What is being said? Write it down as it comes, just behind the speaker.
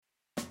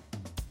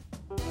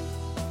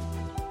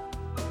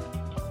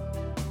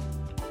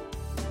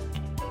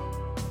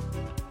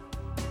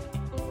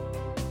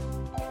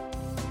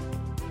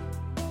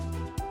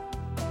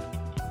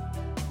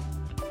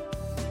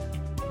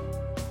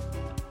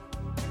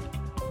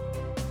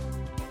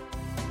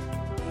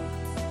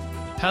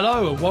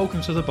Hello and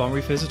welcome to the Bond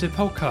Revisited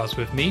podcast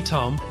with me,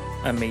 Tom.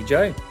 And me,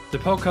 Joe. The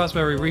podcast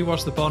where we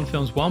rewatch the Bond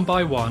films one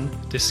by one,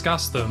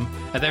 discuss them,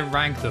 and then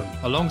rank them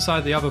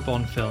alongside the other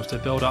Bond films to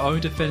build our own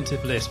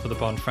definitive list for the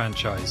Bond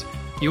franchise.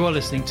 You are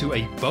listening to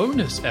a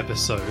bonus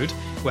episode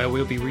where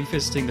we'll be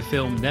revisiting the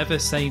film Never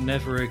Say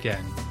Never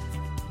Again.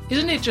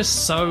 Isn't it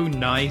just so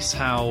nice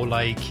how,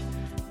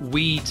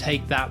 we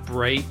take that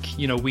break,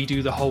 we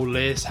do the whole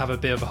list, have a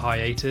bit of a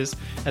hiatus,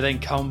 and then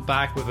come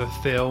back with a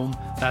film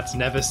that's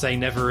Never Say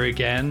Never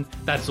Again.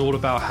 That's all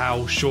about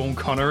how Sean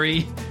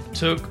Connery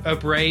took a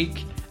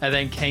break and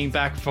then came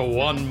back for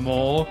one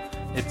more.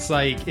 It's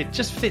it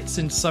just fits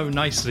in so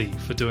nicely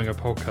for doing a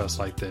podcast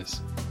like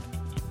this.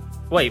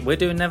 Wait, we're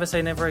doing Never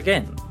Say Never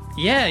Again?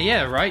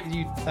 Yeah, right?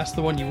 That's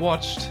the one you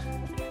watched.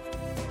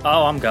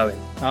 Oh, I'm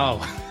going. Oh,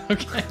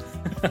 okay.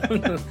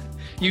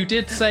 You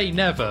did say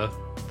never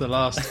the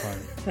last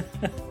time.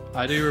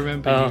 I do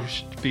remember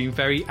you being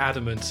very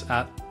adamant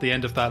at the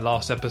end of that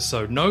last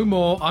episode. No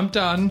more, I'm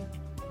done.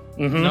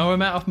 Mm-hmm. No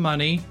amount of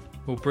money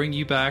will bring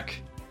you back.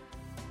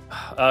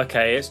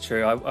 Okay, it's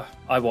true.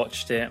 I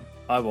watched it.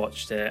 I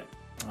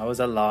was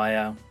a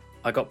liar.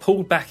 I got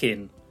pulled back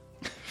in.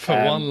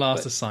 For one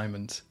last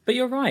assignment. But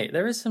you're right.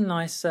 There is some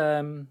nice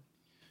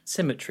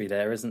symmetry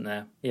there, isn't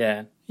there?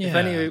 Yeah. If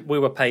only we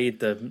were paid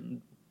the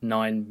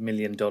 $9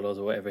 million or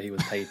whatever he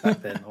was paid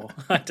back then. Or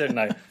I don't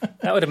know.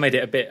 That would have made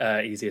it a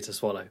bit easier to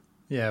swallow.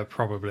 Yeah,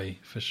 probably,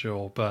 for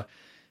sure. But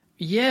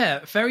yeah,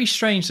 very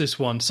strange, this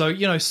one. So,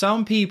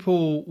 some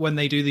people, when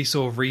they do these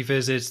sort of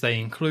revisits, they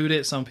include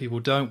it. Some people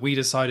don't. We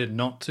decided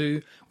not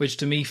to, which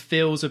to me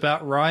feels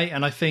about right.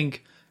 And I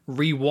think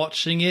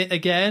rewatching it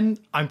again,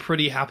 I'm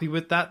pretty happy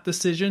with that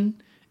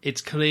decision.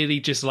 It's clearly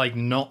just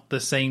not the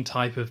same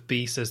type of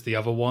beast as the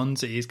other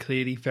ones. It is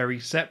clearly very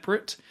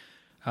separate.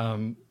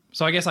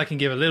 So I guess I can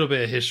give a little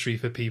bit of history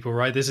for people,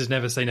 right? This is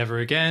Never Say Never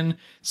Again.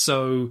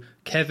 So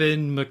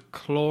Kevin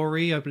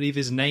McClory, I believe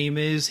his name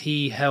is,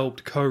 he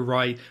helped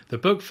co-write the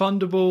book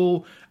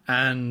Thunderball.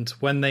 And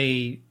when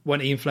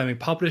Ian Fleming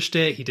published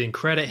it, he didn't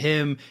credit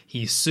him.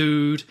 He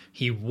sued.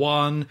 He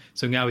won.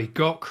 So now he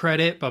got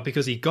credit. But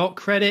because he got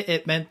credit,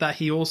 it meant that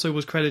he also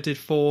was credited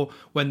for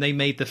when they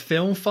made the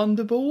film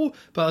Thunderball.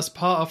 But as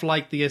part of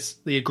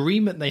the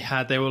agreement they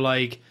had, they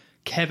were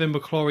Kevin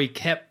McClory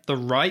kept the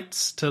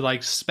rights to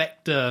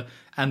Spectre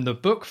and the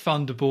book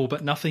Thunderball,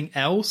 but nothing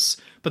else.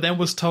 But then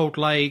was told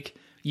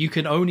you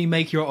can only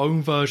make your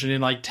own version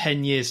in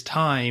 10 years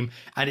time,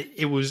 and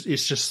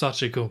it's just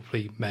such a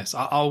complete mess.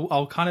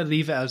 I'll kind of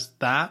leave it as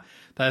that.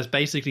 That is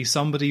basically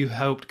somebody who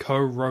helped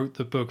co-wrote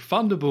the book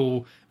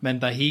Thunderball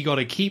meant that he got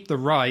to keep the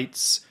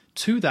rights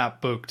to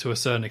that book to a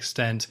certain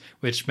extent,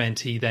 which meant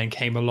he then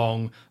came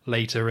along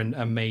later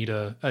and made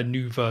a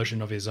new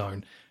version of his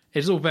own.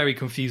 It's all very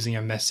confusing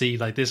and messy.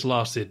 This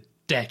lasted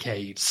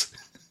decades.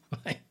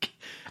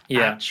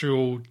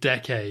 Actual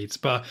decades.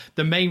 But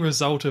the main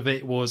result of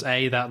it was,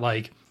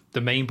 that,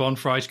 the main Bond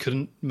franchise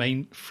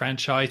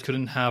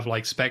couldn't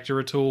have,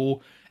 Spectre at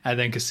all. And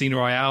then Casino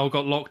Royale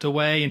got locked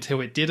away until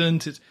it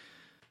didn't.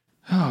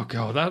 Oh,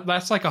 God.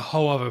 That's a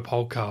whole other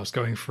podcast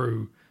going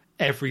through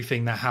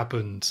everything that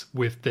happened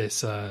with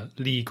this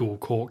legal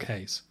court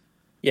case.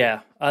 Yeah,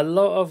 a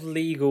lot of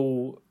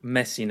legal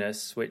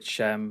messiness, which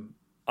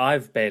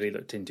I've barely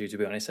looked into, to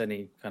be honest.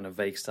 Only kind of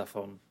vague stuff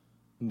on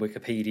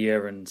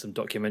Wikipedia and some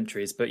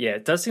documentaries. But yeah,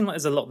 it does seem like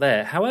there's a lot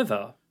there.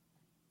 However,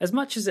 as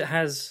much as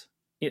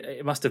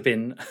it must have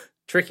been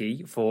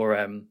tricky for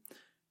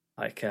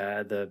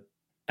the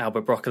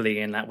Albert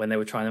Broccoli and that when they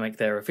were trying to make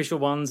their official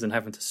ones and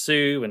having to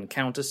sue and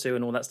counter sue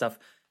and all that stuff.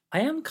 I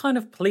am kind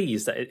of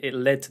pleased that it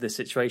led to this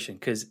situation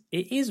because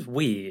it is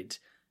weird.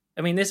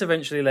 I mean, this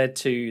eventually led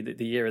to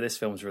the year of this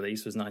film's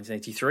release was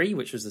 1983,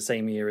 which was the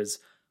same year as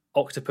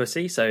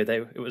Octopussy, so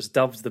it was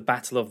dubbed the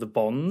Battle of the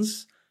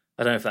Bonds.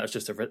 I don't know if that was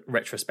just a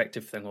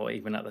retrospective thing or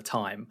even at the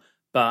time,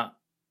 but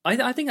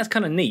I think that's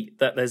kind of neat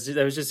that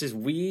there was just this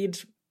weird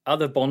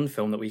other Bond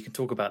film that we can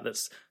talk about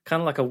that's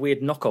kind of like a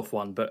weird knockoff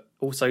one, but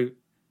also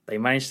they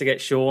managed to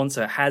get Sean,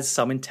 so it has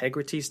some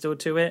integrity still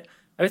to it.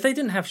 If they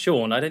didn't have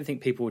Sean, I don't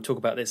think people would talk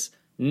about this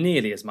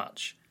nearly as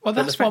much. Well,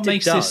 that's what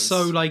makes this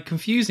so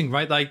confusing,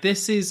 right?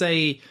 This is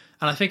and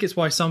I think it's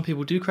why some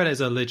people do credit it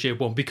as a legit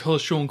one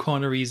because Sean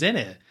Connery's in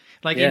it.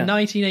 In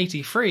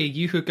 1983,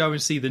 you could go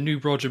and see the new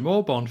Roger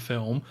Moore Bond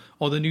film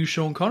or the new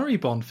Sean Connery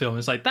Bond film.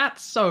 It's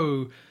that's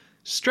so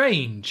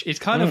strange. It's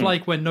kind of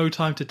like when No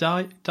Time to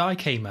Die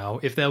came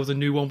out. If there was a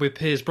new one with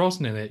Pierce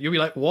Brosnan in it, you'd be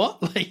like, what?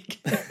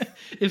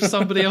 If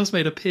somebody else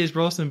made a Pierce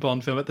Brosnan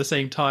Bond film at the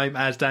same time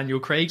as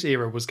Daniel Craig's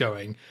era was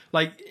going.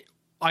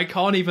 I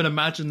can't even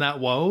imagine that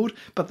world,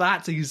 but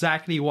that's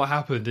exactly what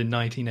happened in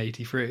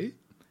 1983.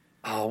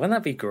 Oh, wouldn't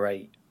that be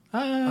great?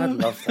 I'd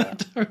love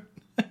that.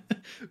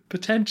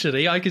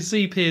 Potentially. I could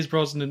see Pierce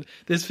Brosnan.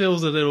 This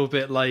feels a little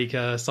bit like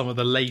some of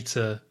the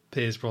later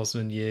Pierce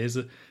Brosnan years.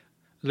 A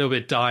little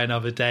bit Die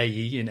Another Day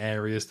in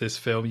areas, this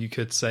film, you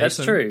could say.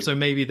 That's true. So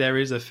maybe there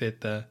is a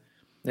fit there.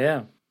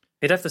 Yeah.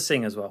 He'd have to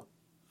sing as well.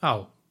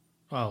 Oh.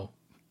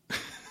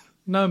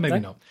 No, maybe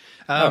not.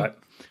 All right.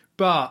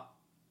 But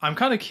I'm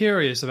kind of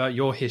curious about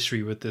your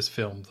history with this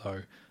film,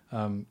 though.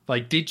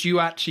 Like, did you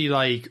actually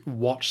like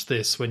watch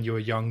this when you were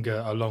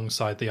younger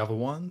alongside the other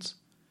ones?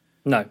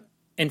 No.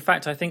 In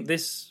fact, I think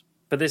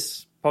for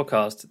this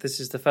podcast, this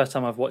is the first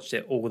time I've watched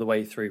it all the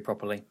way through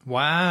properly.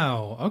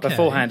 Wow. Okay.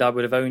 Beforehand, I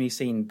would have only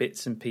seen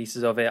bits and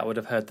pieces of it. I would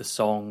have heard the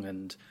song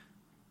and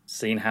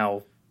seen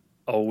how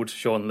old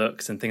Sean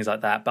looks and things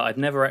like that. But I'd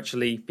never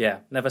actually,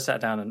 never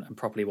sat down and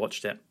properly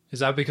watched it. Is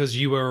that because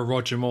you were a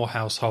Roger Moore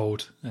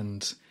household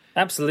and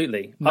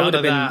Absolutely. none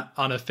of that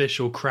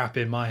unofficial crap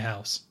in my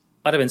house?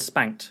 I'd have been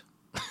spanked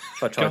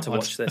if I tried to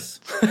watch this.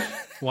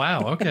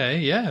 Wow. Okay.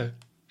 Yeah.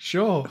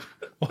 Sure.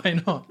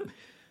 Why not?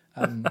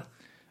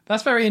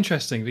 That's very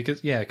interesting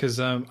because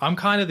I'm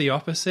kind of the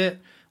opposite,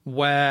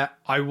 where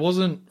I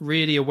wasn't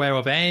really aware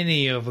of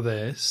any of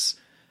this,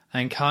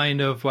 and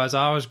kind of as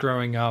I was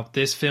growing up,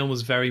 this film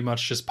was very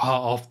much just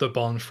part of the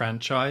Bond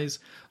franchise.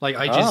 Like,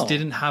 I just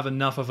didn't have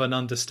enough of an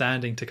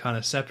understanding to kind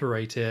of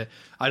separate it.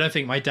 I don't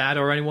think my dad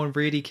or anyone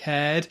really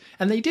cared,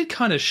 and they did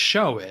kind of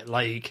show it.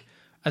 Like,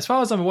 as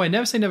far as I'm aware,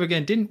 Never Say Never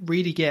Again didn't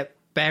really get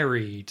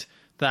buried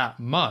that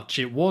much.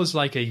 It was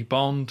like a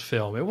Bond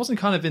film. It wasn't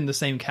kind of in the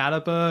same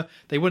caliber.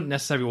 They wouldn't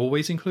necessarily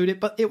always include it,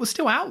 but it was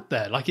still out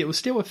there. Like, it was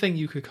still a thing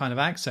you could kind of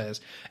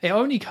access. It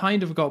only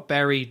kind of got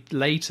buried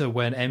later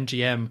when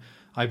MGM,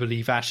 I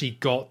believe, actually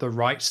got the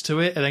rights to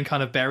it and then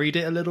kind of buried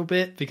it a little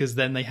bit, because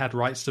then they had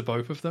rights to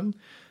both of them.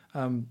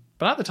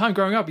 But at the time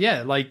growing up,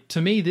 like,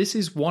 to me, this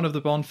is one of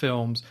the Bond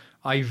films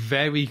I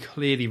very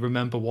clearly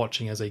remember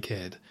watching as a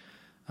kid.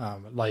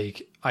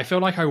 Like, I feel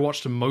like I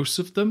watched most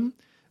of them,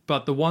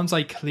 but the ones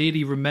I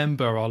clearly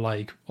remember are,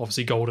 like,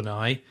 obviously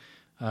GoldenEye,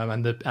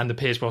 and the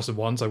Pierce Brosnan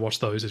ones. I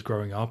watched those as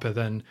growing up, and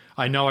then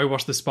I know I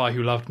watched The Spy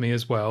Who Loved Me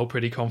as well,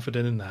 pretty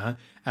confident in that.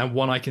 And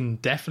one I can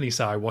definitely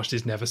say I watched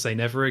is Never Say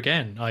Never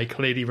Again. I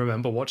clearly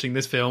remember watching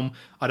this film.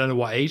 I don't know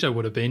what age I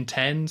would have been,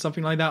 10,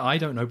 something like that, I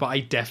don't know, but I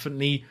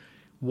definitely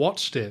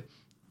watched it.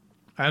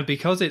 And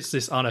because it's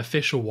this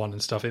unofficial one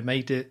and stuff, it's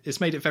made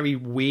it very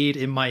weird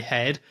in my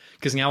head,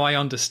 because now I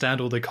understand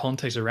all the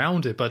context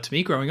around it. But to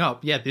me, growing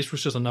up, this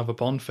was just another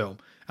Bond film,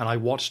 and I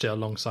watched it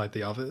alongside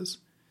the others.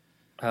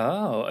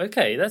 Oh,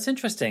 okay, that's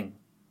interesting.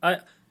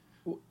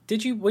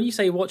 Did you, when you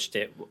say you watched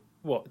it,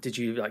 what did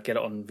you like get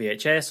it on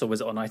VHS or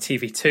was it on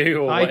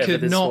ITV2 or I whatever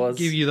could this not was?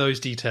 give you those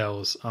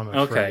details, I'm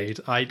afraid.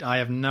 Okay. I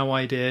have no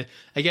idea.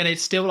 Again,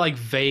 it's still like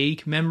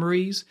vague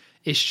memories.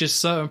 It's just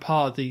certain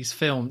part of this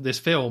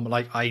film,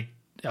 like,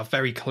 are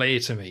very clear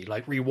to me.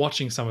 Like,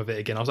 rewatching some of it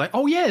again, I was like,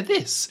 oh yeah,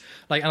 this.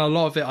 Like, and a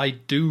lot of it I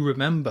do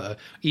remember,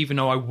 even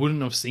though I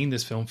wouldn't have seen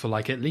this film for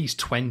like at least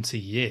 20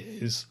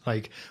 years.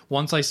 Like,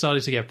 once I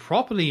started to get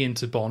properly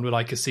into Bond with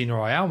like Casino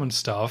Royale and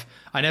stuff,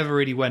 I never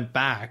really went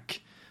back.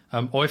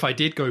 Or if I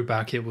did go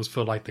back, it was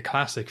for like the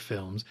classic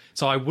films.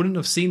 So I wouldn't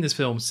have seen this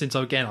film since,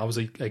 again, I was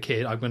a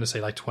kid. I'm going to say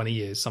like 20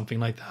 years, something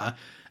like that.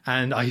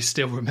 And I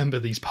still remember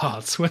these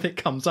parts when it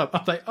comes up.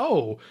 I'm like,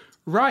 oh,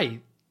 right.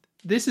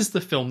 This is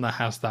the film that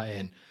has that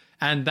in.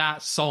 And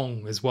that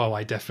song as well,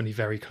 I definitely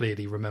very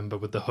clearly remember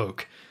with the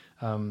hook.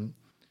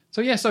 So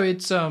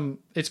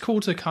it's cool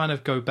to kind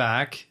of go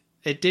back.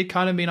 It did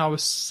kind of mean I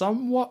was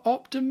somewhat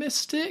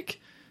optimistic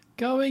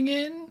going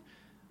in.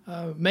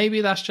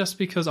 Maybe that's just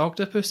because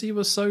Octopussy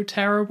was so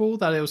terrible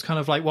that it was kind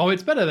of like, well,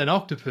 it's better than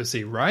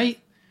Octopussy, right?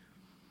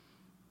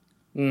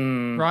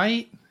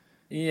 Right?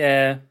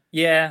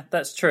 Yeah,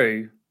 that's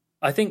true.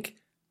 I think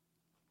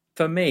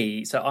for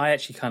me, so I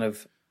actually kind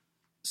of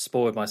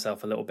spoiled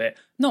myself a little bit.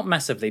 Not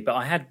massively, but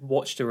I had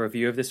watched a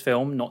review of this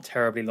film not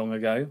terribly long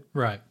ago.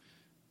 Right.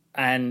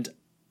 And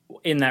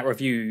in that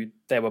review,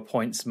 there were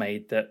points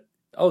made that,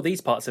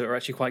 these parts of it are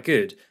actually quite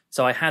good.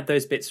 So I had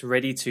those bits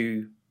ready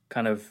to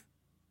kind of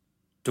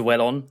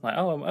dwell on. Like,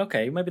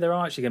 okay, maybe there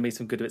are actually going to be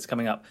some good bits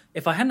coming up.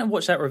 If I hadn't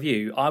watched that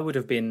review, I would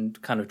have been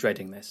kind of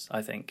dreading this,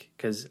 I think.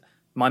 Because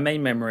my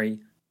main memory,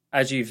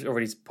 as you've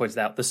already pointed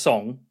out, the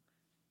song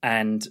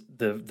and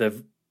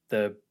the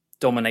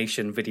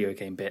domination video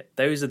game bit,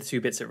 those are the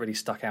two bits that really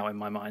stuck out in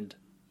my mind.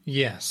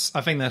 Yes, I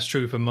think that's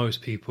true for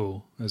most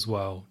people as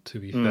well, to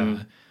be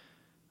fair.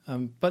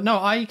 But no,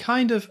 I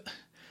kind of,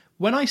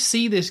 when I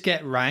see this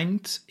get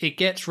ranked, it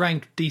gets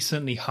ranked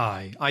decently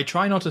high. I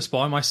try not to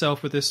spoil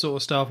myself with this sort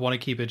of stuff, want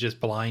to keep it just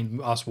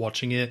blind, us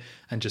watching it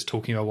and just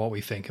talking about what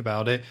we think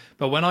about it.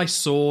 But when I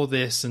saw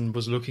this and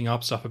was looking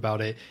up stuff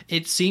about it,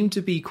 it seemed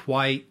to be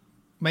quite,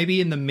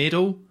 maybe in the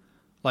middle.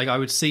 Like, I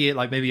would see it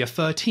like maybe a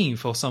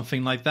 13th or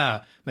something like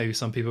that. Maybe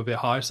some people a bit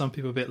higher, some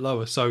people a bit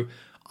lower. So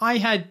I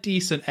had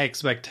decent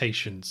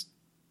expectations.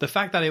 The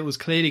fact that it was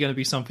clearly going to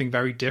be something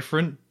very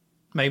different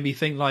made me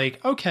think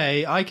like,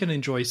 okay, I can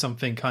enjoy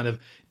something kind of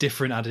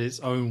different as its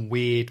own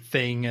weird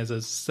thing as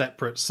a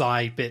separate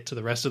side bit to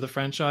the rest of the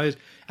franchise.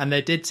 And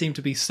there did seem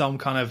to be some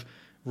kind of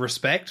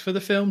respect for the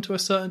film to a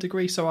certain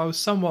degree. So I was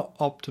somewhat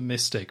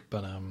optimistic,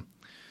 but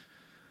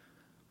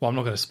well, I'm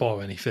not going to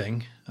spoil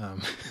anything.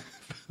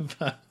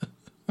 But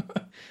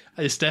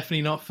it's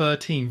definitely not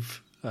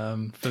 13th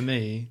for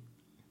me.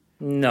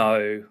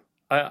 No.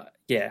 I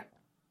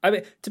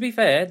mean, to be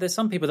fair, there's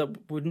some people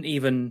that wouldn't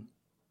even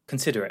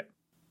consider it.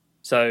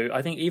 So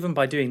I think even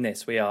by doing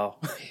this, we are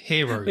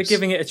Heroes. we're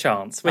giving it a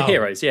chance. We're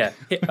heroes, yeah.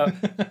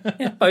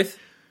 Yeah, both.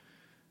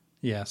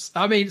 Yes.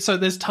 I mean, so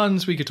there's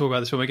tons we could talk about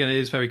this film. Again, it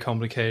is very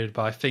complicated,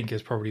 but I think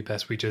it's probably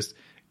best we just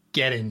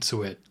get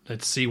into it.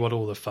 Let's see what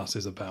all the fuss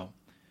is about.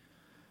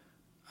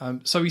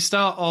 So we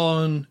start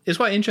on... It's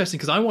quite interesting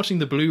because I'm watching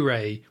the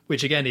Blu-ray,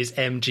 which again is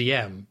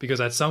MGM,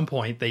 because at some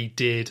point they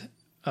did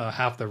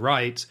have the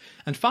rights.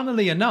 And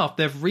funnily enough,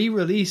 they've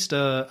re-released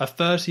a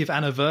 30th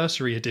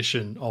anniversary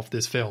edition of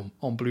this film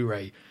on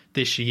Blu-ray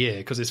this year,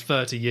 because it's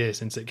 30 years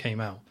since it came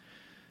out.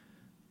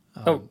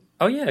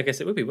 Oh yeah, I guess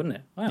it would be, wouldn't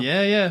it? Wow.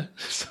 Yeah.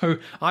 So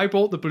I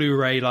bought the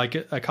Blu-ray like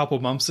a couple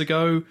months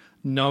ago,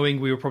 knowing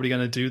we were probably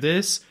going to do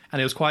this,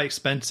 and it was quite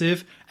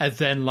expensive. And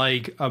then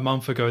like a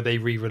month ago, they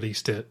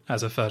re-released it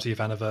as a 30th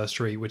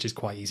anniversary, which is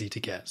quite easy to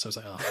get. So I was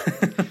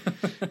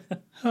like,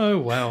 oh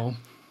well.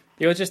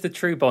 You're just a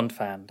true Bond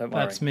fan, don't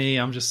worry. That's me.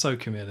 I'm just so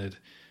committed.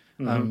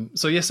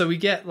 So we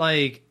get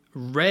like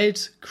red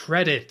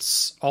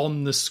credits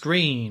on the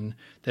screen.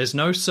 There's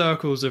no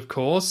circles, of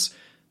course.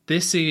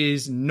 This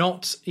is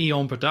not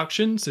Eon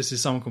Productions. This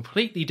is someone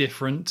completely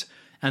different.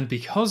 And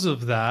because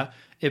of that,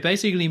 it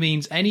basically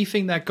means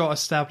anything that got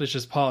established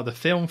as part of the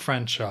film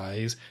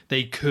franchise,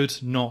 they could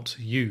not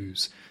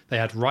use. They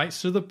had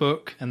rights to the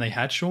book and they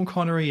had Sean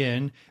Connery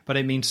in, but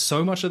it means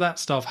so much of that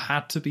stuff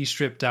had to be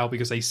stripped out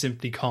because they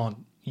simply can't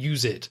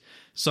use it.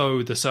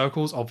 So the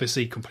circle's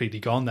obviously completely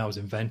gone. That was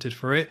invented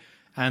for it.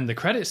 And the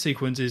credit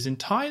sequence is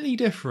entirely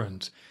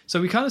different. So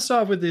we kind of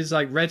start with these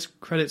like red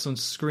credits on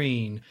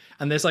screen,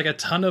 and there's like a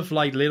ton of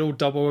like little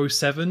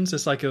 007s.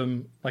 It's like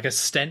a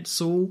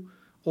stencil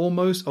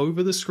almost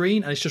over the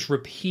screen, and it's just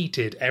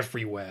repeated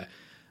everywhere.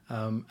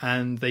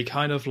 And they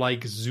kind of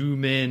like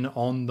zoom in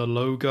on the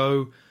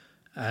logo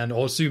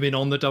or zoom in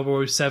on the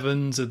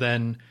 007s, and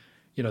then,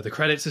 you know, the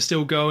credits are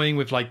still going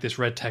with like this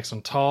red text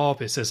on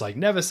top. It says like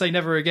 "Never Say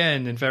Never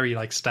Again" in very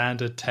like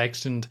standard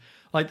text, and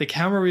like the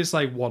camera is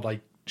like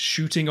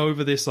shooting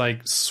over this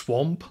like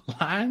swamp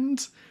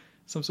land,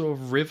 some sort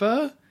of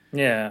river.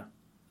 Yeah.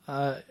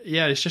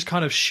 It's just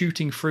kind of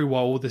shooting through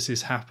while all this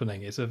is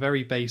happening. It's a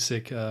very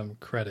basic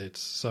credit.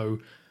 So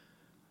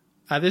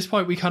at this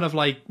point we kind of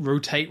like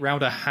rotate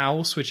around a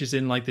house which is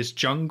in like this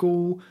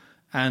jungle,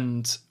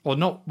 it's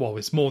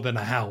more than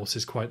a house.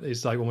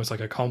 It's like almost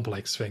like a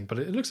complex thing, but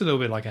it looks a little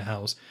bit like a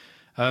house.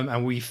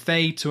 And we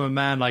fade to a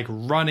man like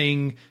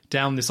running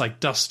down this like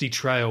dusty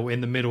trail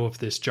in the middle of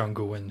this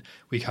jungle, and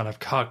we kind of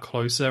cut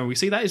closer and we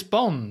see that is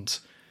Bond.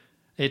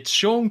 It's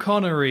Sean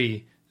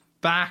Connery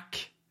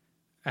back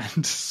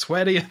and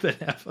sweatier than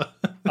ever.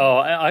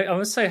 I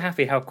was so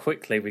happy how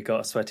quickly we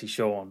got a sweaty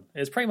Sean. It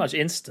was pretty much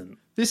instant.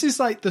 This is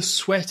like the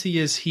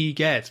sweatiest he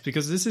gets,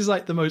 because this is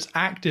like the most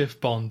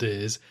active Bond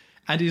is,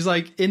 and he's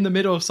like in the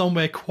middle of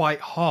somewhere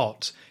quite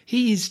hot.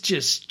 He's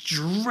just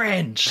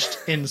drenched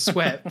in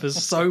sweat for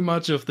so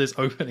much of this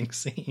opening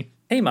scene.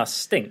 He must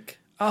stink.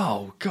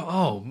 Oh, God.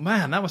 Oh,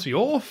 man, that must be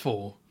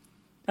awful.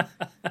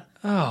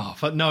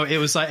 But no, it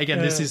was like, again,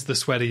 this is the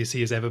sweatiest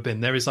he has ever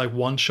been. There is like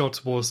one shot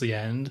towards the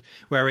end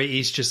where it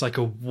is just like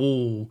a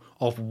wall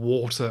of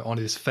water on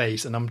his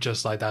face, and I'm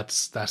just like,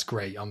 that's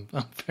great. I'm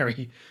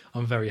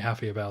very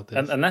happy about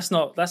this. And that's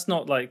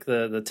not like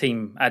the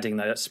team adding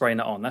that, spraying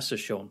it on. That's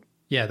just Sean.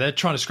 Yeah, they're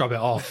trying to scrub it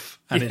off,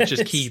 and it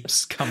just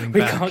keeps coming we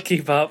back. We can't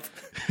keep up.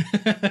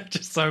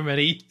 Just so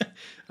many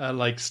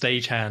like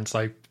stagehands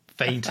like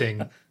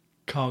fainting.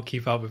 Can't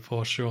keep up with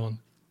poor Sean.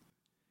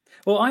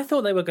 Well, I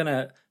thought they were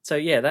gonna. So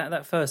yeah,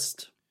 that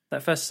first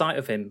sight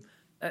of him,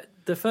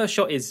 the first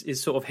shot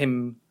is sort of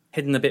him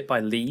hidden a bit by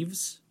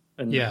leaves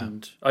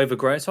and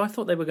overgrown. So I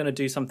thought they were going to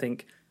do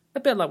something a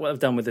bit like what I've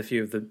done with a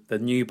few of the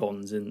new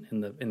Bonds in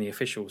the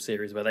official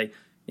series, where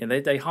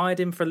they hide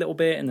him for a little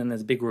bit and then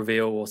there's a big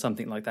reveal or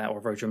something like that, or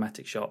a very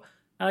dramatic shot.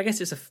 And I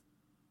guess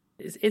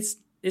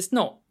it's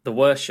not the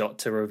worst shot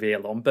to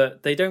reveal on,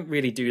 but they don't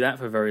really do that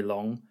for very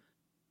long.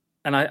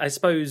 And I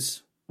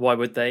suppose, why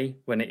would they,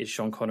 when it is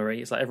Sean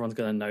Connery? It's like everyone's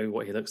going to know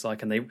what he looks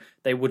like, and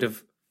they would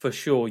have for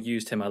sure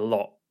used him a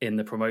lot in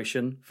the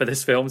promotion for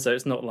this film, so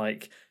it's not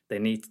like they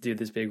need to do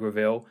this big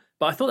reveal.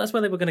 But I thought that's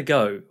where they were going to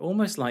go,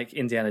 almost like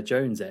Indiana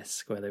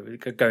Jones-esque, where they were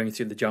going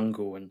through the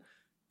jungle and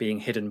being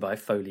hidden by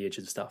foliage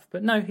and stuff.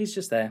 But no, he's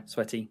just there,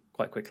 sweaty,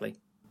 quite quickly.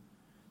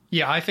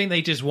 Yeah, I think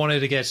they just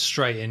wanted to get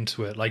straight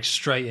into it, like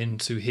straight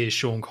into here's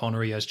Sean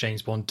Connery as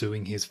James Bond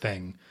doing his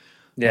thing.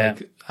 Yeah.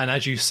 And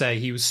as you say,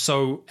 he was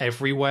so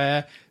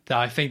everywhere that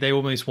I think they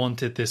almost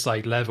wanted this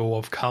like level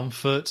of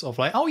comfort of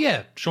like, oh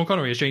yeah, Sean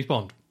Connery as James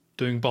Bond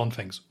doing Bond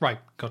things. Right,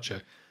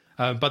 gotcha.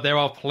 But there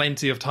are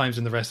plenty of times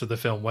in the rest of the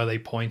film where they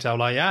point out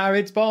like,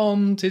 it's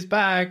Bond, he's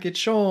back, it's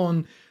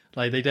Sean.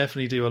 Like they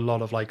definitely do a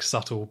lot of like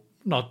subtle,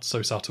 not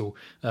so subtle,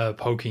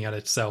 poking at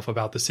itself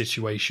about the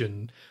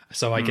situation.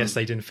 So I guess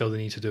they didn't feel the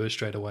need to do it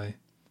straight away.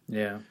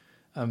 Yeah.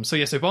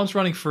 So Bond's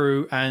running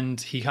through and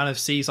he kind of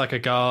sees like a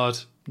guard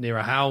near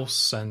a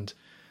house and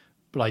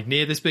like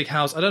near this big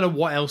house. I don't know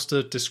what else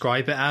to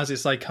describe it as.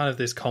 It's like kind of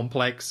this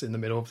complex in the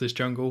middle of this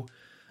jungle.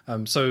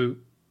 So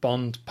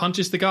Bond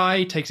punches the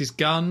guy, takes his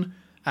gun,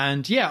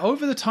 and yeah,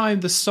 over the time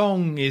the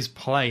song is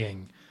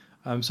playing.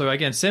 So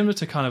again, similar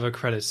to kind of a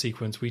credit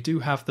sequence, we do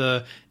have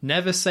the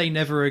Never Say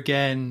Never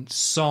Again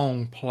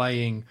song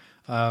playing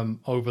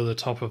over the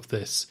top of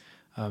this.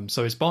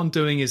 So it's Bond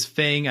doing his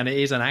thing, and it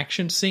is an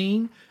action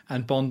scene,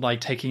 and Bond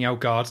like taking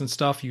out guards and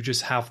stuff. You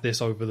just have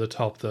this over the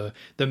top, the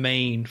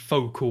main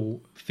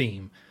focal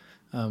theme.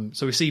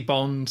 So we see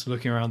Bond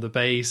looking around the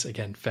base,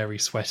 again, very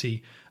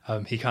sweaty.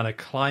 He kind of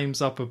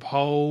climbs up a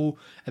pole,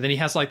 and then he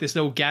has like this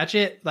little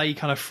gadget that he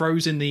kind of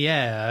throws in the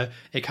air.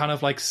 It kind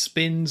of like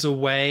spins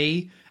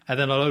away, and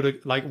then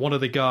one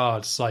of the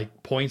guards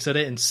like points at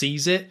it and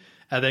sees it,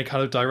 and then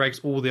kind of directs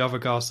all the other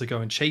guards to go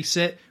and chase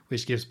it,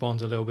 which gives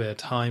Bond a little bit of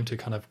time to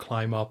kind of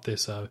climb up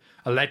this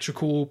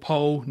electrical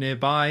pole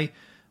nearby.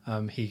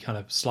 He kind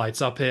of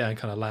slides up it and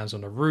kind of lands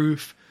on the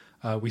roof.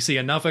 We see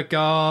another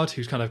guard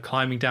who's kind of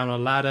climbing down a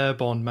ladder.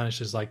 Bond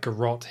manages to like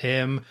garrote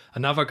him.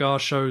 Another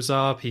guard shows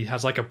up. He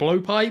has like a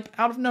blowpipe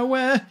out of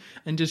nowhere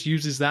and just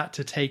uses that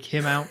to take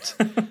him out.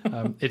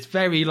 It's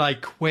very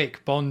like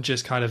quick. Bond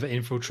just kind of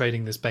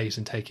infiltrating this base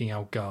and taking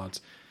out guards.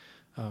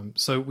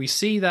 So we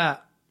see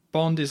that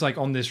Bond is like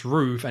on this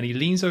roof, and he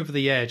leans over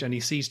the edge and he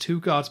sees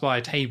two guards by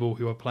a table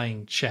who are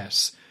playing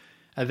chess.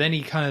 And then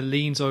he kind of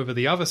leans over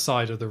the other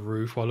side of the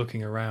roof while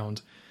looking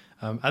around.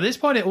 At this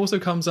point, it also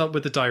comes up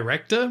with the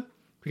director,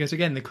 because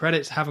again, the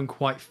credits haven't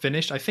quite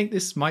finished. I think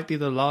this might be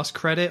the last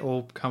credit,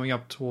 or coming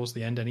up towards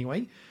the end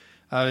anyway.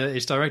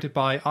 It's directed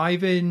by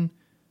Ivan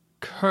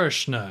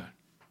Kirshner,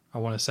 I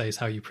want to say is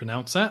how you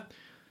pronounce that.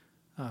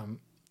 And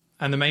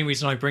the main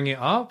reason I bring it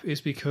up is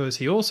because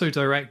he also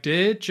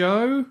directed,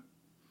 Joe...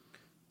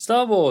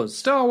 Star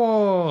Wars!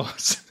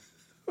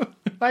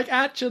 Like,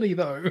 actually,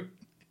 though...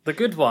 The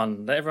good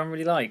one that everyone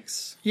really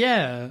likes.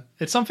 Yeah,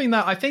 it's something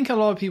that I think a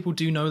lot of people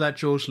do know, that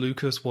George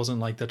Lucas wasn't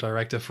like the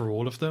director for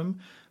all of them.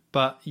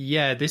 But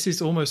yeah, this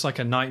is almost like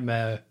a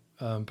Nightmare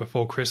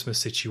Before Christmas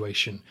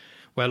situation,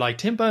 where like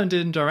Tim Burton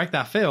didn't direct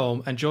that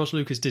film and George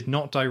Lucas did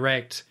not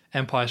direct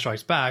Empire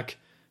Strikes Back.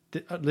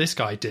 This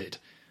guy did.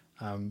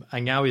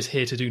 And now he's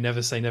here to do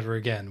Never Say Never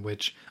Again,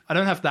 which I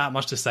don't have that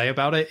much to say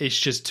about it. It's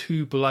just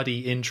too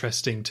bloody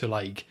interesting to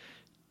like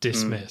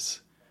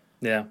dismiss.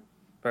 Yeah.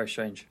 Very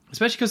strange.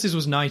 Especially because this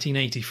was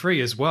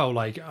 1983 as well.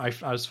 Like,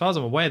 as far as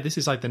I'm aware, this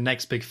is like the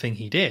next big thing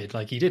he did.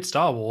 Like, he did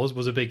Star Wars,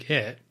 was a big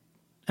hit.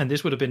 And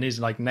this would have been his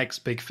like next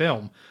big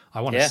film,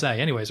 I want to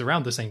say. Anyways,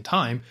 around the same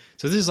time.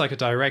 So this is like a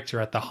director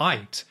at the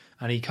height.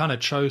 And he kind of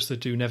chose to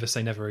do Never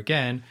Say Never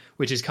Again,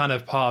 which is kind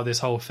of part of this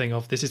whole thing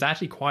of this is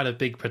actually quite a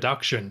big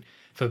production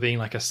for being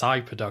like a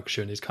side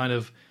production. It's kind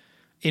of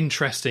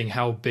interesting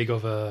how big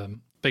of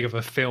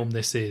a film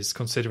this is,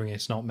 considering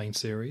it's not main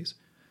series.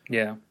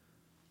 Yeah.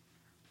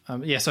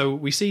 So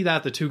we see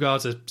that the two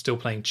guards are still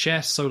playing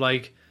chess. So,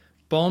 like,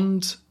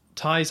 Bond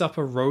ties up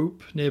a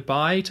rope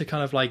nearby to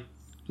kind of, like,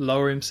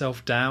 lower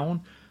himself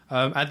down.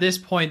 At this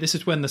point, this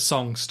is when the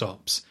song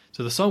stops.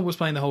 So the song was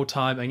playing the whole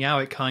time, and now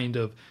it kind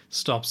of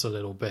stops a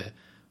little bit.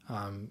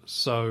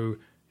 So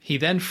he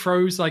then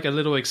throws, like, a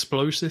little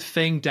explosive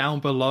thing down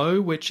below,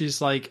 which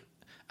is, like,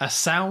 a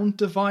sound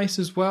device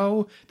as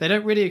well. They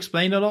don't really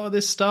explain a lot of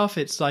this stuff.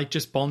 It's like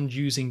just Bond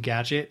using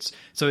gadgets.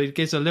 So it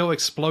gives a little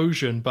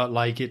explosion, but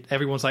like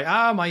everyone's like,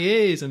 my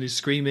ears, and he's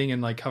screaming and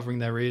like covering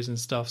their ears and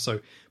stuff. So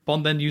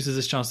Bond then uses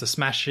this chance to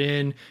smash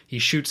in. He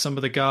shoots some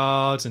of the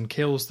guards and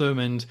kills them,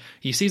 and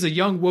he sees a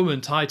young woman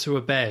tied to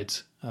a bed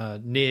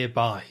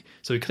nearby.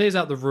 So he clears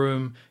out the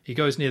room. He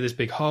goes near this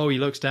big hole. He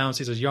looks down,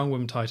 sees a young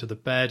woman tied to the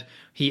bed.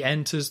 He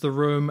enters the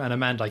room, and a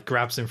man like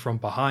grabs him from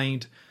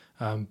behind.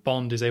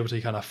 Bond is able to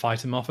kind of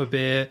fight him off a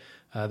bit.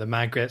 The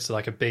man gets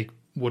like a big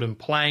wooden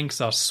plank,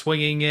 starts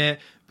swinging it,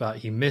 but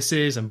he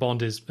misses, and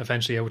Bond is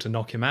eventually able to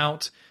knock him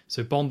out.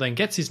 So Bond then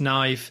gets his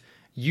knife,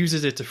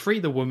 uses it to free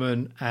the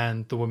woman,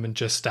 and the woman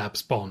just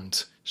stabs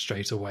Bond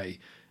straight away.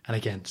 And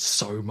again,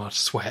 so much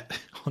sweat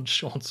on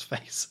Sean's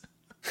face.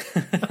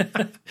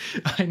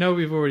 I know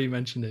we've already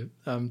mentioned it.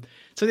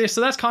 So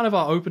that's kind of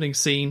our opening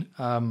scene.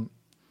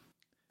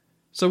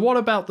 So what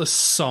about the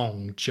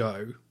song,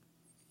 Joe?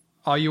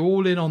 Are you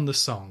all in on the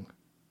song?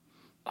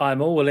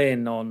 I'm all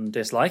in on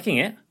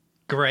disliking it.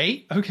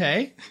 Great.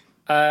 Okay.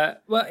 Well,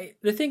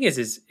 the thing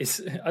is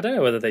I don't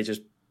know whether they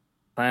just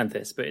planned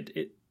this, but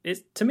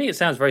it to me it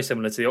sounds very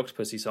similar to the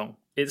Octopussy song.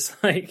 It's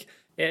like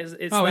it's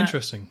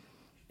interesting.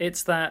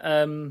 It's that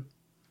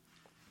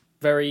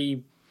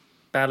very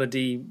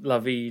ballady,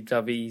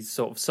 lovey-dovey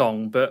sort of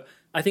song. But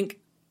I think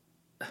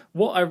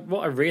what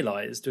I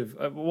realised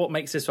of what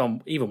makes this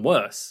one even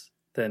worse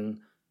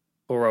than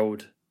poor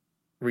old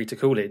Rita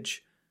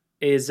Coolidge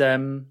is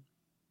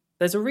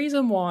there's a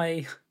reason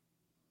why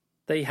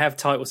they have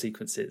title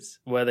sequences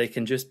where they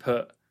can just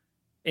put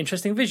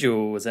interesting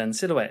visuals and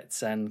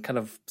silhouettes and kind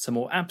of some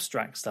more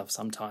abstract stuff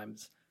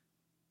sometimes.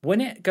 When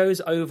it goes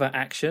over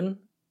action,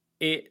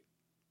 it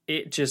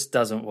just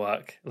doesn't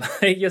work.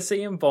 Like, you're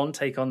seeing Bond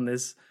take on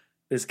this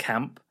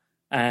camp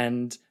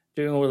and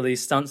doing all of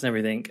these stunts and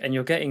everything, and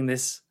you're getting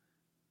this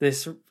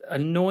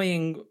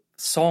annoying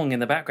song in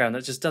the background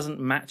that just doesn't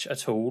match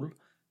at all.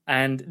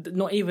 And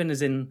not even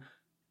as in,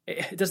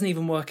 it doesn't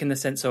even work in the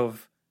sense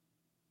of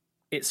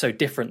it's so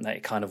different that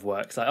it kind of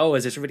works. Like,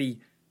 there's this really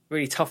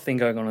really tough thing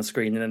going on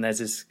screen, and then there's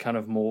this kind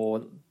of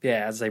more,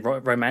 as a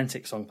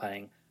romantic song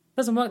playing. It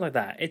doesn't work like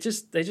that.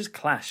 They just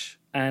clash,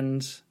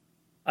 and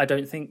I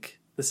don't think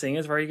the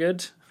singer's very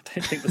good. I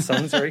don't think the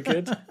song's very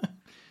good.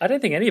 I don't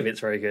think any of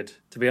it's very good,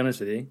 to be honest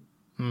with you.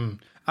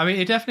 I mean,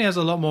 it definitely has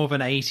a lot more of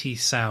an 80s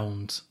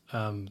sound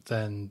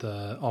than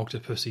the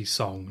Octopussy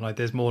song. Like,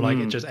 there's more like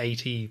it just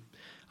 80,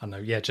 I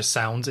don't know, just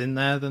sounds in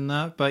there than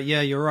that. But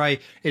yeah, you're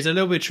right. It's a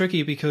little bit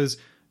tricky because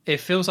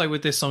it feels like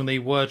with this song, they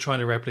were trying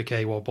to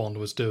replicate what Bond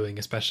was doing,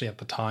 especially at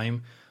the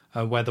time,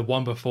 where the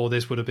one before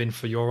this would have been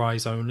For Your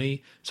Eyes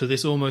Only. So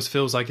this almost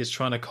feels like it's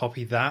trying to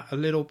copy that a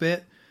little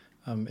bit.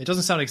 It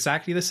doesn't sound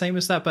exactly the same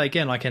as that, but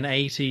again, like an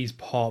 80s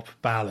pop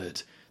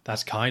ballad.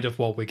 That's kind of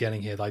what we're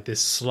getting here, like this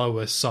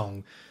slower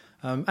song.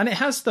 And it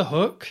has the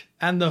hook,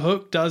 and the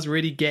hook does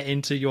really get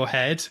into your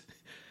head.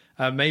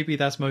 Maybe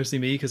that's mostly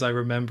me because I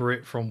remember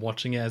it from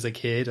watching it as a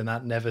kid, and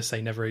that Never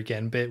Say Never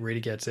Again bit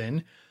really gets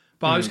in.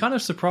 But I was kind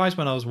of surprised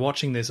when I was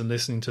watching this and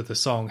listening to the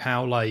song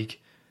how,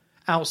 like,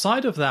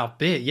 outside of that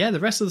bit, the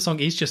rest of the song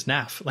is just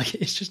naff. Like,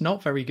 it's just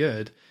not very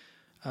good.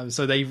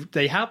 So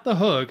they have the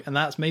hook, and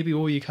that's maybe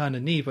all you kind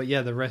of need. But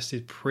the rest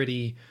is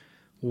pretty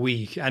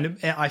weak. And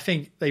I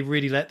think they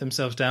really let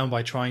themselves down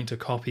by trying to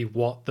copy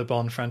what the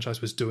Bond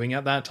franchise was doing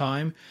at that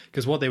time.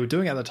 Because what they were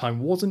doing at that time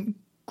wasn't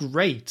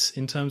great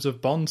in terms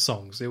of Bond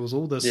songs. It was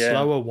all the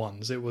slower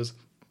ones.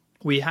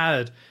 We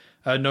had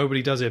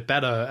Nobody Does It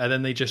Better, and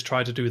then they just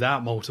tried to do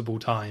that multiple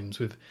times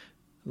with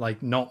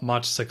like not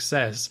much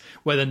success.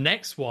 Where the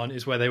next one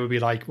is where they would be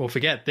like, well,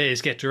 forget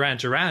this, get Duran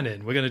Duran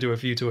in. We're going to do A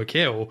View to a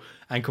Kill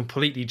and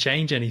completely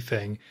change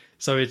anything.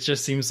 So it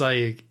just seems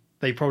like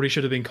they probably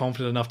should have been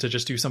confident enough to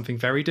just do something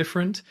very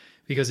different,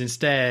 because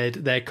instead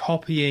they're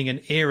copying an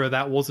era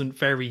that wasn't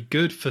very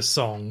good for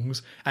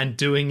songs and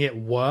doing it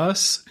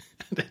worse.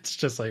 It's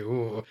just like,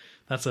 ooh,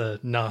 that's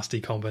a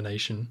nasty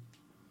combination.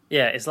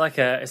 Yeah, it's like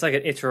an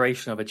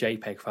iteration of a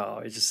JPEG file.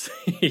 It's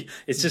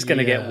just going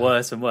to get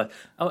worse and worse.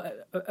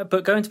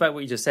 But going back to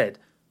what you just said,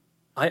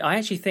 I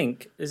actually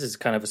think this is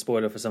kind of a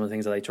spoiler for some of the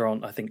things later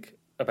on. I think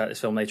about this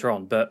film later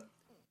on, but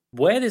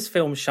where this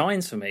film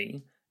shines for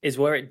me is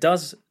where it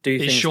does do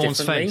things Sean's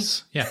differently.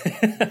 Face.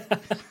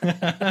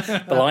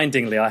 Yeah.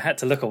 Blindingly, I had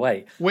to look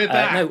away. We're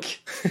back.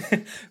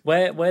 No,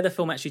 where the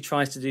film actually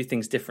tries to do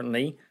things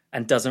differently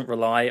and doesn't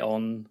rely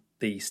on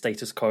the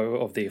status quo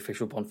of the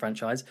official Bond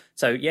franchise.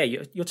 So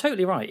you're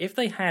totally right. If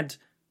they had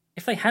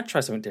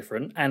tried something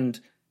different, and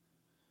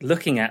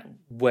looking at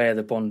where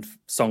the Bond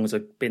songs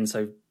have been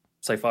so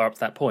far up to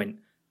that point,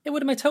 it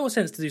would have made total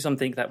sense to do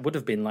something that would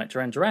have been like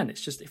Duran Duran.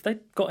 It's just if they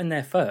got in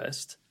there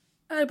first,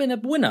 that'd have been a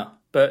winner.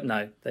 But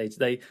no,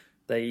 they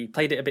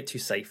played it a bit too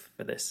safe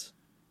for this.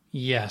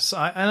 Yes,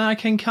 I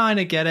can kind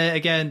of get it.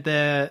 Again,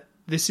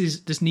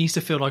 this needs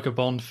to feel like a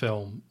Bond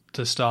film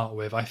to start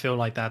with. I feel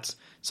like that's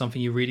something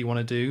you really want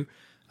to do.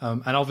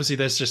 And obviously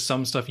there's just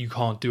some stuff you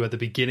can't do at the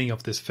beginning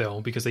of this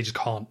film because they just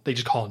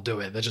can't do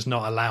it. They're just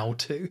not allowed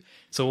to.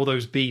 So all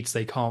those beats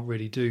they can't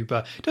really do.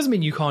 But it doesn't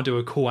mean you can't do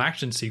a cool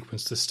action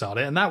sequence to start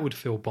it, and that would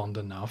feel Bond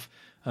enough.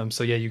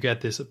 So you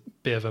get this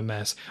bit of a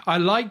mess. I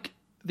like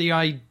the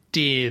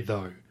idea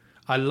though.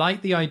 I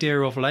like the idea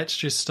of let's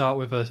just start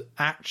with an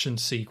action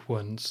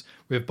sequence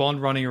with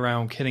Bond running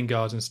around killing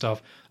guards and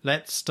stuff.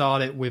 Let's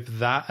start it with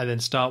that and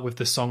then start with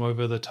the song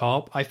over the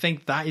top. I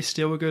think that is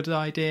still a good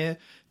idea.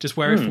 Just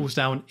where it falls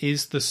down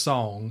is the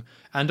song.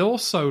 And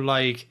also,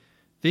 like,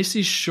 this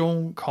is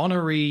Sean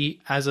Connery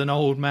as an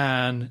old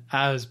man,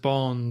 as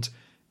Bond,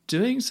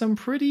 doing some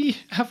pretty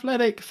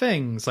athletic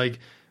things. Like,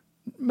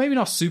 maybe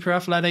not super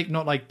athletic,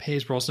 not like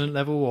Pierce Brosnan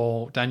level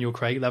or Daniel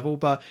Craig level,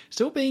 but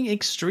still being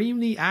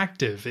extremely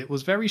active. It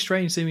was very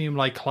strange seeing him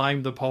like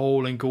climb the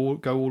pole and go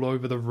all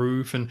over the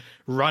roof and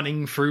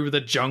running through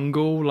the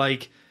jungle.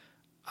 Like,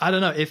 I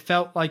don't know, it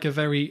felt like a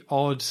very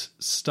odd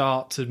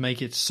start to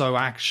make it so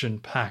action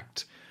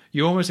packed.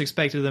 You almost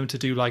expected them to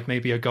do like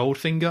maybe a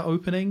Goldfinger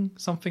opening,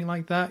 something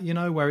like that,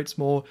 where it's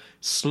more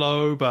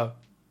slow, but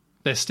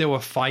there's still a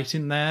fight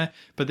in there.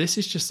 But this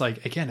is just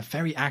like, again, a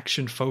very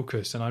action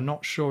focused, and I'm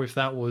not sure if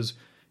that was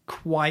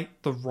quite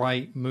the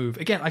right move.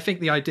 Again, I think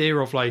the idea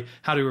of like,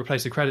 how do we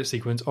replace the credit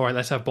sequence? All right,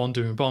 let's have Bond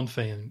doing Bond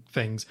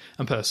things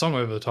and put a song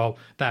over the top.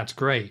 That's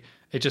great.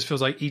 It just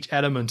feels like each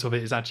element of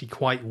it is actually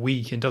quite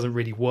weak and doesn't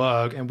really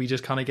work, and we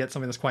just kind of get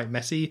something that's quite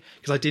messy,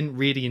 because I didn't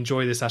really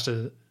enjoy this as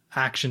an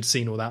action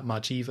scene all that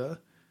much either.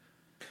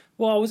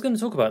 Well, I was going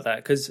to talk about that,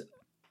 because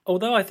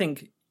although I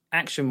think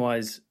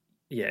action-wise,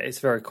 it's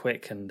very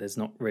quick and there's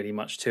not really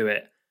much to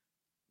it,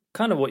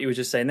 kind of what you were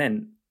just saying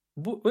then,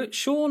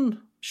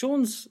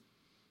 Sean's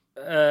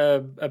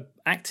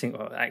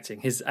acting,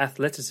 his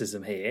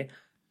athleticism here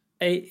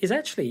is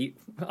actually,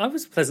 I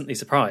was pleasantly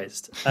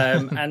surprised.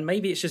 And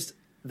maybe it's just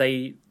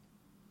they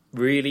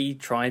really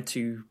tried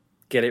to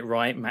get it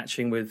right,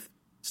 matching with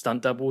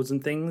stunt doubles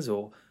and things,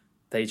 or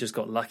they just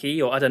got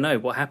lucky, or I don't know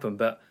what happened.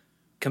 But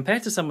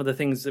compared to some of the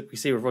things that we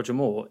see with Roger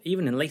Moore,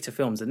 even in later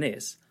films than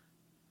this,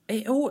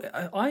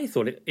 I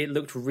thought it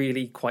looked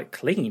really quite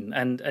clean.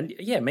 And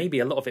maybe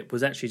a lot of it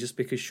was actually just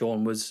because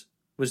Sean was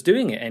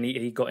doing it and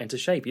he got into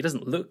shape. He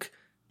doesn't look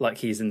like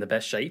he's in the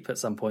best shape at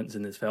some points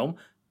in this film,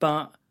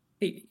 but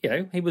he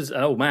was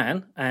an old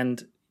man,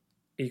 and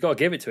you got to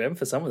give it to him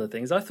for some of the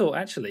things. I thought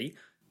actually,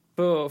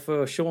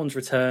 for Sean's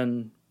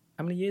return,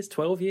 how many years?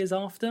 12 years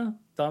after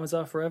Diamonds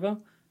Are Forever.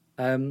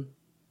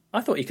 I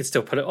thought he could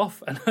still pull it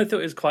off, and I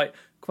thought it was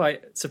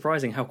quite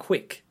surprising how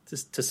quick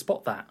to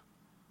spot that.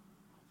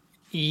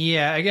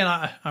 Yeah, again,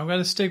 I'm going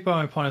to stick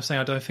by my point of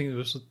saying I don't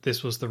think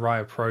this was the right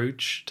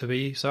approach to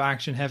be so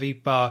action heavy,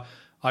 but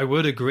I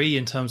would agree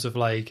in terms of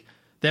like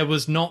there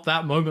was not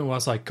that moment where I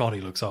was like, God,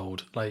 he looks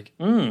old, like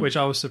which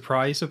I was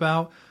surprised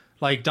about.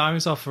 Like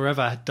Diamonds Are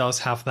Forever does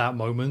have that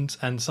moment,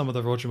 and some of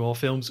the Roger Moore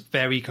films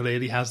very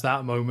clearly has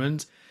that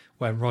moment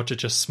when Roger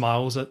just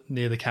smiles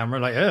near the camera,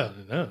 like,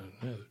 oh,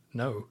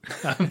 no.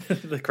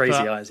 The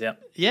crazy eyes, yeah.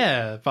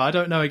 Yeah, but I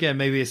don't know, again,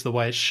 maybe it's the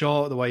way it's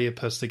shot, the way it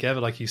puts together,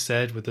 like you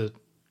said, with the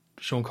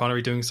Sean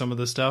Connery doing some of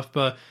the stuff.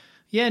 But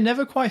yeah,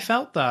 never quite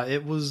felt that.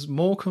 It was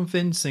more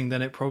convincing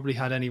than it probably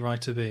had any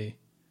right to be.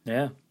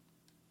 Yeah.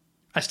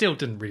 I still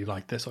didn't really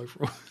like this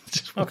overall,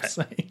 just want to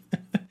say.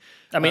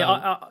 I mean,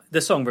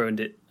 the song ruined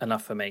it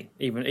enough for me.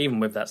 Even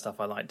with that stuff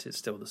I liked, it's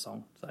still the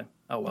song. So,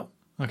 oh well.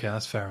 Okay,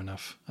 that's fair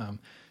enough.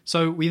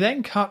 So we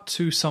then cut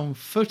to some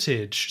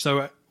footage.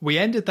 So we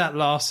ended that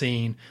last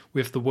scene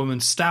with the woman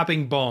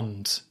stabbing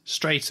Bond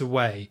straight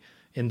away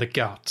in the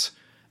gut.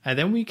 And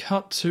then we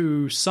cut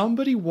to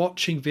somebody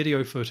watching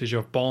video footage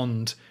of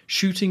Bond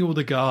shooting all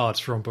the guards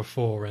from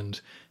before.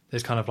 And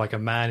there's kind of like a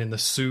man in the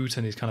suit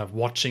and he's kind of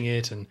watching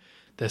it. And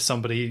there's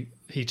somebody,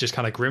 he just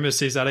kind of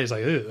grimaces at it. He's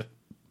like, ugh.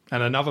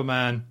 And another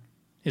man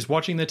is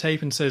watching the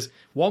tape and says,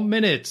 1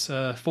 minute,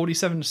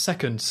 47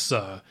 seconds,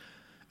 sir.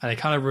 And it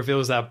kind of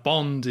reveals that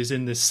Bond is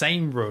in the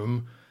same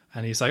room.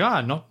 And he's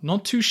like,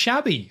 not too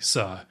shabby,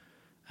 sir.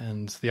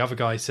 And the other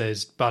guy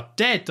says, but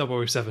dead,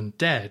 007,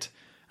 dead.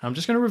 And I'm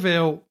just going to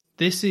reveal,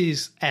 this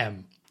is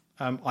M.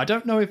 I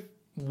don't know if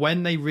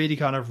when they really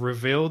kind of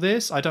reveal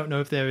this, I don't know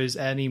if there is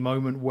any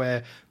moment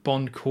where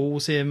Bond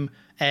calls him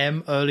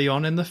M early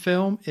on in the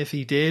film. If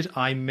he did,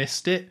 I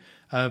missed it.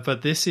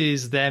 But this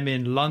is them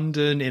in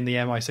London, in the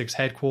MI6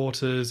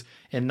 headquarters,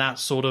 in that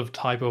sort of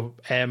type of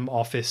M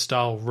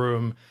office-style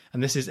room.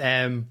 And this is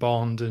M,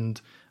 Bond,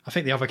 and I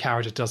think the other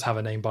character does have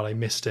a name, but I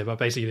missed it. But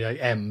basically, like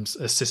M's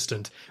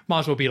assistant. Might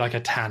as well be like a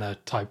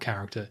Tanner-type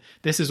character.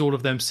 This is all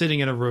of them sitting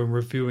in a room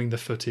reviewing the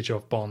footage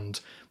of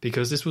Bond,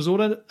 because this was all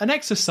an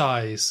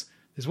exercise.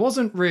 This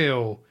wasn't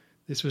real.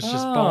 This was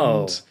just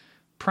Bond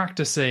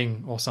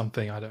practicing or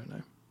something. I don't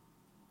know.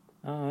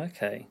 Oh,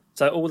 okay.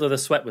 So all of the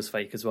sweat was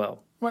fake as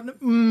well? Well,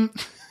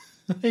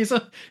 he's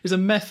a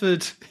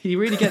method. He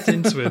really gets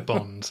into it,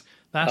 Bond.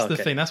 That's the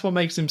thing. That's what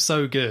makes him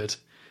so good.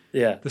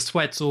 Yeah. The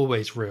sweat's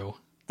always real.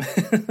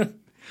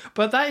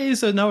 But that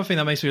is another thing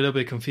that makes me a little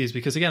bit confused,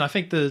 because, again, I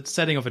think the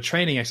setting of a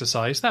training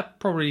exercise, that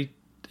probably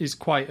is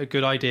quite a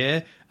good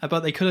idea, but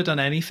they could have done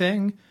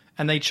anything,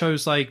 and they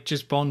chose, like,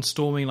 just Bond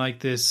storming, like,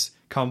 this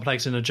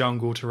complex in a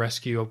jungle to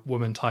rescue a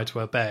woman tied to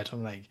her bed.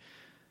 I'm like,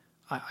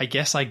 I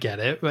guess I get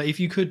it, but if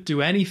you could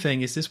do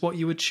anything, is this what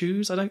you would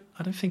choose? I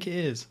don't think it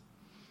is.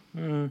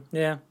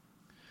 Yeah.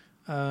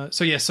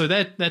 So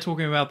they're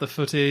talking about the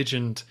footage,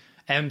 and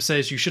M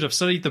says you should have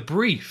studied the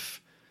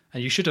brief,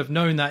 and you should have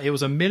known that it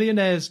was the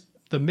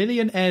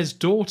millionaire's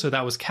daughter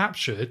that was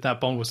captured, that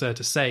Bond was there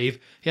to save.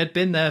 He had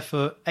been there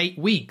for 8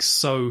 weeks,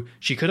 so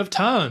she could have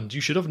turned.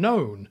 You should have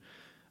known.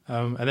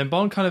 And then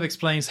Bond kind of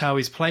explains how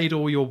he's played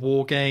all your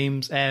war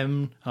games,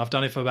 M. I've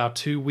done it for about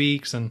 2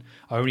 weeks, and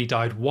I only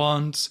died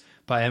once.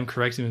 But M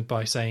corrects him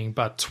by saying,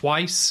 but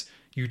twice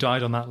you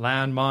died on that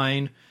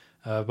landmine.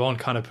 Bond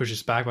kind of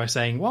pushes back by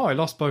saying, well, I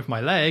lost both my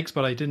legs,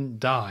 but I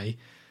didn't die.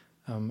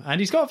 And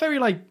he's got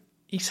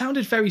he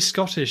sounded very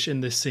Scottish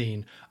in this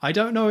scene. I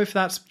don't know if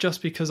that's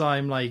just because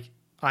I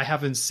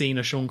haven't seen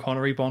a Sean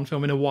Connery Bond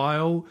film in a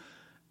while,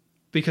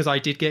 because I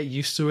did get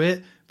used to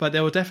it. But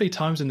there were definitely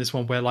times in this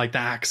one where the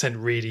accent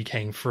really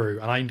came through,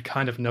 and I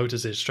kind of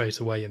noticed it straight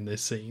away in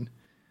this scene.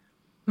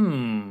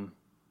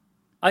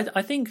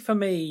 I think for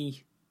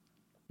me,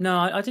 no,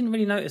 I didn't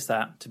really notice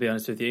that, to be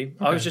honest with you.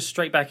 Okay. I was just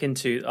straight back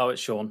into, it's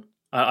Sean.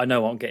 I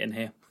know what I'm getting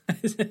here.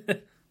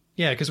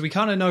 Yeah, because we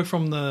kind of know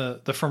from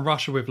the From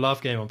Russia with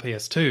Love game on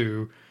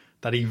PS2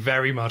 that he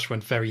very much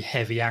went very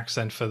heavy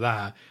accent for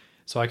that.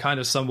 So I kind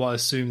of somewhat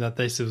assumed that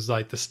this was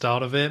like the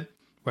start of it,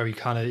 where he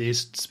kind of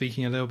is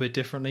speaking a little bit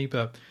differently,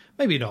 but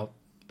maybe not.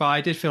 But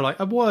I did feel like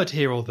a word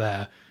here or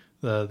there,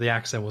 the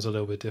accent was a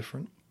little bit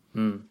different.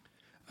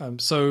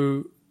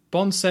 So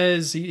Bond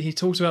says he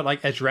talks about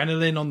like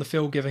adrenaline on the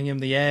field giving him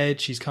the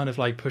edge. He's kind of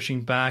like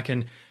pushing back,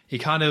 and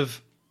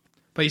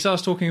but he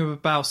starts talking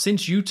about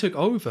since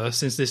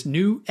this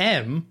new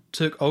M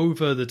took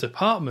over the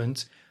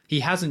department,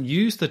 he hasn't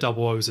used the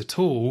double O's at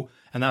all,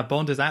 and that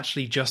Bond has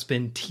actually just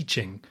been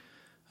teaching.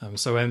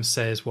 So M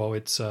says, well,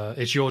 it's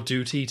your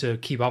duty to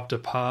keep up to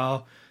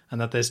par, and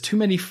that there's too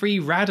many free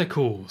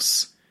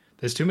radicals.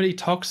 There's too many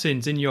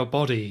toxins in your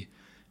body.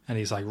 And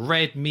he's like,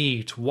 red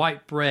meat,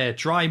 white bread,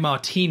 dry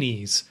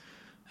martinis.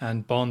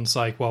 And Bond's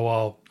like,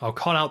 well, I'll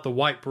cut out the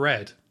white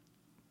bread.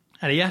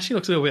 And he actually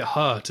looks a little bit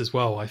hurt as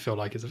well, I feel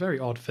like. It's a very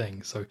odd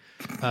thing. So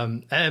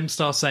M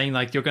starts saying,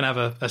 like, you're going to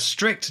have a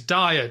strict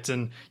diet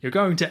and you're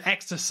going to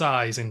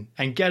exercise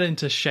and get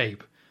into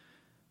shape.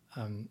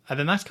 And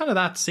then that's kind of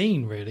that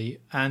scene, really.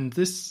 And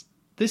this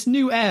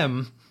new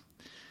M,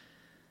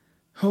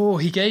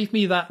 he gave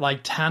me that, like,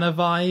 Tanner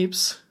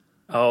vibes.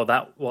 Oh,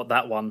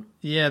 that one?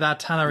 Yeah,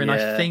 that Tanner in,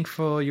 I think,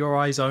 For Your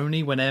Eyes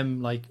Only, when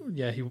M, like,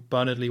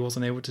 Bernard Lee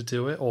wasn't able to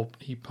do it, or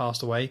he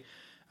passed away.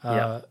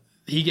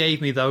 He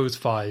gave me those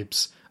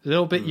vibes. A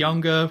little bit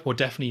younger, or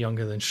definitely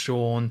younger than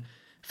Sean.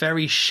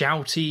 Very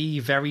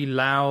shouty, very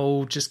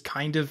loud, just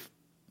kind of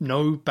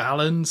no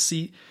balance.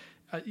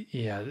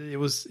 It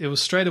was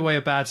straight away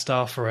a bad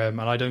start for him,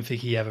 and I don't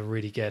think he ever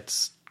really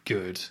gets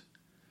good.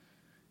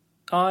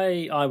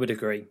 I would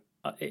agree.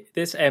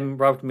 This M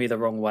rubbed me the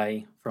wrong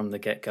way from the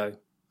get-go.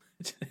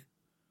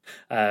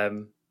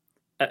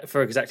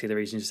 For exactly the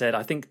reason you said.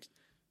 I think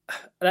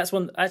that's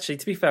one. Actually,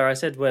 to be fair, I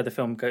said where the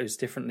film goes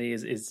differently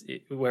is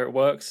where it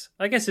works.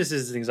 I guess this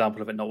is an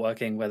example of it not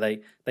working, where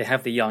they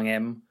have the young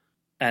M,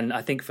 and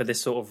I think for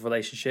this sort of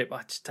relationship,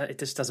 it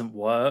just doesn't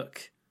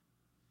work.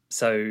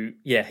 So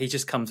yeah, he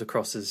just comes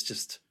across as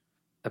just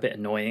a bit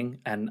annoying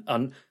and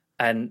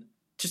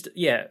just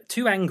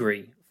too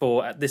angry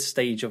for at this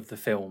stage of the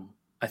film.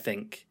 I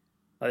think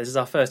this is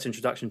our first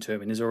introduction to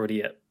him, and he's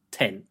already at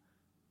 10.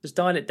 Just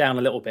dial it down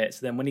a little bit,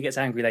 so then when he gets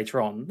angry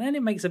later on, then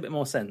it makes a bit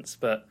more sense.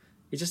 But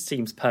he just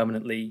seems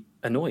permanently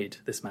annoyed,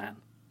 this man.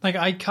 Like,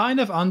 I kind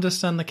of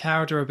understand the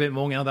character a bit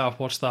more now that I've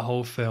watched the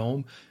whole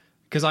film,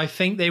 because I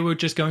think they were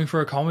just going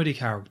for a comedy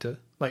character.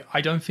 Like,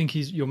 I don't think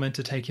you're meant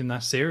to take him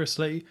that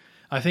seriously.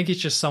 I think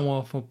it's just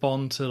someone for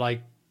Bond to,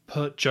 like,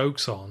 put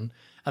jokes on.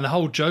 And the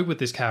whole joke with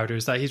this character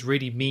is that he's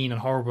really mean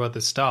and horrible at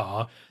the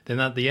start. Then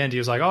at the end, he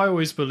was like, I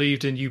always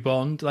believed in you,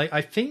 Bond. Like,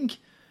 I think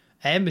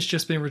M has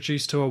just been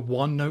reduced to a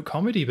one-note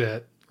comedy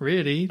bit,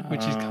 really,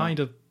 which is kind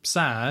of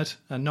sad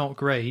and not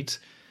great.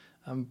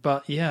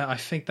 But yeah, I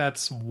think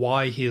that's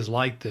why he is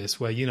like this,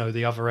 where,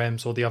 the other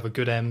M's or the other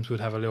good M's would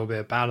have a little bit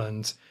of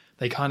balance.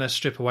 They kind of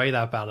strip away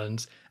that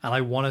balance. And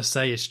I want to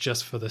say it's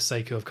just for the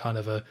sake of kind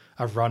of a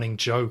running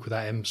joke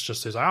that M's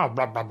just says, blah,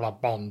 blah, blah,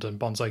 Bond. And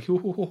Bond's like,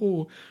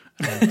 ooh.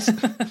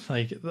 And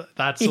like,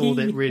 that's all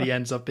it really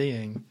ends up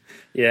being.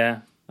 Yeah,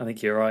 I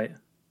think you're right.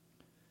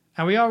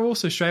 And we are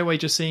also straight away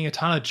just seeing a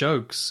ton of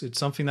jokes. It's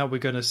something that we're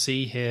going to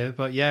see here.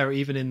 But yeah,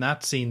 even in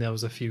that scene, there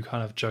was a few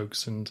kind of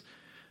jokes, and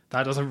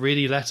that doesn't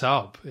really let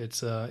up.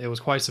 It was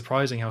quite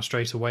surprising how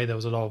straight away there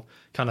was a lot of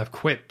kind of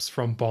quips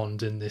from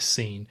Bond in this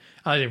scene.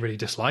 I didn't really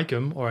dislike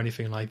him or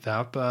anything like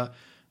that, but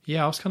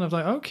yeah, I was kind of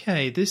like,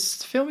 okay,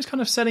 this film is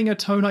kind of setting a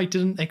tone I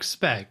didn't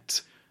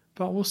expect,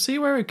 but we'll see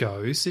where it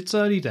goes. It's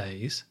early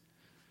days.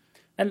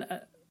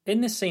 And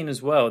in this scene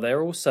as well,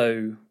 they're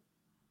also...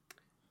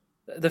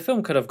 The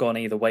film could have gone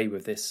either way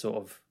with this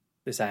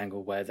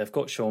angle where they've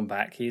got Sean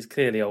back. He's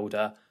clearly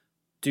older.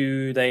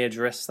 Do they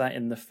address that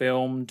in the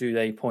film? Do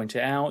they point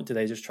it out? Do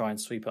they just try and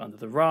sweep it under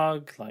the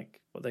rug, like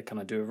what they kind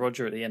of do with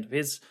Roger at the end of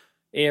his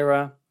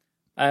era?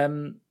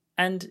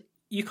 And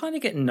you kind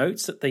of get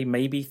notes that they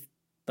maybe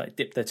like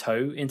dip their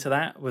toe into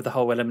that with the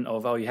whole element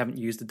of, you haven't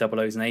used the double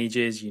O's in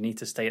ages. You need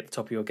to stay at the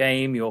top of your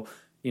game. You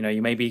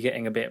may be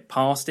getting a bit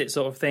past it,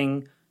 sort of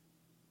thing.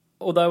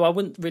 Although I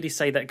wouldn't really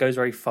say that goes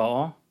very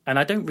far, and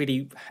I don't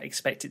really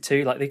expect it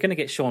to. Like, they're going to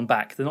get Sean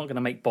back. They're not going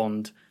to make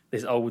Bond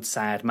this old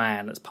sad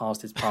man that's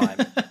past his prime.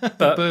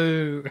 But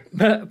Boo.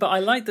 but I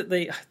like that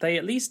they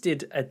at least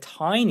did a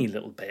tiny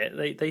little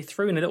bit. They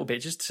threw in a little bit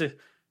just to,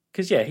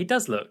 because he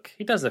does look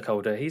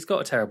older. He's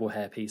got a terrible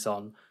hairpiece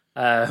on.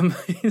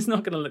 He's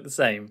not going to look the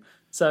same.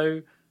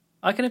 So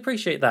I can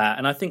appreciate that,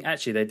 and I think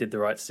actually they did the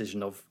right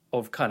decision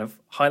of kind of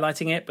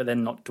highlighting it, but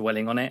then not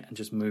dwelling on it and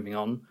just moving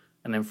on.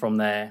 And then from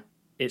there,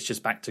 it's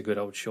just back to good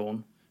old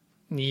Sean.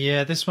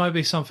 Yeah, this might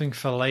be something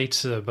for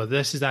later, but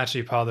this is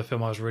actually part of the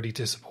film I was really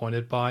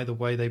disappointed by, the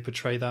way they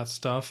portray that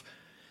stuff.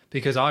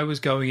 Because I was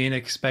going in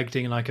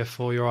expecting like a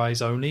For Your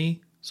Eyes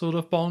Only sort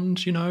of Bond,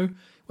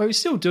 where he's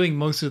still doing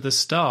most of the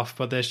stuff,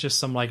 but there's just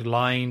some like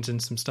lines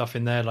and some stuff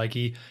in there. Like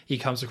he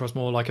comes across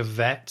more like a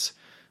vet,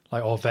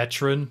 or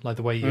veteran, like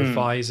the way he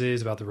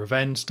advises about the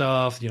revenge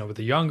stuff, with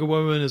the younger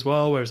woman as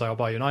well, where it's like, I'll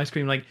buy you an ice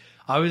cream. Like,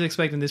 I was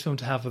expecting this film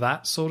to have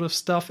that sort of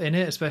stuff in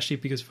it, especially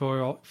because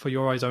For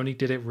Your Eyes Only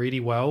did it really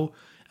well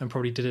and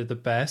probably did it the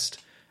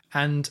best.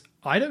 And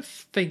I don't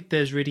think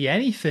there's really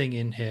anything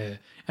in here.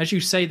 As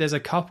you say, there's a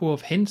couple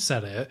of hints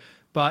at it,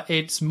 but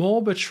it's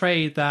more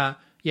betrayed that,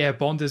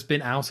 Bond has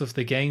been out of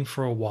the game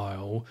for a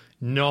while,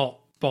 not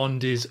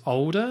Bond is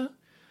older.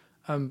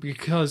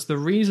 Because the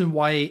reason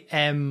why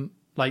M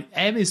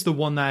is the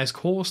one that has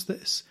caused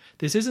this.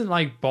 This isn't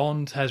like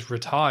Bond has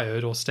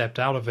retired or stepped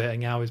out of it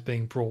and now is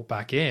being brought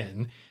back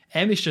in.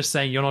 M is just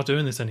saying, you're not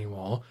doing this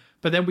anymore.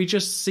 But then we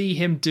just see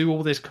him do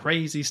all this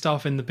crazy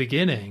stuff in the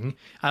beginning.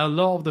 And a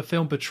lot of the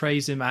film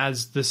portrays him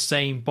as the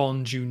same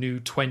Bond you knew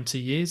 20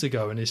 years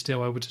ago and is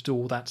still able to do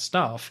all that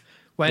stuff.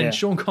 When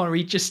Sean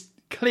Connery just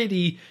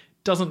clearly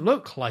doesn't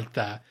look like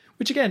that.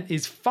 which again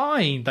is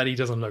fine that he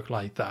doesn't look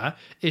like that.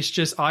 It's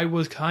just I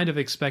was kind of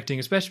expecting,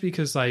 especially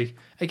because like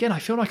again, I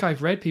feel like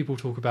I've read people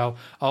talk about,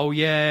 oh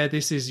yeah,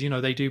 this is,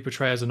 they do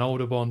portray as an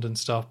older Bond and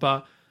stuff,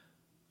 but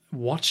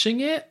watching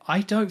it,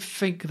 I don't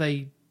think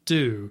they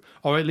do,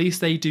 or at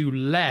least they do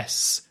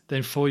less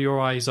than For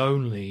Your Eyes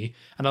Only.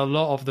 And a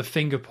lot of the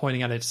finger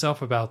pointing at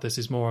itself about this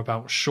is more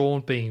about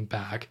Sean being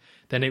back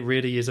than it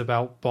really is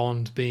about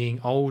Bond being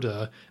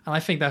older. And I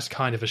think that's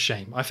kind of a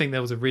shame. I think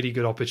there was a really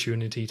good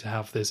opportunity to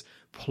have this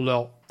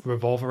plot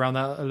revolve around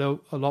that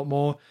a lot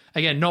more.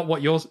 Again,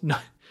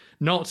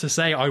 not to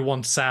say I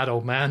want sad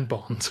old man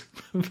Bond,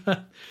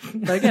 but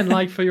again,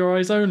 like For Your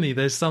Eyes Only,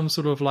 there's some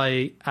sort of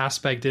like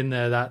aspect in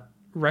there that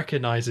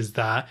recognizes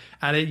that,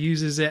 and it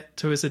uses it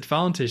to its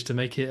advantage to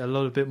make it a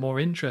little bit more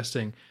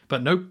interesting.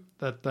 But nope,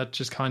 that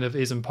just kind of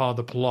isn't part of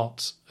the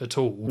plot at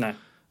all. No.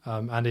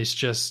 And it's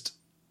just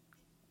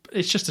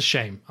a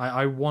shame.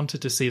 I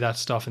wanted to see that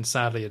stuff, and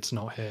sadly it's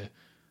not here.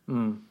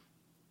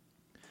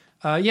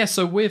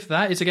 So with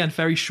that, it's again a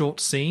very short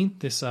scene.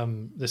 This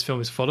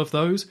film is full of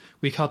those.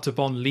 We cut to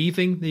Bond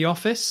leaving the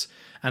office,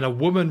 and a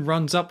woman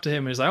runs up to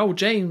him and is like, "Oh,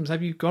 James,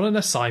 have you got an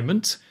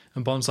assignment?"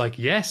 And Bond's like,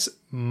 "Yes,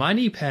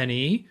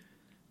 Moneypenny,"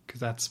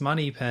 because that's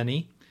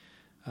Moneypenny,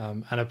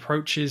 and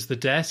approaches the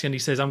desk, and he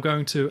says, "I'm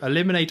going to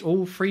eliminate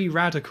all free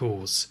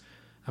radicals."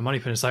 And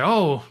Moneypenny's like,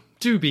 "Oh,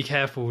 do be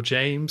careful,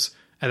 James."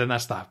 And then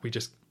that's that. We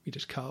just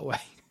cut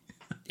away.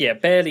 Yeah,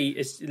 barely.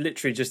 It's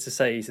literally just to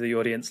say to the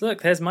audience,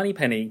 "Look, there's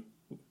Moneypenny."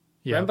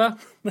 Yeah. Remember?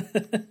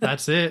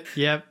 That's it.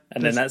 Yeah.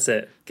 And then that's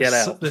it. Get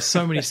out. There's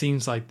so many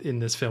scenes like in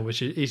this film,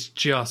 which is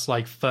just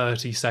like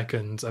 30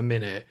 seconds a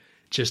minute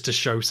just to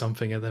show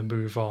something and then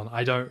move on.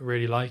 I don't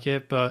really like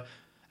it, but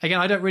again,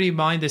 I don't really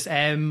mind this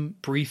M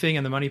briefing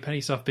and the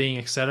Moneypenny stuff being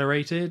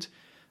accelerated.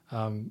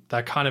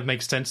 That kind of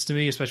makes sense to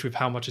me, especially with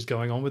how much is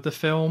going on with the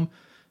film.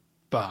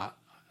 But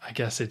I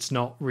guess it's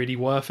not really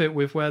worth it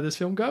with where this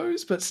film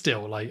goes. But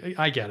still, like,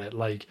 I get it.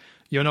 Like,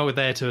 you're not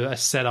there to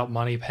set up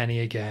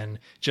Moneypenny again.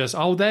 Just,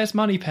 oh, there's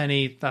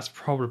Moneypenny. That's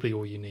probably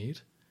all you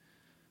need.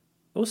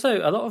 Also,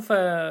 a lot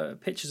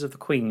of pictures of the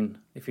Queen,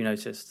 if you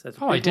noticed.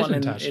 I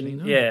didn't actually.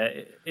 No. Yeah,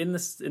 in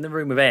the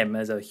room with M,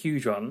 there's a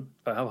huge one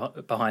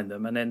behind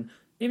them, and then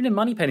even in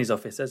Moneypenny's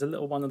office, there's a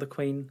little one of the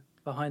Queen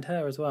behind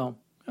her as well.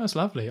 That's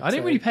lovely. I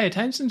didn't really pay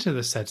attention to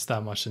the sets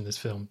that much in this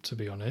film, to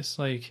be honest.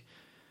 Like,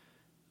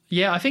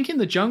 yeah, I think in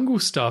the jungle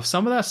stuff,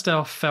 some of that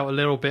stuff felt a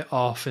little bit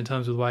off in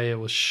terms of the way it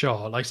was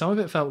shot. Like, some of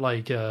it felt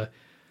like, I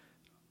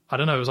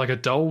don't know, it was like a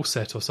doll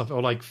set or something,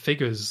 or like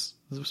figures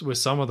with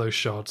some of those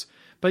shots.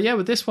 But yeah,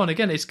 with this one,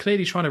 again, it's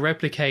clearly trying to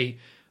replicate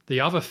the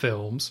other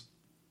films,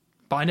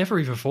 but I never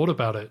even thought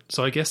about it.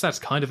 So I guess that's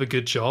kind of a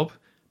good job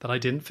that I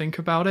didn't think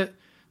about it,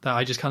 that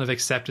I just kind of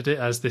accepted it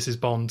as this is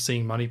Bond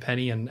seeing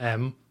Moneypenny and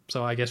M.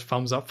 So I guess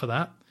thumbs up for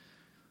that.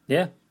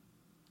 Yeah.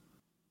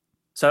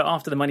 So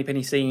after the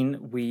Moneypenny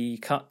scene, we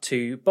cut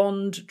to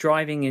Bond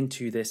driving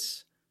into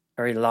this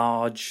very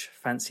large,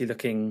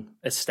 fancy-looking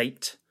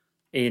estate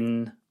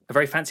in a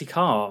very fancy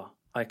car.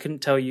 I couldn't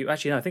tell you.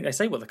 Actually, no, I think they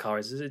say what the car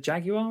is. Is it a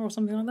Jaguar or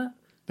something like that?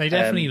 They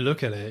definitely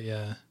look at it,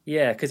 yeah.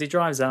 Yeah, because he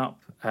drives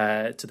up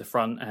to the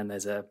front, and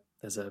there's a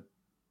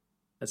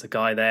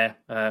guy there,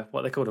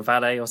 what they call a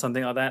valet or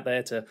something like that,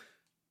 there to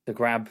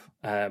grab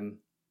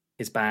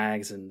his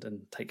bags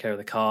and take care of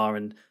the car.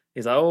 And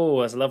he's like,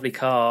 "Oh, that's a lovely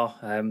car.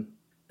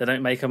 They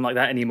don't make them like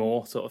that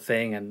anymore," sort of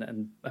thing.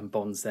 And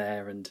Bond's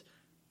there and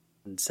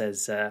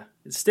says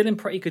it's still in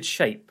pretty good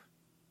shape.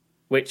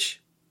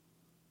 Which,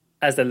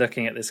 as they're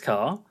looking at this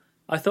car,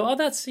 I thought, oh,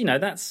 that's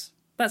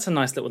a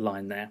nice little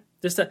line there.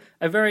 Just a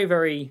very,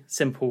 very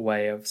simple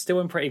way of still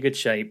in pretty good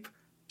shape,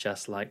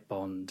 just like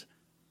Bond.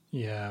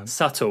 Yeah.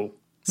 Subtle.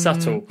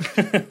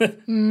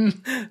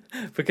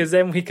 Because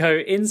then we go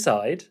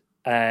inside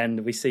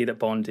and we see that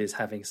Bond is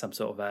having some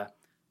sort of a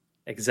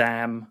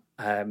exam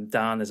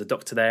done. There's a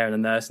doctor there and a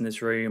nurse in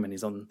this room, and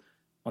he's on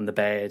the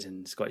bed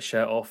and he's got his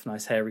shirt off,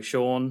 nice hairy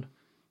Sean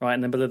right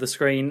in the middle of the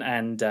screen,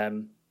 and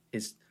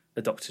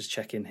the doctor's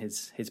checking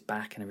his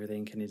back and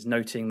everything, and he's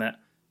noting that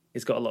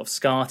he's got a lot of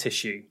scar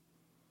tissue,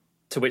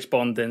 to which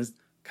Bond then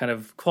kind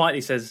of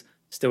quietly says,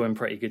 "Still in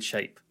pretty good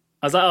shape."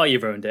 I was like, "Oh, you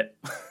ruined it."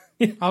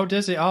 Oh,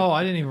 does it? Oh,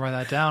 I didn't even write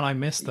that down. I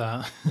missed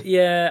that.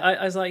 Yeah,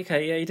 I was like,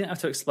 okay, yeah, you didn't have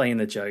to explain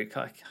the joke.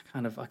 I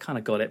kind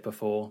of got it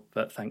before,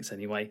 but thanks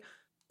anyway.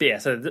 But yeah,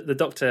 so the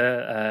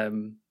doctor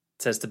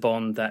says to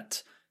Bond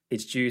that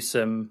he's due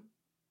some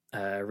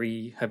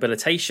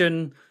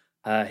rehabilitation.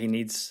 He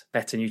needs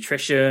better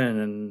nutrition,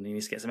 and he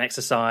needs to get some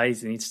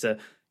exercise. He needs to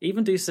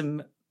even do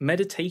some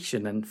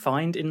meditation and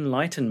find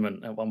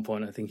enlightenment at one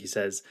point, I think he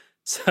says.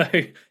 So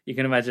you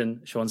can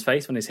imagine Sean's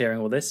face when he's hearing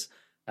all this.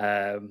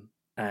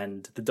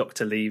 And the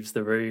doctor leaves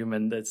the room,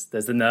 and there's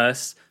the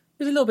nurse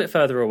who's a little bit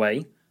further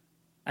away,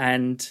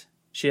 and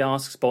she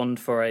asks Bond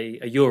for a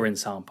urine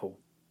sample,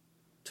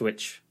 to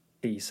which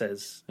he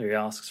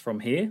asks from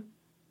here,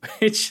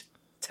 which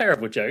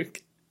terrible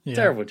joke.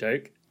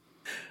 They're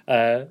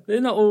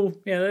not all,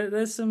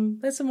 there's some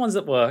ones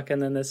that work,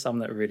 and then there's some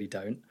that really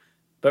don't.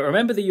 But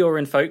remember the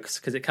urine, folks,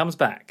 because it comes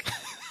back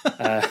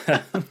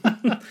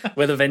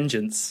with a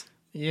vengeance.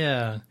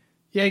 Yeah.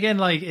 Yeah, again,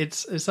 like,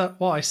 it's that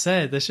what I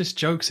said. There's just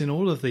jokes in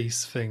all of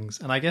these things.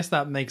 And I guess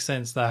that makes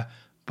sense that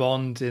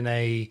Bond in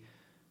a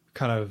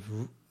kind of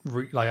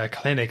like a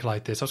clinic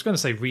like this. I was going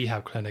to say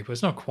rehab clinic, but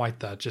it's not quite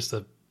that, just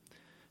a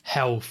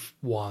health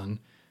one.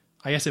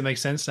 I guess it makes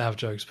sense to have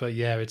jokes, but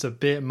yeah, it's a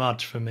bit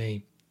much for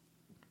me.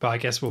 But I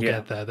guess we'll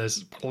get there.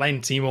 There's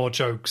plenty more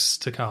jokes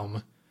to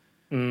come.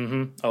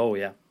 Mm-hmm. Oh,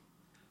 yeah.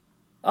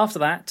 After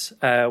that,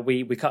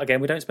 we cut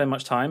again. We don't spend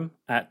much time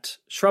at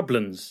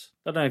Shrublands.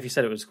 I don't know if you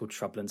said it was called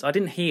Shrublands. I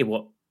didn't hear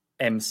what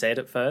M said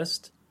at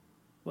first.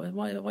 What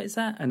is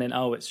that? And then,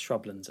 it's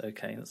Shrublands.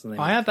 Okay, that's the name.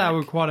 I had that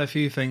with quite a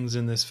few things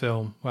in this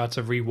film where I had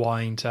to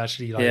rewind to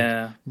actually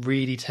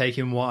really take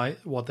in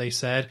what they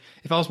said.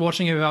 If I was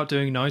watching it without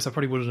doing notes, I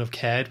probably wouldn't have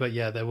cared. But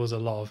yeah, there was a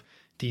lot of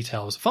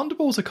details.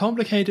 Thunderball's a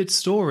complicated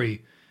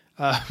story,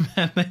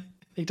 and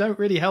they don't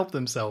really help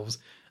themselves.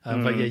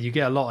 But yeah, you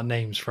get a lot of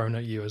names thrown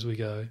at you as we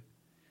go.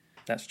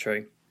 That's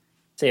true.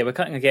 So yeah, we're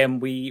cutting again.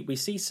 We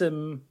see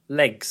some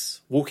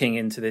legs walking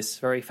into this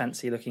very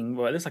fancy looking,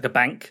 well, it looks like a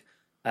bank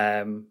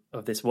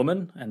of this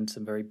woman, and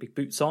some very big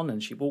boots on,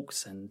 and she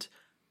walks, and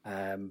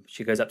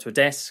she goes up to a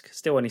desk,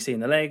 still only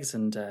seeing the legs,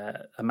 and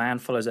a man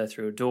follows her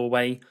through a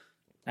doorway,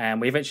 and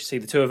we eventually see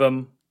the two of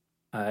them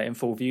in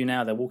full view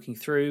now. They're walking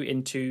through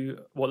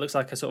into what looks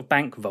like a sort of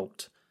bank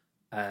vault,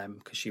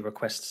 because she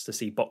requests to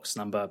see box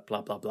number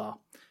blah blah blah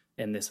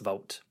in this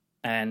vault.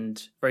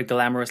 And very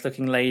glamorous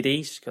looking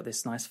lady. She's got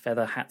this nice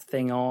feather hat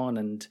thing on,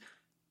 and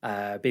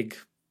a big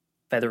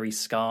feathery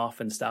scarf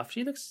and stuff.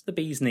 She looks the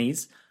bee's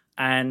knees.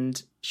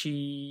 And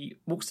she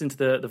walks into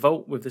the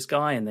vault with this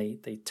guy, and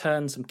they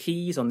turn some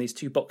keys on these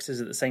two boxes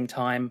at the same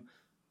time,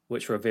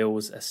 which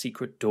reveals a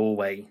secret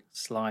doorway,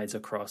 slides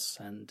across,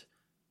 and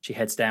she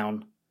heads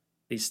down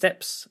these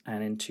steps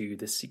and into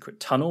this secret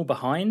tunnel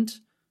behind,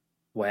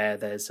 where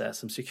there's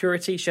some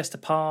security she has to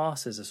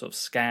pass. There's a sort of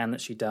scan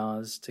that she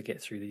does to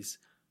get through these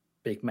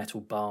big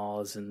metal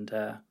bars, and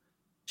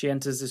she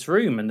enters this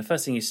room, and the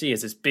first thing you see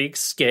is this big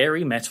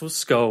scary metal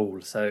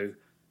skull. So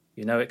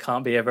you know it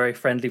can't be a very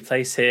friendly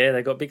place here.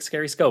 They've got big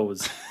scary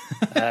skulls.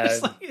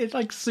 It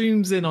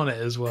zooms in on it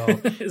as well,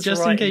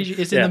 just in case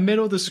it's in the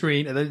middle of the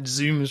screen, and then it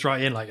zooms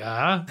right in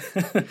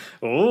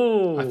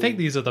Oh, I think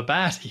these are the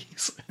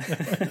baddies.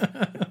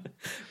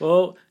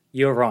 Well,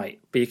 you're right,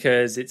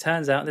 because it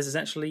turns out this is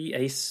actually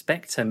a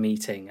Spectre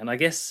meeting, and I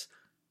guess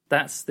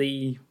that's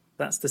the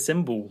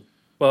symbol.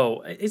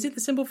 Well, is it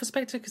the symbol for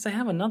Spectre? Because they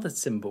have another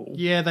symbol.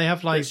 Yeah, they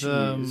have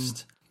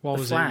what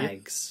was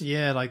flags. It?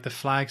 Yeah, like the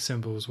flag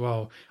symbol as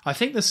well. I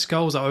think the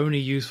skulls are only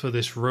used for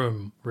this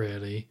room,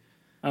 really.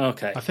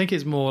 Okay. I think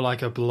it's more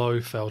like a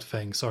Blofeld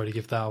thing. Sorry to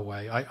give that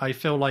away. I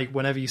feel like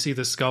whenever you see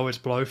the skull, it's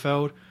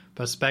Blofeld,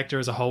 but Spectre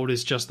as a whole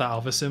is just that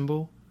other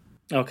symbol.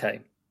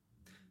 Okay.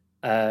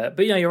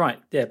 But yeah, you're right.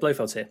 Yeah,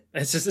 Blofeld's here.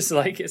 It's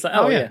like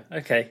oh yeah,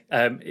 okay.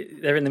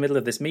 They're in the middle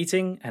of this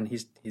meeting, and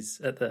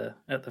he's at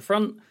the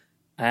front.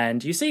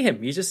 And you see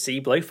him. You just see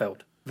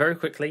Blofeld very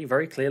quickly,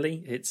 very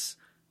clearly. It's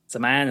a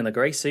man in a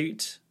grey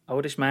suit,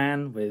 oldish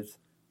man with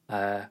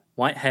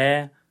white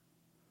hair,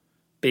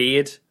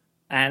 beard,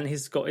 and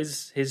he's got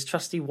his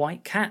trusty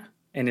white cat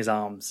in his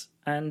arms.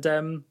 And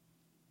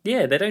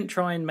they don't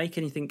try and make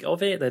anything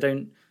of it. They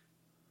don't.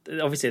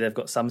 Obviously, they've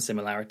got some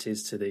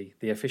similarities to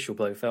the official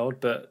Blofeld,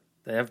 but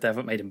they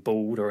haven't made him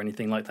bald or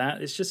anything like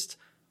that. It's just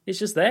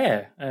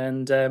there,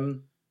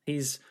 and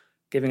he's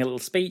giving a little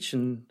speech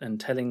and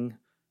telling,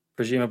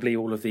 presumably,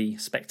 all of the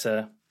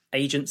Spectre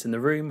agents in the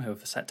room who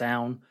have sat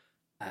down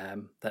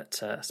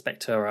that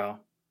Spectre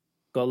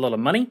got a lot of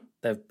money.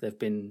 They've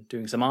been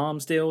doing some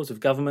arms deals with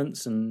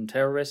governments and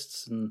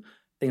terrorists and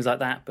things like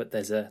that. But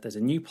there's a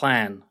new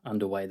plan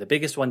underway, the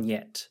biggest one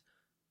yet,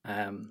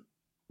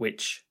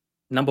 which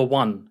Number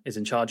One is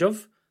in charge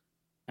of.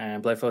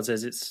 And Blofeld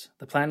says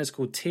the plan is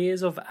called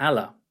Tears of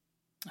Allah.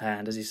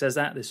 And as he says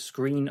that, this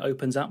screen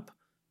opens up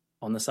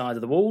on the side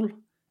of the wall,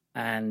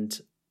 and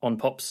on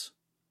pops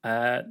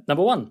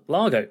Number One,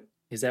 Largo.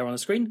 He's there on the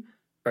screen.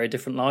 Very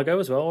different Largo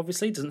as well,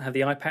 obviously. Doesn't have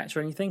the eye patch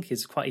or anything.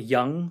 He's quite a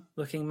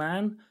young-looking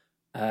man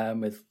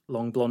with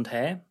long blonde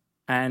hair.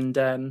 And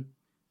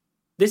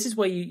this is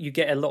where you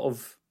get a lot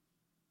of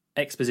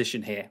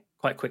exposition here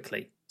quite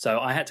quickly. So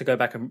I had to go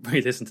back and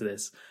re-listen to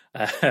this.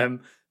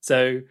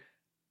 So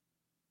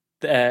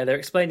they're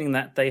explaining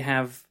that they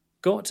have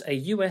got a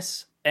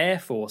US Air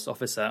Force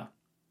officer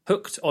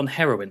hooked on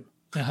heroin.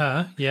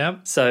 Yeah.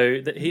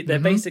 So they're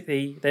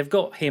basically, they've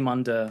got him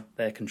under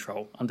their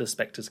control, under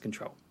Spectre's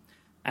control.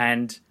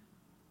 And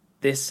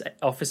this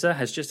officer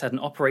has just had an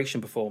operation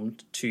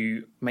performed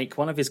to make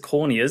one of his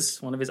corneas,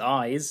 one of his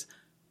eyes,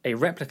 a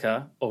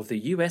replica of the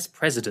US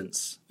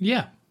president's.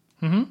 Yeah.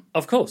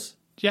 Of course.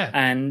 Yeah.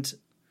 And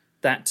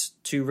that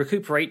to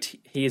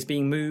recuperate, he is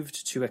being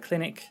moved to a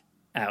clinic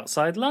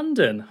outside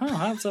London.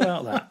 How's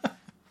about that?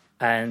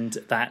 And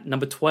that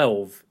Number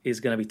 12 is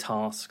going to be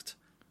tasked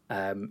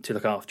to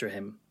look after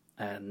him.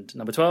 And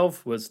Number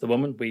 12 was the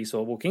woman we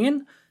saw walking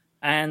in.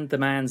 And the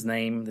man's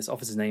name, this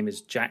officer's name,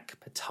 is Jack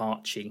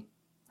Petacci.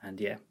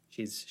 And yeah,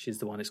 she's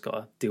the one who's got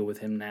to deal with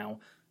him now.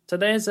 So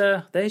there's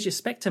your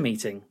Spectre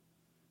meeting.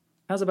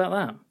 How's about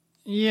that?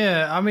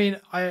 Yeah, I mean,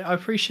 I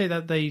appreciate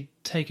that they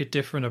take a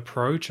different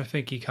approach. I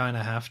think you kind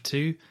of have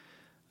to.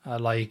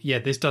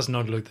 This does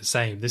not look the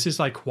same. This is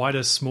like quite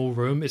a small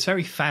room. It's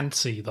very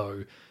fancy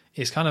though.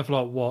 It's kind of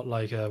like what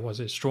was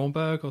it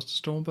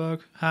Stromberg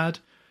had?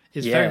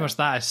 It's very much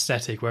that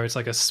aesthetic where it's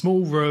like a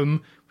small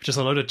room with just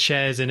a load of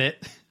chairs in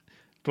it.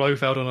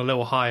 Blofeld on a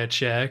little higher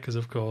chair because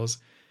of course.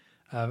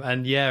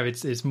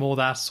 It's more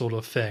that sort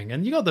of thing.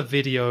 And you got the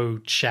video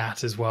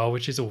chat as well,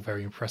 which is all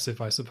very impressive,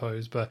 I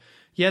suppose. But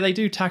yeah, they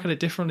do tackle it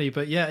differently.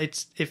 But yeah,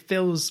 it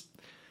feels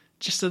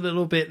just a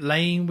little bit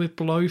lame with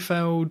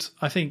Blofeld.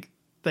 I think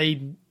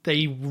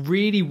they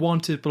really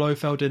wanted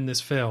Blofeld in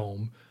this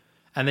film,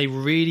 and they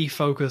really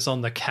focus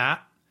on the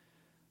cat,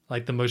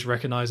 like the most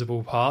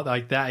recognizable part.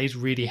 Like that is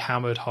really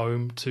hammered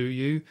home to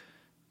you.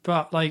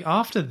 But like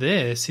after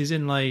this, he's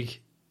in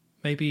like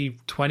maybe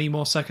 20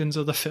 more seconds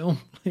of the film.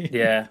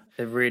 Yeah,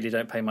 they really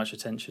don't pay much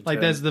attention to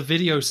there's the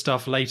video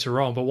stuff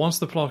later on, but once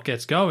the plot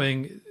gets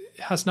going, it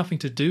has nothing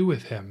to do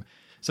with him.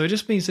 So it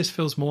just means this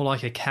feels more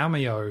like a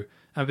cameo.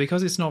 And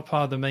because it's not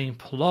part of the main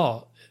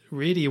plot,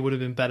 really it would have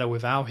been better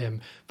without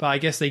him. But I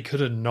guess they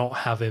couldn't not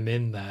have him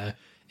in there.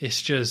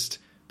 It's just,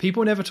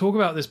 people never talk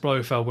about this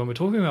Blofeld when we're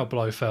talking about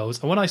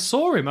Blofelds. And when I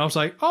saw him, I was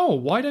like, oh,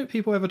 why don't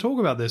people ever talk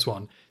about this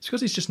one? It's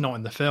because he's just not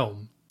in the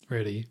film,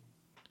 really.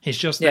 He's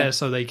just there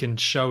so they can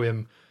show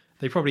him.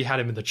 They probably had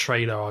him in the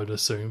trailer, I would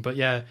assume. But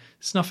yeah,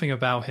 it's nothing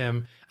about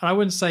him. And I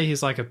wouldn't say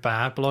he's like a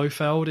bad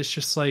Blofeld. It's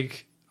just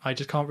like, I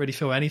just can't really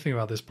feel anything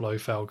about this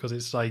Blofeld because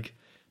it's like,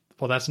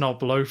 well, that's not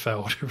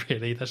Blofeld,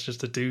 really. That's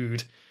just a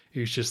dude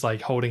who's just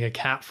like holding a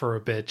cat for a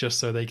bit just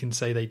so they can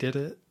say they did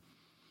it.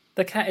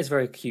 The cat is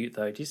very cute,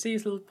 though. Do you see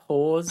his little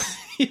paws?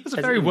 He was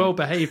a very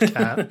well-behaved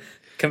cat.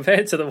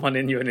 Compared to the one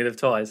in You Only Live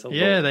Twice.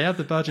 Yeah, they had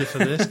the budget for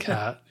this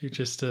cat. You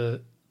just do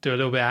a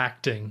little bit of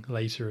acting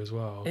later as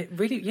well. It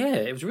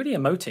was really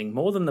emoting,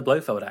 more than the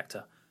Blofeld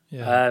actor.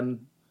 Yeah.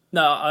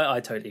 No,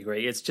 I totally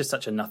agree. It's just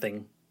such a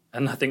nothing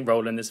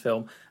role in this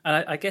film.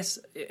 And I guess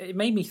it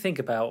made me think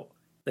about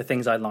the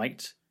things I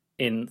liked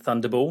in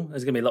Thunderball.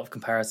 There's going to be a lot of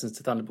comparisons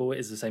to Thunderball. It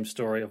is the same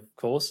story, of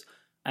course.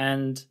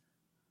 And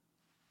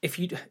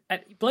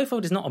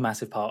Blofeld is not a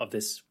massive part of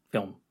this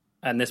film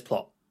and this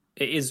plot.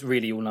 It is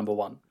really all number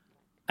one.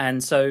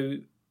 And so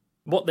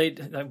what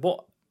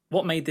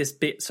made this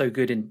bit so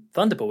good in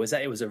Thunderball is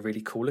that it was a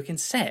really cool looking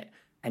set,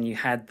 and you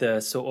had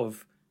the sort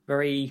of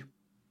very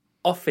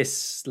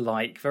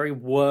office-like, very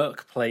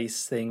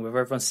workplace thing with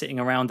everyone sitting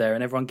around there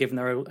and everyone giving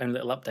their own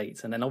little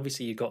updates. And then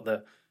obviously you got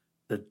the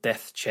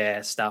death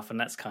chair stuff, and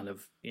that's kind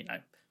of,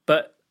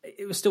 but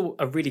it was still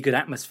a really good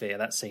atmosphere,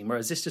 that scene,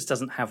 whereas this just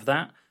doesn't have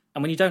that.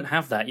 And when you don't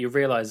have that, you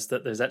realise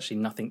that there's actually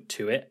nothing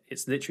to it.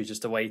 It's literally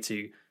just a way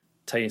to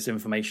tell you some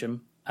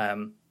information.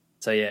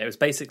 It was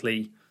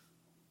basically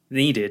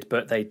needed,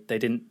 but they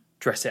didn't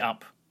dress it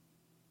up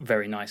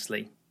very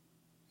nicely.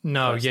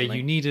 No, personally. Yeah,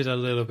 you needed a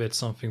little bit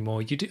something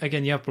more. You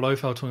have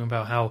Blofeld talking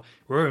about how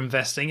we're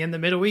investing in the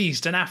Middle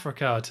East and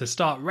Africa to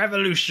start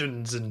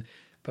revolutions and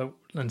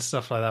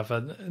stuff like that.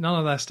 But none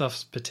of that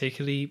stuff's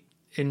particularly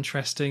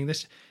interesting.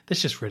 There's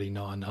just really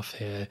not enough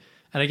here.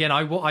 And again,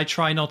 I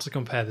try not to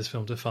compare this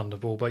film to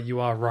Thunderball, but you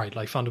are right.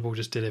 Like Thunderball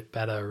just did it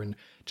better, and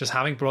just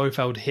having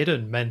Blofeld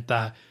hidden meant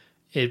that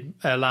it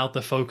allowed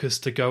the focus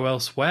to go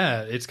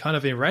elsewhere. It's kind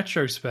of in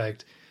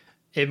retrospect,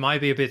 it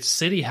might be a bit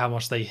silly how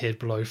much they hid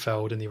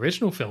Blofeld in the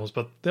original films,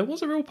 but there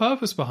was a real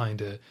purpose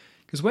behind it.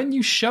 Because when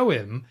you show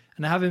him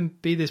and have him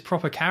be this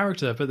proper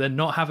character, but then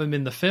not have him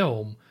in the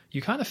film,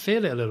 you kind of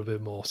feel it a little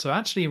bit more. So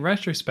actually, in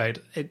retrospect,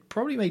 it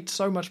probably made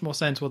so much more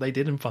sense what they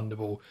did in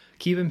Thunderball.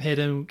 Keep him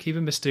hidden, keep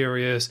him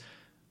mysterious.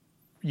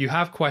 You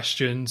have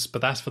questions,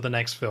 but that's for the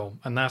next film,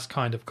 and that's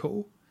kind of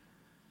cool.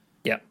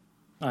 Yeah,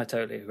 I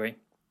totally agree.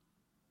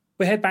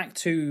 We head back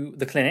to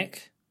the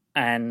clinic,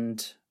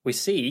 and we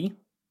see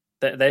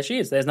that there she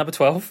is. There's number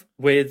 12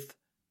 with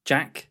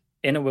Jack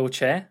in a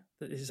wheelchair.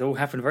 This all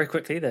happened very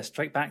quickly. They're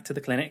straight back to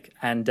the clinic,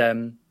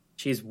 and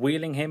she's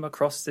wheeling him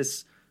across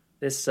this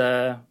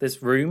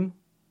room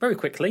very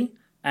quickly,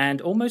 and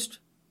almost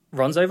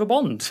runs over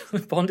Bond.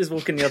 Bond is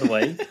walking the other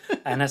way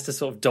and has to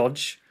sort of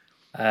dodge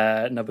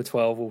number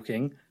 12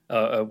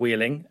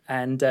 wheeling,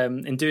 and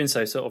in doing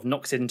so sort of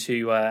knocks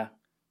into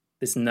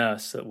this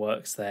nurse that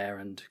works there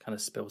and kind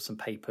of spills some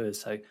papers,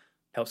 so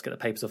helps get the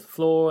papers off the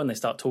floor, and they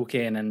start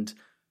talking, and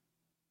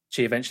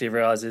she eventually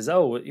realizes,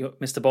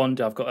 Mr. Bond,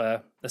 I've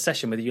got a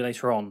session with you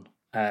later on.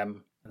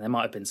 And there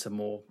might have been some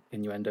more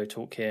innuendo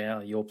talk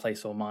here, your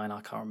place or mine,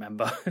 I can't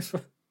remember.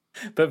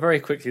 But very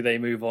quickly they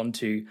move on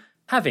to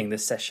having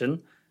this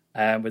session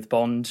with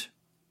Bond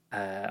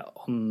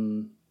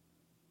on,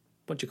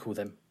 what do you call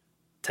them?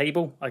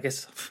 Table, I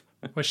guess.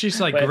 Well, she's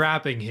like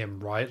grabbing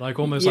him, right? Like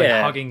almost like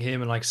hugging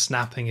him and like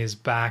snapping his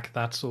back,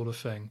 that sort of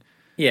thing.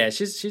 Yeah,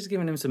 she's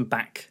giving him some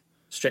back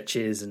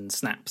stretches and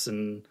snaps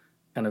and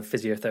kind of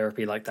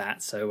physiotherapy like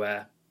that.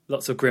 So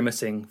lots of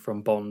grimacing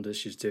from Bond as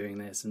she's doing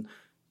this, and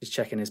she's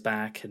checking his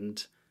back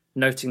and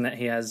noting that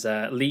he has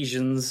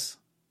lesions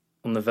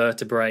on the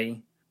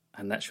vertebrae,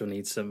 and that he'll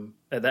need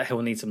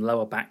some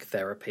lower back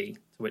therapy.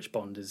 To which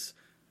Bond is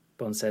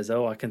Bond says,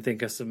 "Oh, I can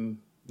think of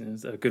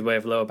a good way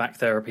of lower back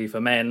therapy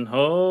for men."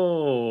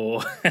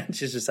 Oh, and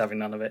she's just having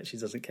none of it. She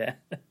doesn't care.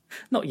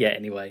 Not yet,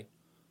 anyway.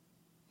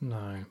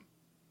 No.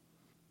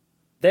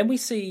 Then we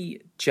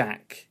see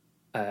Jack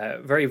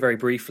very, very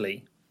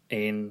briefly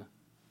in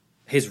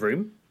his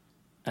room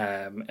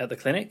at the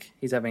clinic.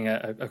 He's having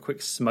a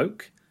quick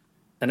smoke.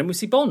 And then we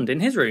see Bond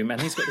in his room,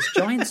 and he's got this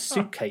giant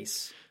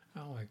suitcase.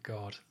 Oh, my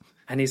God.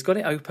 And he's got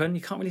it open.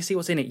 You can't really see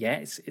what's in it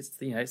yet.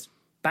 It's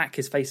back,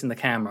 his face in the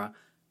camera.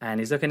 And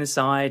he's looking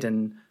inside,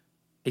 and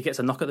he gets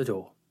a knock at the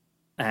door.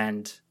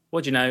 And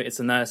what do you know? It's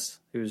the nurse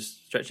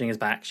who's stretching his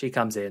back. She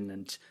comes in,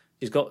 and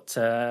she's got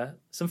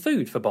some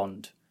food for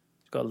Bond.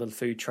 She's got a little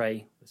food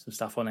tray with some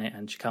stuff on it,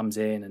 and she comes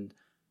in,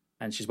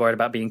 and she's worried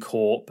about being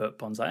caught, but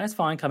Bond's like, "That's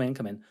fine, come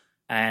in."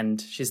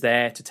 And she's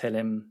there to tell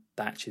him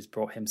that she's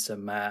brought him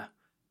some,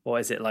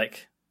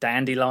 like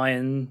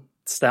dandelion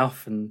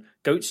stuff and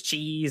goat's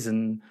cheese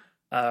and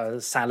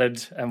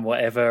salad and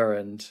whatever.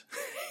 And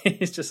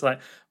he's just like,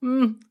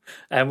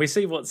 And we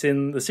see what's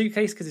in the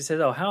suitcase because he says,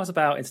 "Oh, how's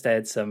about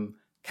instead some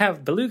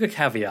beluga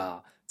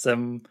caviar,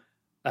 some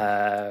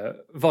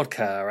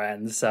vodka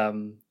and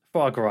some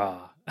foie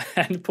gras,"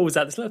 and pulls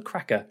out this little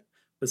cracker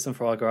with some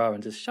foie gras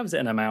and just shoves it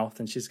in her mouth,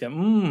 and she's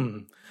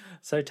going,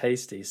 so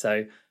tasty.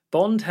 So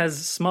Bond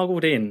has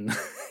smuggled in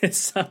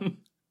some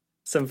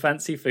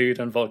fancy food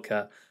and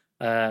vodka.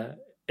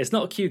 It's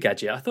not a Q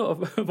gadget. I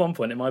thought at one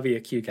point it might be a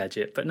Q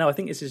gadget, but no, I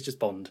think this is just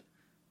Bond.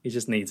 He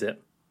just needs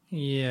it.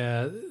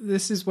 Yeah,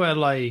 this is where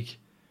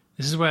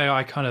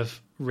I kind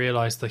of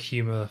realized the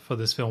humor for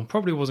this film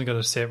probably wasn't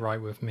going to sit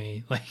right with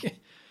me. Like,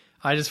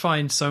 I just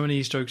find so many of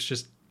these jokes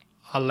just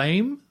are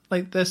lame.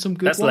 Like, there's some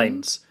good ones.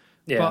 Lame.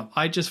 Yeah. But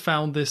I just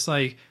found this,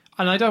 like,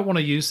 and I don't want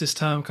to use this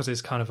term because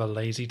it's kind of a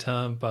lazy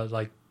term, but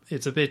like,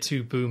 it's a bit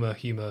too boomer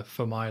humor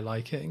for my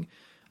liking.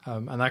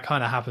 And that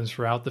kind of happens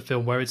throughout the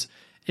film, where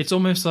it's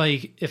almost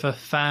like if a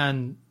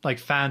fan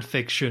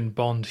fiction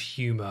Bond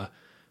humor,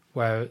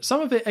 where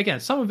some of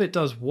it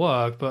does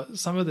work, but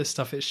some of this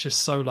stuff, it's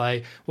just so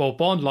like, well,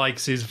 Bond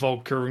likes his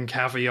vodka and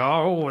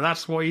caviar. Oh,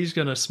 that's what he's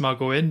going to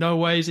smuggle in. No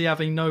way is he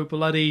having no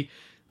bloody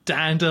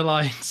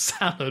dandelion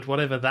salad,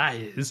 whatever that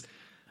is.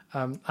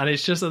 And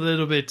it's just a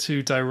little bit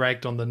too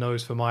direct on the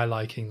nose for my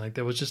liking. Like,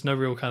 there was just no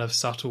real kind of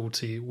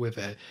subtlety with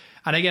it.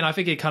 And again, I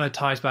think it kind of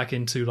ties back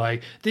into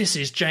like, this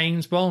is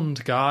James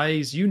Bond,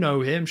 guys. You know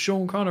him,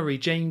 Sean Connery,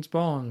 James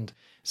Bond.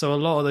 So a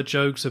lot of the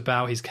jokes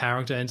about his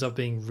character ends up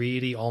being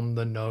really on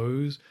the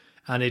nose.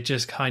 And it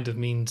just kind of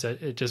means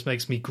that it just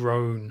makes me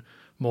groan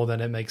more than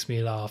it makes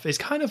me laugh. It's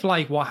kind of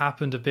like what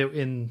happened a bit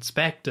in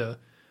Spectre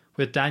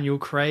with Daniel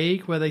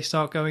Craig, where they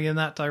start going in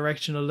that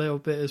direction a little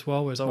bit as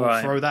well. Where it's like,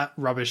 right, throw that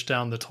rubbish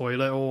down the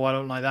toilet. Oh, I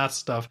don't like that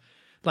stuff.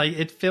 Like,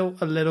 it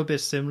felt a little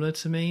bit similar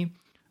to me.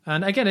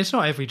 And again, it's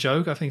not every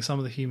joke. I think some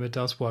of the humor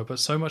does work, but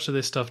so much of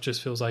this stuff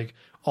just feels like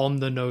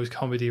on-the-nose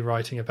comedy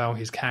writing about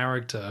his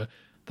character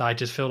that I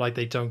just feel like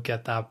they don't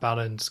get that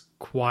balance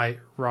quite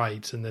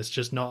right, and there's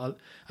just not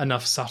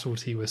enough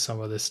subtlety with some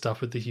of this stuff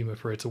with the humor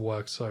for it to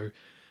work. So,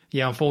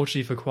 yeah,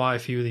 unfortunately for quite a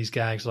few of these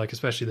gags, like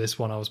especially this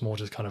one, I was more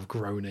just kind of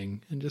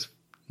groaning and just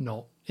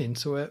not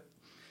into it.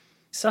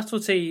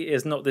 Subtlety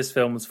is not this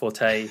film's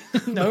forte.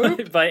 No,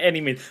 by any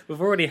means.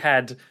 We've already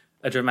had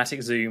a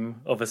dramatic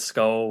zoom of a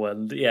skull,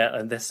 and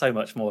there's so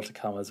much more to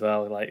come as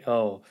well. Like,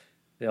 oh,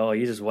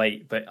 you just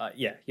wait. But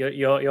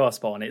you're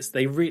spot on.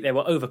 They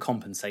were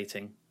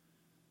overcompensating.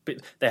 But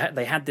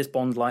they had this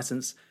Bond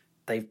license.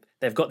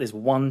 They've got this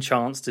one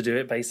chance to do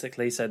it,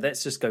 basically. So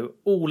let's just go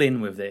all in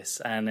with this,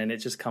 and then it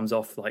just comes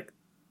off like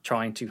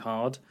trying too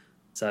hard.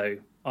 So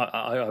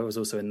I was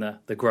also in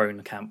the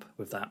groan camp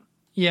with that.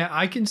 Yeah,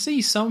 I can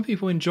see some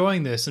people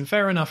enjoying this, and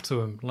fair enough to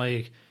them.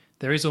 Like,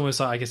 there is almost,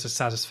 like, I guess, a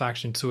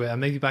satisfaction to it.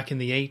 And maybe back in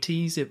the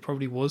 80s, it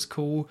probably was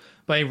cool.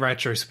 But in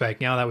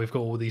retrospect, now that we've got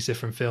all these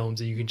different films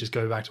and you can just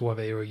go back to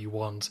whatever era you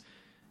want,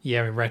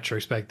 yeah, in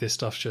retrospect, this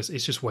stuff's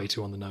it's just way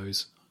too on the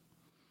nose.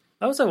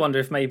 I also wonder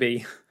if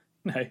maybe,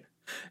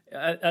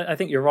 I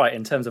think you're right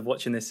in terms of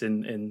watching this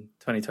in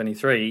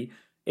 2023,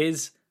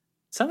 is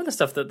some of the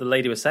stuff that the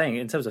lady was saying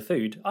in terms of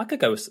food, I could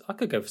go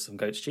for some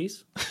goat's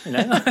cheese.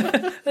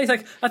 It's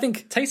like, I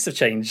think tastes have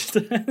changed.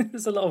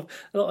 There's a lot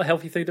of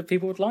healthy food that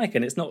people would like,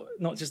 and it's not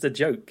just a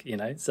joke,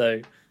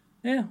 So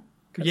yeah.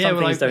 Yeah,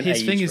 well, like,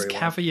 his thing is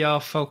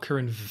caviar, vodka,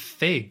 and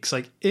figs.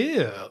 Like,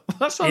 ew,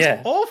 that sounds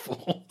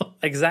awful.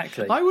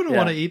 Exactly. I wouldn't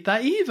want to eat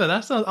that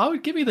either. I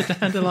would give me the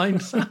dandelion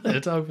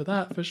salad over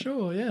that for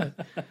sure. Yeah,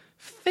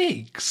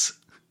 figs.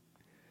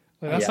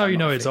 Well, that's how you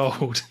know it's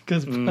old,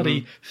 because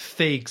bloody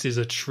figs is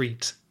a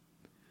treat.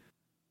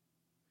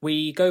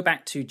 We go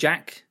back to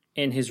Jack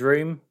in his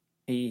room.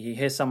 He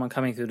hears someone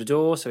coming through the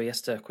door, so he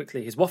has to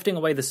quickly... He's wafting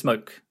away the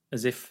smoke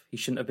as if he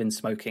shouldn't have been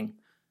smoking.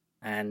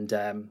 And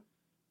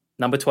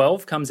number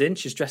 12 comes in.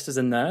 She's dressed as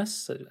a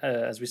nurse,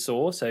 as we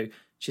saw. So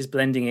she's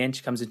blending in.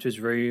 She comes into his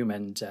room,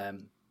 and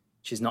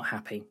she's not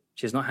happy.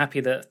 She's not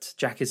happy that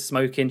Jack is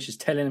smoking. She's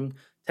telling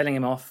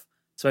him off.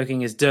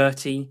 Smoking is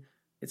dirty.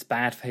 It's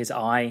bad for his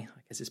eye.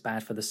 I guess it's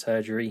bad for the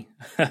surgery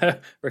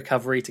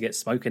recovery to get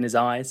smoke in his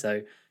eye.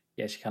 So,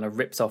 she kind of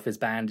rips off his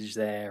bandage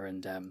there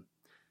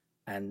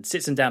and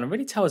sits him down and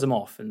really tells him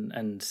off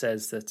and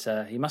says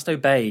that he must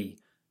obey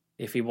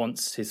if he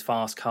wants his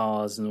fast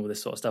cars and all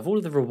this sort of stuff, all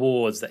of the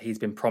rewards that he's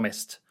been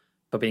promised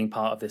for being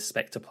part of this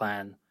Spectre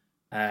plan.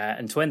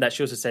 And to end that,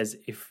 she also says,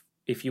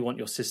 if you want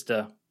your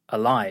sister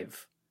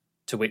alive,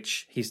 to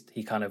which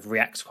he kind of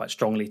reacts quite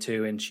strongly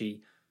to, and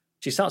she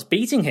starts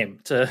beating him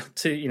to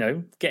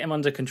get him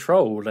under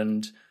control.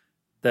 And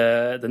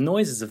the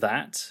noises of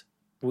that,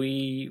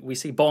 we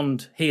see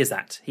Bond hears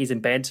that. He's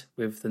in bed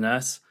with the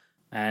nurse,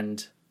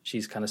 and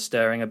she's kind of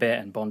stirring a bit,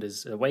 and Bond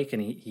is awake,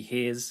 and he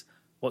hears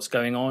what's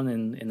going on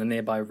in the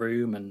nearby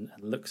room and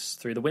looks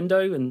through the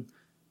window, and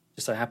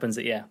just so happens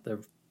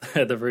that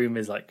the room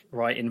is like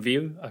right in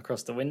view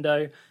across the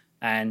window,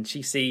 and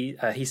he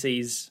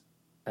sees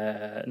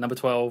number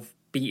 12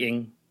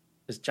 beating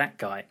this Jack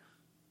guy.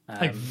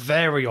 Like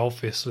very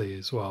obviously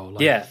as well.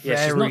 Like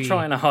she's not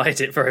trying to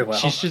hide it very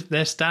well.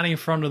 They're standing in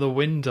front of the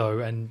window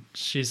and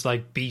she's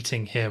like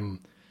beating him,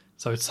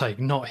 so it's like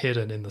not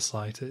hidden in the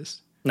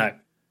slightest. No,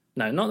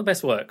 not the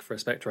best work for a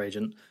Spectre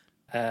agent.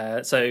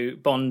 So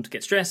Bond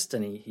gets dressed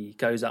and he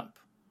goes up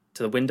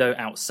to the window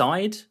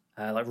outside,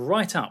 like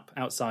right up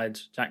outside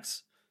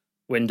Jack's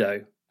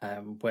window,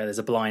 where there's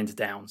a blind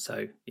down.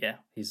 So yeah,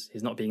 he's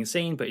not being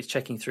seen, but he's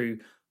checking through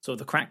sort of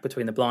the crack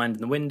between the blind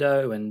and the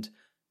window, and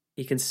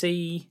he can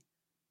see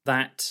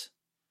that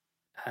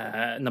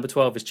number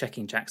 12 is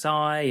checking Jack's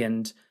eye,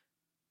 and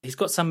he's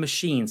got some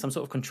machine, some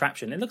sort of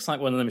contraption. It looks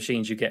like one of the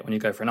machines you get when you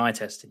go for an eye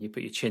test and you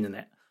put your chin in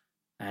it.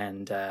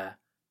 And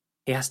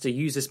he has to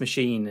use this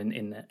machine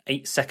in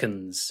 8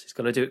 seconds. He's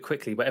got to do it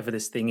quickly, whatever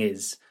this thing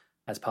is,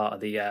 as part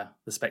of the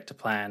Spectre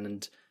plan.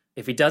 And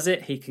if he does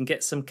it, he can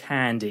get some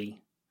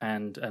candy.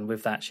 And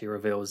with that, she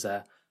reveals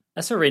a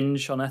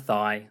syringe on her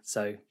thigh.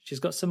 So she's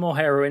got some more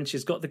heroin.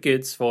 She's got the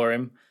goods for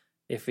him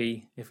if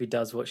he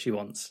does what she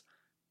wants.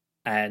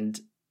 And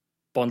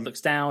Bond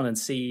looks down and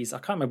sees, I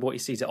can't remember what he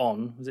sees it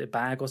on. Was it a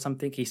bag or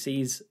something? He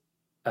sees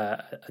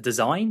a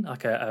design,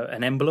 like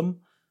an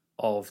emblem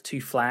of 2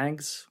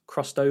 flags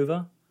crossed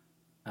over,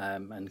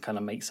 and kind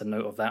of makes a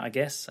note of that, I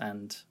guess.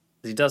 And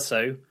as he does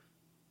so,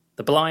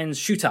 the blinds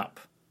shoot up.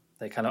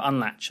 They kind of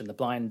unlatch, and the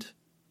blind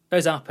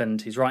goes up,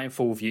 and he's right in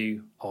full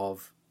view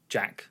of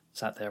Jack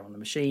sat there on the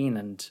machine,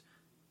 and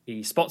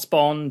he spots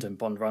Bond, and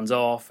Bond runs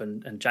off,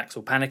 and Jack's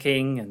all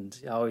panicking, and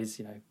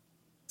he's,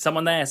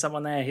 someone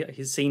there,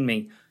 he's seen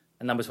me.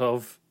 And number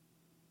 12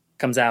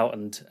 comes out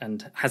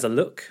and has a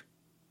look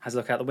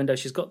out the window.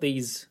 She's got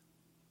these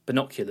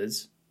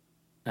binoculars,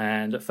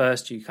 and at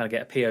first you kind of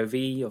get a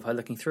POV of her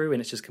looking through,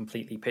 and it's just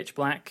completely pitch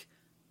black.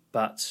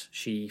 But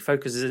she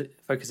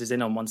focuses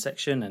in on one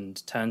section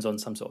and turns on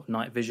some sort of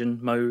night vision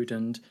mode,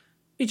 and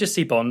you just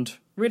see Bond,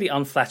 really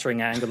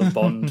unflattering angle of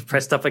Bond,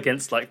 pressed up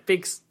against, like,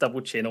 big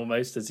double chin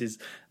almost as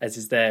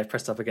he's there,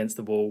 pressed up against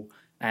the wall.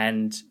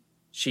 And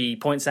she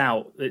points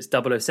out it's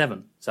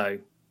 007, so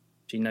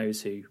she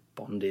knows who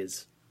Bond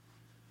is.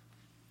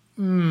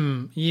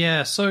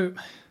 Yeah, so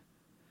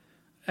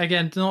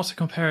again, not to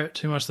compare it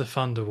too much to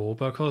Thunderball,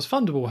 but of course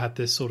Thunderball had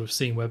this sort of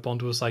scene where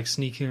Bond was like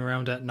sneaking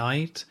around at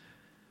night.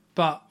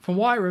 But from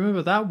what I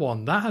remember,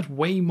 that had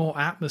way more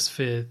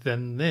atmosphere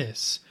than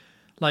this.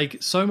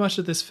 Like, so much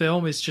of this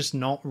film is just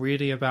not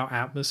really about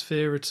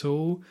atmosphere at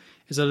all.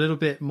 It's a little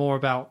bit more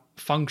about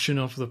function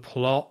of the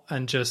plot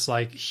and just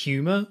like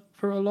humor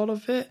for a lot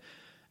of it.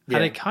 Yeah.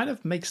 And it kind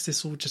of makes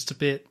this all just a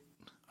bit...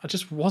 I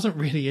just wasn't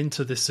really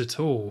into this at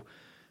all.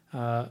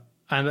 And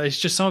it's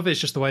just, some of it's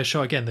just the way it's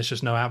shot. Again, there's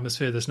just no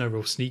atmosphere. There's no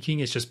real sneaking.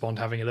 It's just Bond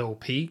having a little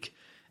peek.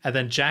 And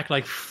then Jack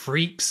like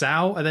freaks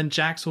out. And then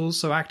Jack's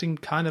also acting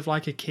kind of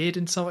like a kid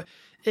in some way.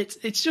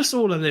 It's just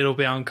all a little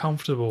bit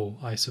uncomfortable,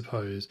 I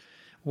suppose.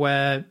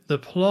 Where the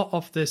plot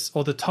of this,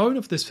 or the tone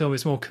of this film,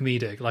 is more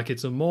comedic. Like,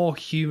 it's a more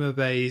humor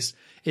based.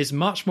 It's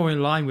much more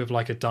in line with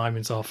like a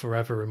Diamonds Are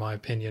Forever, in my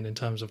opinion, in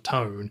terms of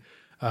tone,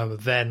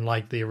 than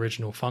like the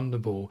original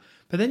Thunderball.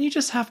 But then you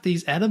just have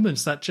these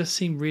elements that just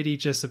seem really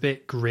just a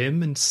bit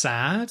grim and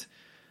sad.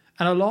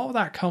 And a lot of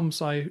that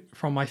comes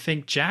from, I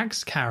think,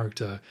 Jack's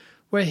character,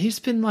 where he's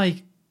been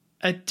like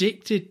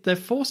addicted. They've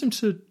forced him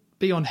to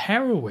be on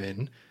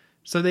heroin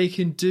so they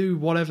can do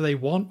whatever they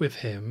want with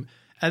him.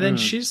 And then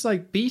she's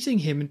like beating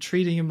him and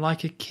treating him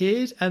like a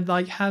kid, and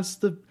like has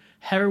the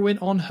heroin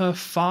on her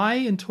thigh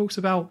and talks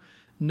about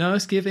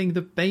nurse giving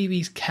the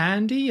babies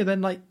candy and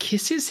then like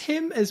kisses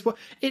him as well.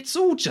 It's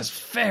all just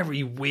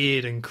very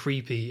weird and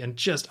creepy and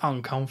just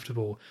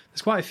uncomfortable.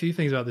 There's quite a few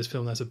things about this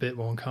film that's a bit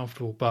more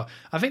uncomfortable, but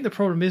I think the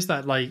problem is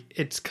that like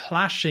it's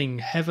clashing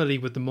heavily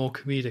with the more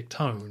comedic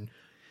tone,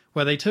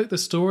 where they took the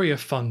story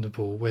of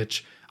Thunderball,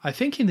 which I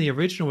think in the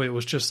original it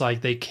was just like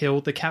they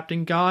killed the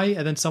captain guy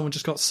and then someone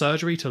just got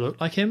surgery to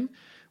look like him,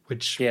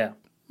 which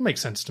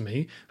makes sense to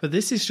me. But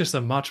this is just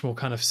a much more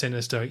kind of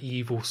sinister,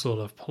 evil sort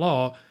of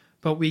plot,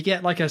 but we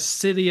get like a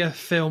sillier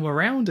film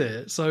around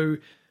it. So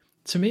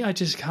to me, I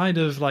just kind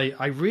of like,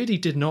 I really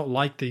did not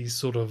like these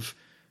sort of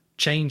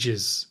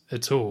changes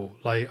at all.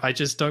 Like, I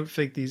just don't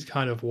think these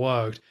kind of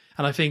worked.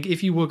 And I think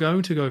if you were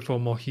going to go for a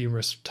more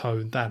humorous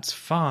tone, that's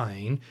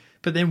fine.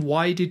 but then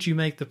why did you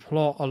make the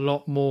plot a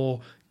lot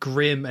more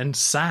grim and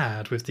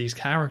sad with these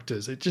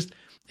characters? It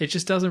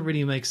just doesn't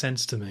really make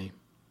sense to me.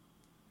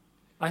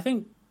 I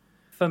think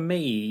for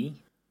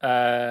me,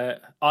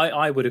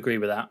 I would agree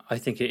with that. I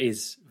think it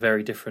is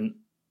very different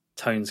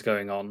tones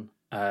going on,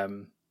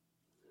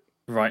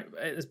 right?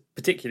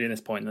 Particularly in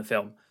this point in the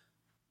film.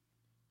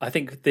 I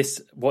think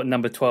what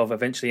number 12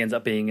 eventually ends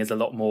up being is a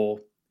lot more.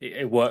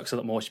 It works a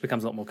lot more. She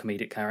becomes a lot more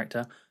comedic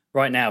character.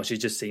 Right now, she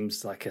just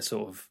seems like a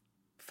sort of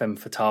femme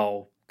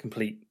fatale,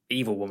 complete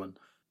evil woman.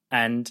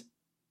 And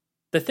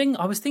the thing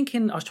I was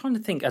trying to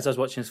think as I was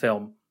watching this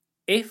film,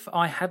 if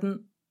I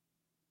hadn't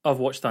have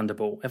watched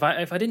Thunderball, if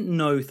I didn't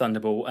know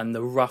Thunderball and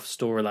the rough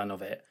storyline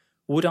of it,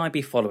 would I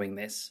be following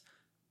this?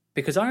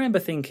 Because I remember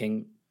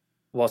thinking,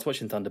 whilst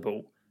watching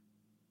Thunderball,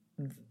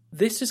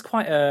 this is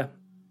quite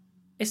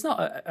it's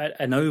not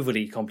an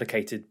overly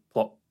complicated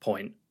plot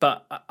point,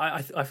 but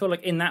I feel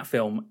like in that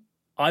film,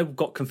 I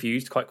got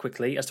confused quite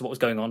quickly as to what was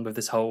going on with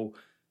this whole,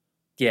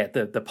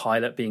 the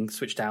pilot being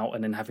switched out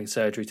and then having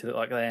surgery to look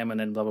like them and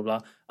then blah, blah, blah.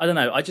 I don't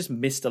know. I just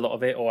missed a lot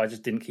of it, or I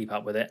just didn't keep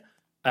up with it.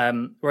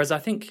 Whereas I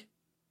think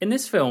in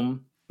this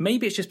film,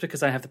 maybe it's just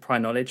because I have the prior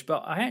knowledge,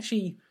 but I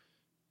actually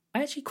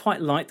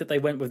quite like that they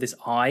went with this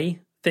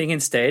eye thing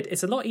instead.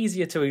 It's a lot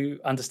easier to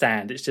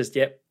understand. It's just,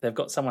 they've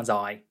got someone's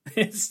eye.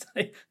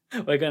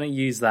 We're going to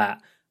use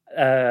that.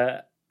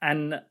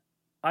 And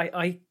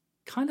I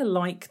kind of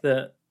like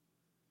that.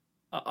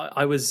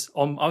 I was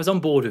on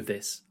board with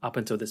this up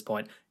until this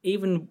point.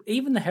 Even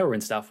the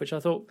heroine stuff, which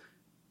I thought,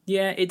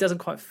 it doesn't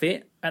quite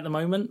fit at the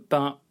moment,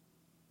 but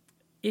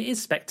it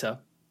is Spectre.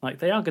 Like,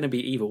 they are going to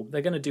be evil.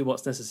 They're going to do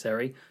what's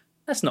necessary.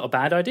 That's not a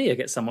bad idea.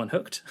 Get someone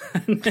hooked.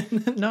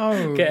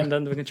 No. Get them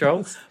under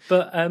control.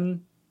 But I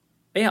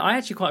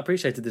actually quite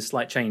appreciated this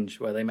slight change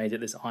where they made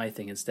it this eye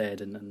thing instead,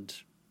 and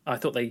I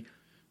thought they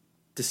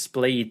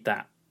displayed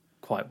that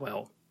quite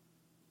well.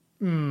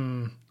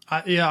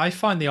 I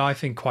find the eye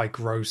thing quite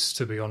gross,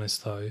 to be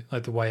honest, though.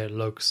 Like the way it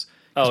looks.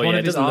 Oh,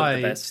 it doesn't look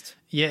the best.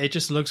 Yeah, it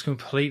just looks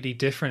completely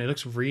different. It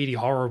looks really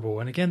horrible.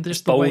 And again,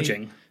 just it's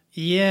bulging.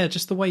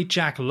 Just the way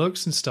Jack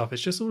looks and stuff.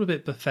 It's just all a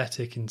bit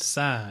pathetic and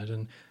sad.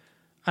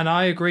 And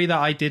I agree that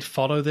I did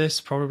follow this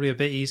probably a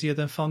bit easier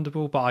than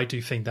Thunderball, but I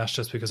do think that's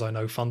just because I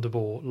know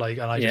Thunderball,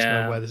 and I just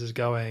know where this is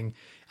going,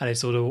 and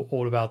it's sort of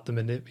all about the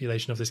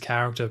manipulation of this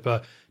character.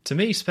 But to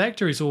me,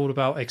 Spectre is all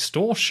about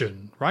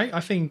extortion, right? I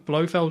think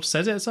Blofeld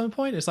says it at some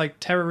point. It's like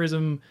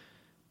terrorism.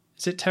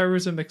 Is it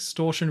terrorism,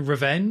 extortion,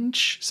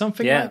 revenge?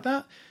 Something like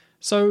that.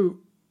 So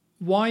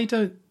why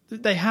don't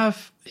they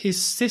have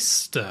his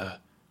sister?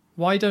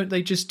 Why don't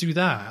they just do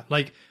that?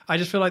 Like, I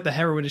just feel like the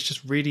heroine is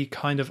just really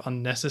kind of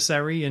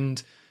unnecessary,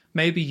 and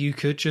maybe you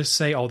could just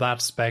say, oh,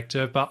 that's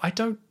Spectre, but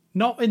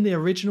not in the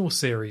original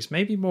series,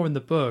 maybe more in the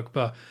book,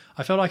 but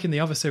I felt like in the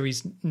other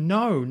series,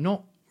 no,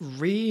 not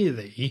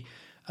really.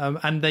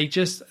 And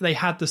they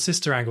had the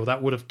sister angle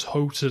that would have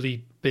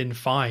totally been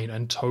fine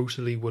and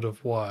totally would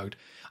have worked.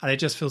 And it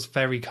just feels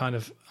very kind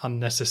of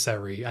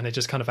unnecessary, and it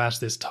just kind of adds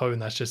this tone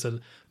that's just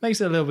makes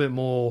it a little bit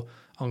more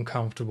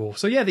uncomfortable.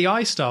 So the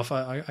eye stuff,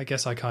 I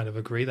guess I kind of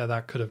agree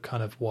that could have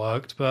kind of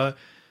worked, but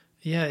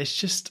it's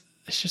just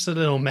a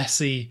little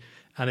messy,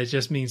 and it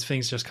just means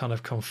things just kind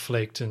of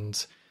conflict,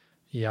 and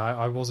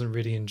I wasn't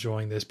really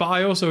enjoying this. But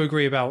I also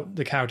agree about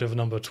the character of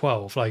number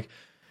 12.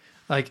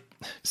 Like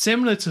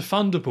similar to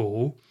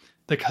Thunderball,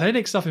 the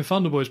clinic stuff in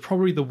Thunderball is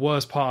probably the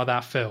worst part of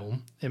that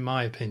film, in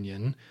my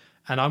opinion.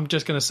 And I'm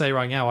just going to say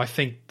right now, I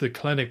think the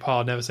clinic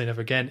part, Never Say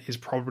Never Again, is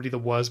probably the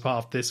worst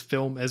part of this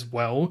film as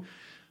well.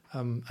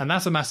 And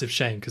that's a massive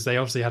shame, because they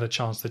obviously had a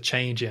chance to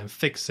change it and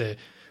fix it,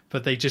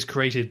 but they just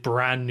created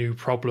brand new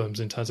problems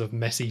in terms of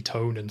messy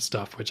tone and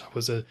stuff, which I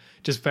was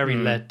just very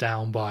let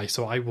down by.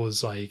 So I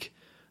was like,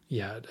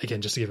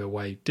 again, just to give it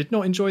away, did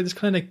not enjoy this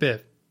clinic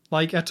bit,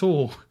 like, at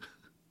all.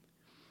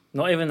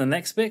 Not even the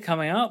next bit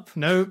coming up?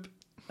 Nope.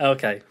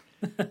 Okay.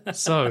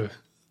 So,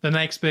 the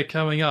next bit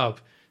coming up.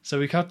 So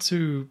we cut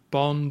to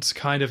Bond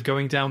kind of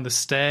going down the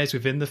stairs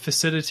within the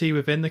facility,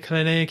 within the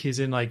clinic. He's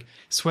in like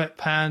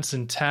sweatpants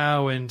and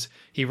towel, and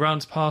he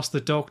runs past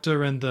the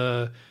doctor and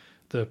the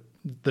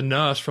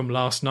nurse from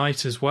last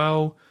night as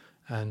well.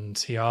 And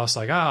he asks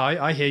like,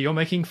 I hear you're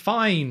making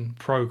fine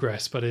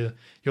progress, but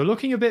you're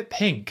looking a bit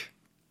pink.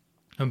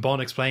 And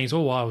Bond explains, I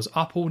was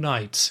up all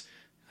night.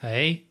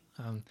 Hey?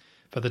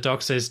 But the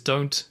doc says,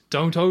 don't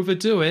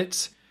overdo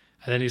it.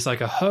 And then he's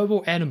like, a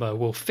herbal enema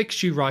will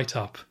fix you right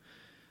up.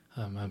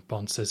 And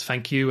Bond says,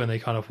 thank you, and they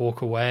kind of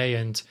walk away,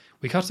 and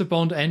we cut to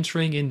Bond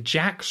entering in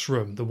Jack's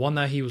room, the one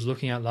that he was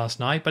looking at last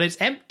night, but it's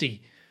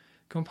empty.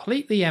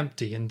 Completely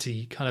empty, and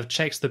he kind of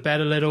checks the bed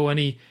a little, and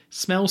he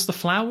smells the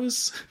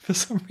flowers for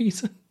some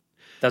reason.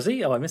 Does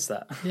he? Oh, I missed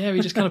that. Yeah,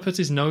 he just kind of puts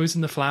his nose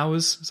in the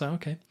flowers, so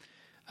okay.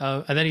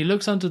 And then he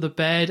looks under the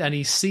bed, and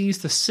he sees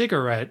the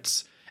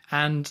cigarettes,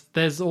 and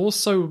there's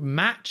also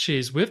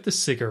matches with the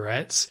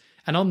cigarettes,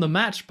 and on the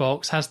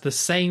matchbox has the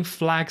same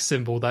flag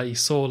symbol that he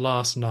saw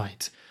last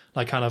night.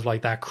 Like kind of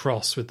like that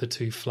cross with the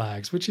two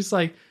flags, which is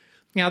like,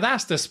 now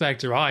that's the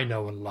Spectre I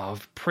know and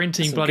love,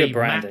 printing bloody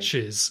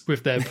matches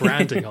with their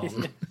branding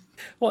on.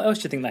 What else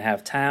do you think they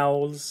have?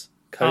 Towels,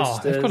 Oh,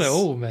 coasters. they've got it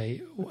all,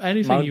 mate.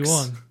 Anything you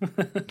Mugs.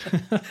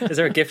 want. Is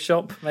there a gift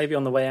shop maybe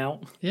on the way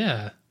out?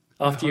 Yeah.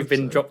 After I you've hope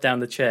been so. dropped down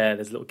the chair,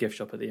 there's a little gift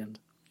shop at the end.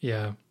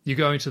 Yeah. You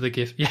go into the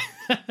gift. Yeah.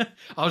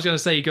 I was going to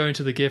say you go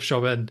into the gift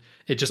shop and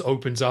it just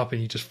opens up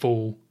and you just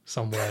fall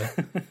somewhere.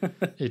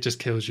 It just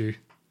kills you.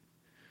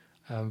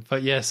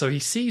 But yeah, so he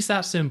sees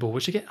that symbol,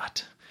 which again,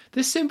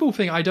 this symbol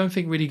thing I don't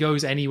think really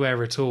goes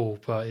anywhere at all,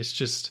 but it's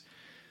just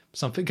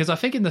something. Because I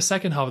think in the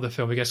second half of the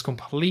film it gets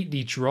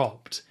completely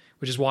dropped,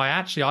 which is why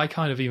actually I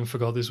kind of even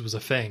forgot this was a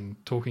thing,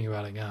 talking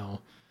about it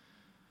now.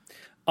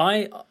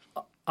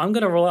 I'm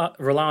going to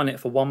rely on it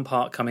for one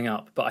part coming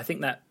up, but I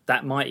think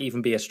that might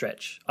even be a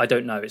stretch. I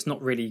don't know. It's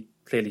not really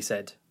clearly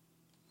said.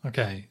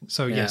 Okay,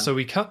 so Yeah. so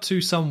we cut to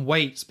some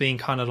weights being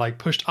kind of like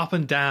pushed up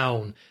and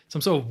down,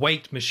 some sort of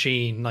weight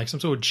machine, like some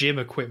sort of gym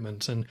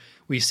equipment, and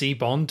we see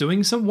Bond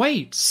doing some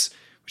weights,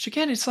 which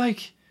again, it's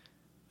like,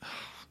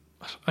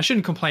 I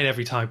shouldn't complain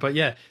every time, but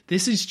yeah,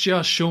 this is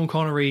just Sean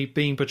Connery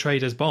being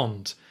portrayed as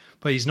Bond,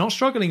 but he's not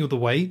struggling with the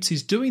weights,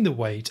 he's doing the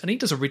weight, and he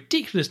does a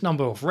ridiculous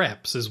number of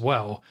reps as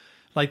well.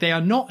 Like, they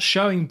are not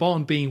showing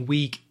Bond being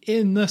weak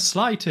in the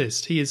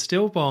slightest. He is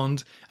still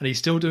Bond, and he's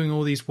still doing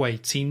all these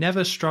weights. He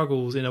never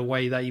struggles in a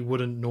way that he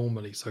wouldn't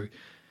normally. So,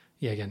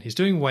 yeah, again, he's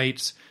doing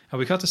weights, and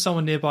we cut to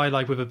someone nearby,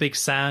 like, with a big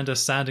sander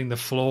sanding the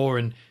floor,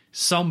 and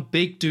some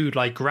big dude,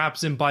 like,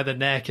 grabs him by the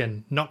neck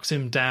and knocks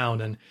him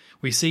down, and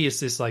we see it's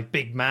this, like,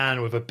 big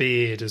man with a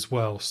beard as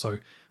well. So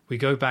we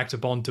go back to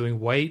Bond doing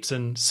weights,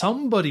 and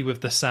somebody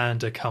with the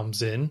sander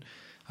comes in.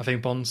 I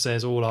think Bond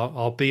says, "Oh,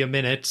 I'll be a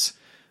minute."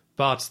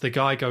 But the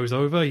guy goes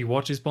over, he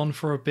watches Bond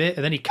for a bit,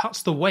 and then he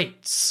cuts the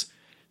weights.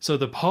 So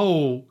the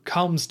pole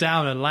comes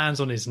down and lands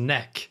on his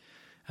neck.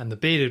 And the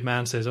bearded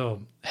man says,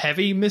 "Oh,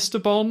 heavy,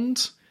 Mr.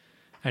 Bond?"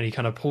 And he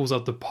kind of pulls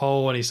up the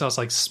pole and he starts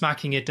like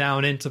smacking it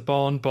down into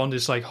Bond. Bond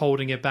is like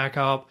holding it back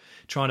up,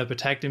 trying to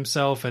protect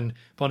himself. And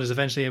Bond is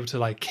eventually able to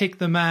like kick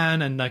the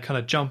man and kind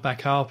of jump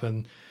back up.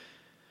 And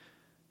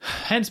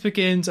hence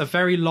begins a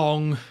very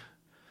long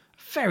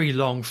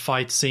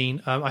fight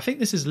scene. I think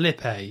this is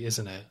Lippe,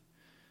 isn't it?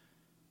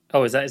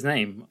 Oh, is that his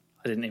name?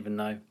 I didn't even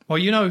know. Well,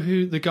 you know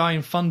who the guy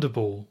in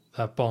Thunderball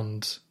that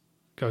Bond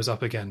goes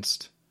up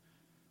against?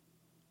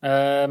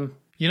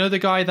 You know the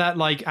guy that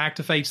like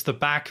activates the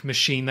back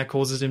machine that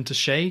causes him to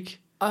shake?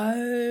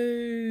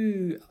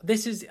 Oh,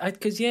 this is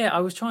because I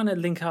was trying to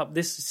link up.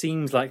 This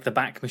seems like the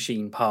back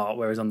machine part,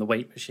 whereas on the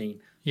weight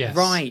machine, Yes.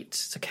 right?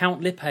 So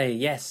Count Lippe,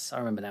 yes, I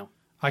remember now.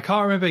 I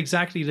can't remember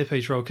exactly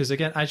Lippe's role because,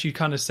 again, as you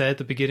kind of said,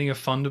 the beginning of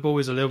Thunderball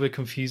is a little bit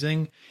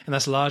confusing, and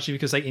that's largely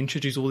because they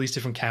introduce all these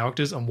different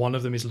characters, and one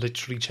of them is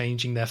literally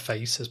changing their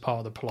face as part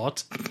of the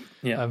plot.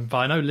 Yeah, But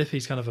I know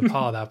Lippe's kind of a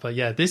part of that. But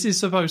yeah, this is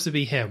supposed to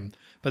be him.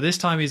 But this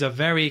time he's a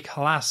very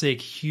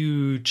classic,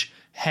 huge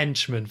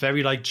henchman,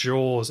 very like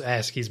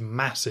Jaws-esque. He's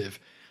massive.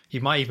 He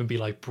might even be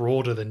like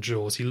broader than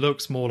Jaws. He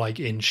looks more like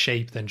in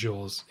shape than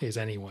Jaws is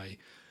anyway.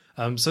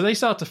 So they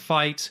start to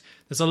fight.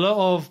 There's a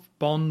lot of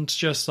Bond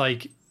just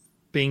like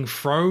being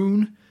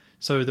thrown,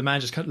 so the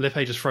man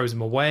Lippe just throws him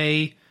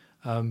away,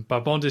 but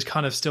Bond is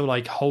kind of still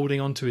like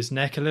holding onto his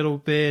neck a little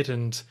bit,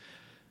 and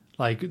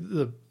like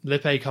the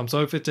Lippe comes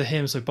over to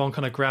him, so Bond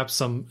kind of grabs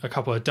a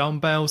couple of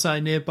dumbbells that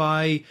are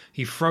nearby.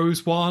 He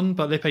throws one,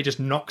 but Lippe just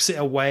knocks it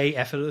away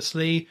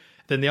effortlessly.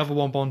 Then the other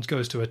one Bond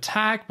goes to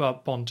attack,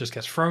 but Bond just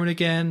gets thrown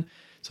again.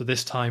 So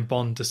this time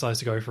Bond decides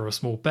to go for a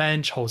small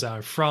bench, holds it out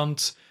in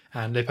front,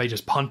 and Lippe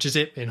just punches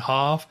it in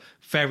half.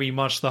 Very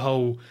much the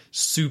whole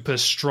super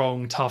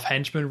strong, tough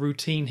henchman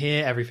routine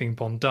here. Everything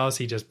Bond does,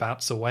 he just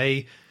bats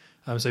away.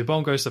 So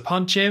Bond goes to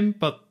punch him,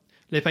 but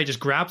Lippe just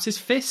grabs his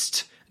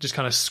fist, just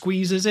kind of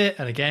squeezes it,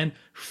 and again,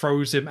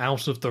 throws him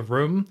out of the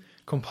room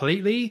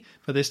completely.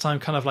 But this time,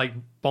 kind of like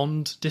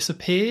Bond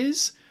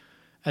disappears.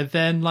 And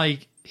then,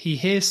 like, he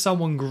hears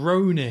someone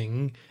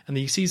groaning, and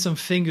he sees some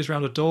fingers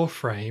around a door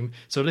frame.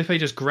 So Lippe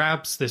just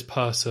grabs this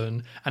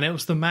person, and it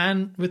was the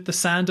man with the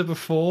sander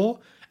before,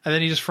 and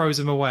then he just throws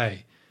him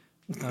away.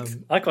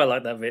 I quite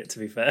like that bit, to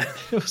be fair.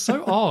 It was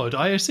so odd.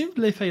 I assumed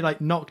Lippe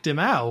like knocked him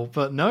out,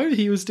 but no,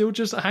 he was still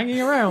just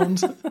hanging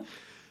around.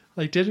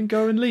 Like, didn't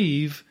go and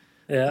leave.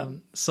 Yeah.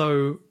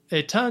 So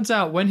it turns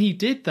out when he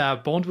did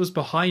that, Bond was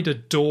behind a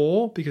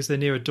door because they're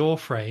near a door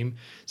frame.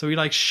 So he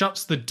like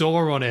shuts the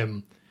door on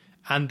him,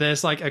 and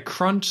there's like a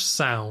crunch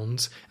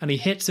sound, and he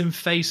hits him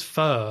face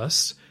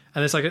first.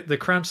 And it's like the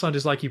crunch sound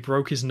is like he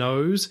broke his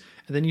nose,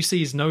 and then you see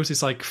his nose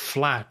is like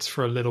flat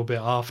for a little bit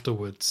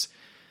afterwards.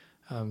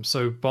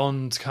 So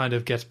Bond kind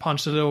of gets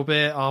punched a little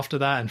bit after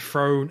that and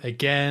thrown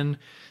again.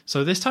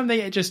 So this time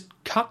they just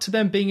cut to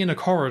them being in a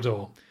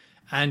corridor.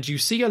 And you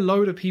see a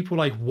load of people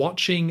like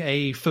watching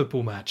a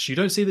football match. You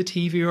don't see the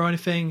TV or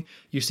anything.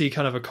 You see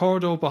kind of a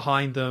corridor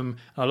behind them,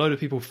 a load of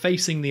people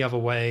facing the other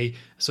way.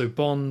 So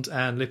Bond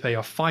and Lippe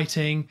are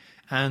fighting.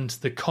 And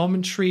the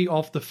commentary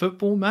of the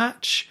football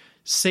match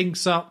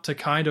syncs up to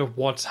kind of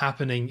what's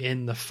happening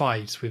in the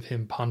fight with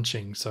him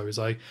punching. So it's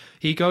like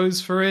he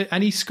goes for it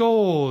and he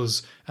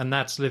scores, and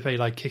that's Lippe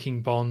like kicking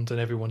Bond, and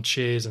everyone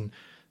cheers, and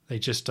they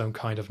just don't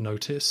kind of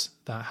notice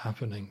that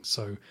happening.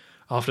 So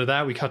After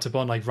that, we cut to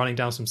Bond like running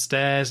down some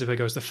stairs. Lippe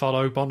goes to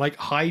follow. Bond like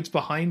hides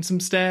behind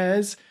some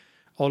stairs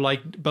or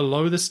like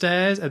below the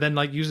stairs, and then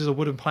like uses a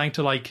wooden plank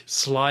to like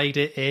slide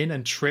it in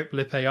and trip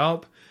Lippe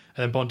up.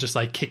 And then Bond just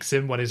like kicks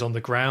him when he's on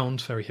the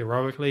ground very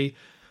heroically.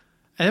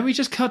 And then we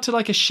just cut to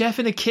like a chef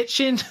in a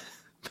kitchen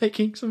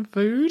making some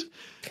food.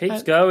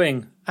 Keeps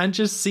going. And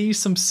just see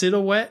some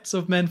silhouettes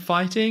of men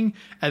fighting.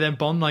 And then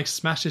Bond like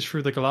smashes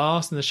through the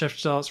glass and the chef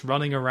starts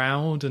running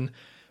around. And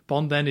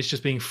Bond then is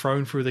just being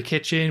thrown through the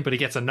kitchen, but he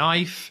gets a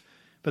knife.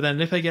 But then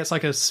Lippe gets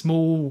like a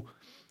small...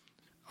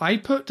 I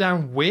put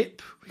down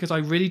whip because I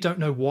really don't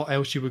know what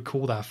else you would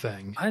call that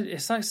thing.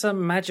 It's like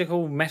some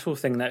magical metal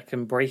thing that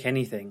can break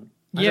anything.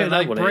 Yeah, it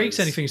like breaks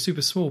anything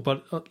super small,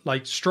 but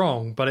like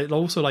strong, but it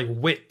also like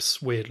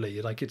whips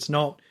weirdly. Like it's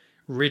not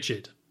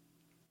rigid.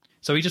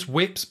 So he just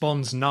whips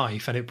Bond's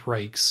knife and it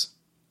breaks.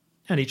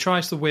 And he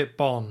tries to whip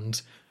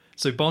Bond.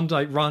 So Bond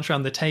like runs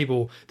around the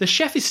table. The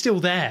chef is still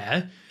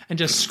there and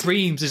just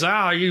screams,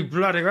 you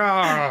bloody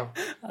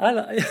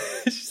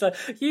She's like,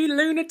 you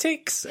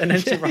lunatics! And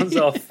then she runs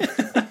off.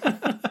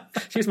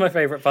 She's my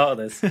favourite part of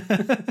this.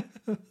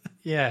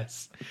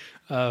 Yes.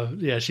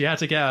 She had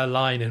to get her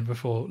line in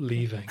before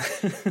leaving.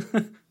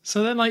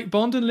 So then, like,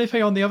 Bond and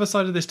Lippe on the other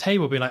side of this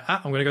table being like,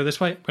 I'm going to go this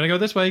way, I'm going to go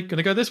this way, going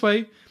to go this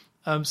way.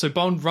 So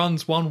Bond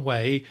runs one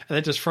way and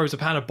then just throws a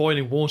pan of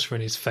boiling water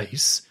in his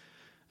face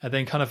and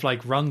then kind of,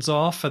 like, runs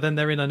off. And then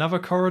they're in another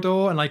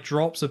corridor and, like,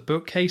 drops a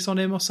bookcase on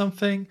him or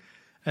something.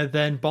 And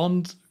then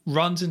Bond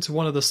runs into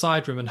one of the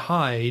side room and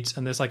hides,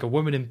 and there's, like, a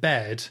woman in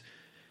bed.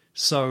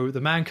 So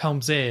the man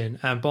comes in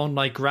and Bond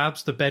like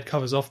grabs the bed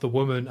covers off the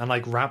woman and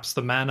like wraps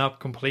the man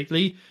up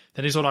completely.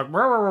 Then he's all like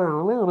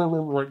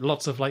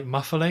lots of like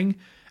muffling.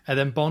 And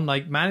then Bond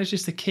like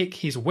manages to kick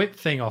his whip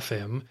thing off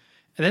him.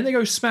 And then they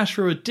go smash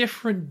through a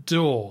different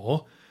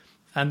door.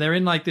 And they're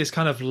in like this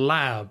kind of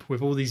lab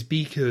with all these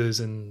beakers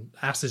and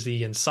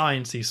acidy and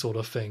sciencey sort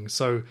of thing.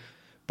 So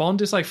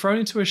Bond is like thrown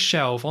into a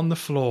shelf on the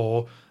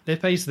floor.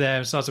 Lippe's there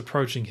and starts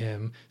approaching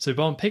him. So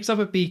Bond picks up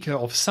a beaker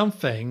of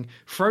something,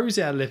 throws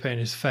it at Lippe in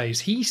his face.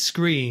 He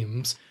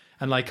screams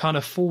and like kind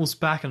of falls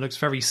back and looks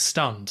very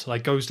stunned,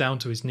 like goes down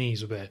to his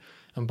knees a bit.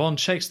 And Bond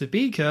checks the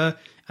beaker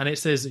and it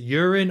says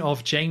urine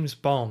of James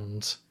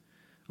Bond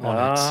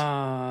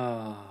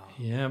on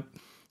it. Yep.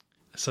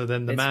 So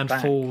then the man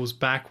falls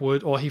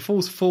backward, or he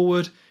falls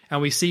forward,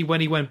 and we see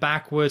when he went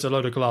backwards, a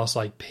load of glass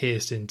like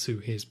pierced into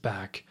his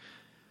back.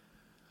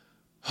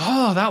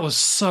 Oh, that was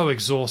so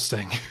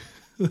exhausting.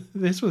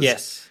 This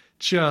was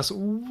just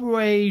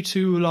way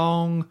too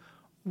long.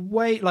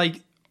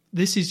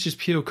 This is just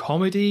pure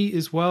comedy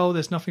as well.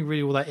 There's nothing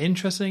really all that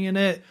interesting in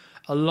it.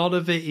 A lot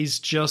of it is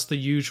just the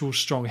usual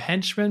strong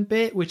henchman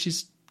bit, which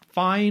is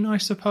fine, I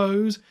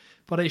suppose,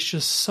 but it's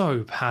just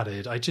so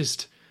padded.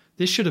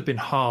 This should have been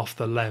half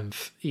the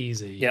length,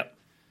 easy. Yep.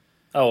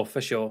 Oh,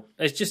 for sure.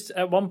 It's just,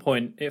 at one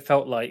point, it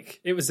felt like,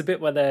 it was the bit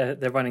where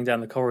they're running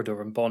down the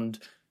corridor and Bond,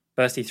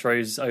 first he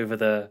throws over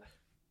the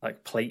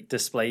like plate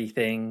display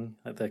thing,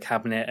 like the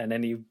cabinet, and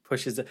then he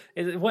pushes it.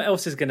 What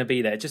else is going to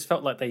be there? It just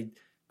felt like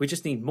we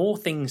just need more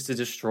things to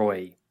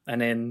destroy. And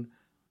then,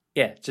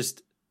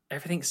 just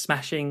everything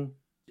smashing.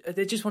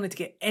 They just wanted to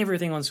get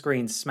everything on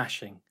screen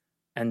smashing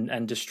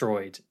and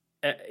destroyed,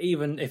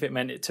 even if it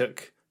meant it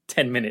took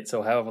 10 minutes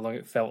or however long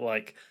it felt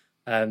like.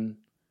 And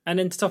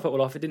then to top it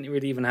all off, it didn't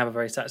really even have a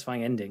very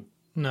satisfying ending.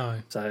 No.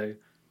 So,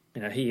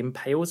 he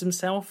impales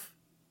himself.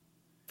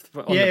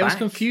 It was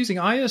confusing.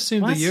 I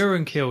assumed the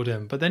urine killed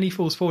him, but then he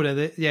falls forward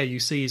and you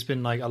see he's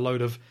been like a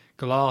load of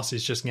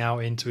glasses just now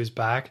into his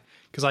back,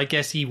 because I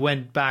guess he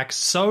went back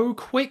so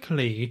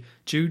quickly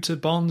due to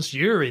Bond's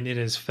urine in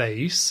his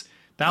face.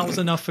 That was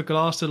enough for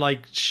glass to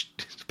like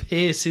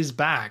pierce his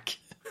back.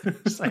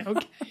 It's like,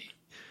 okay.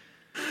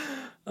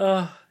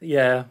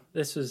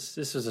 This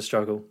was a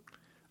struggle.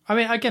 I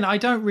mean, again, I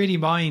don't really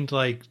mind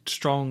like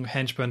strong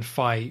henchman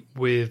fight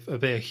with a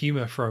bit of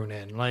humor thrown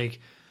in. Like,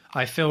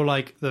 I feel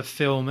like the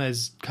film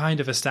has kind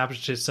of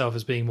established itself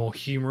as being more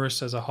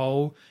humorous as a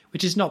whole,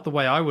 which is not the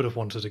way I would have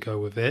wanted to go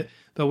with it.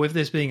 But with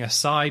this being a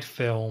side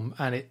film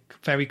and it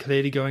very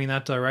clearly going in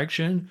that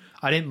direction,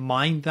 I didn't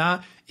mind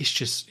that. It's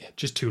just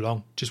too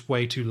long, just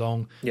way too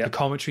long. Yep. The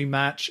commentary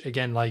match,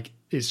 again, like,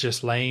 is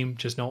just lame,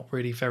 just not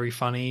really very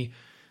funny.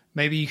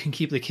 Maybe you can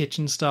keep the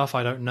kitchen stuff,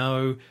 I don't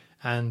know.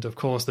 And, of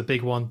course, the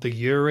big one, the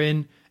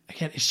urine.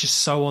 Again, it's just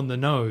so on the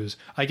nose.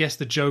 I guess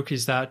the joke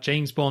is that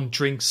James Bond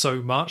drinks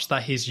so much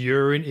that his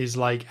urine is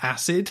like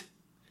acid.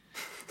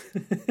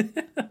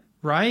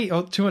 Right?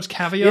 Or too much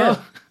caviar?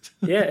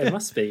 Yeah, it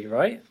must be,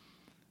 right?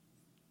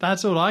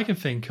 That's all I can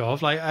think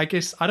of. Like, I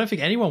guess, I don't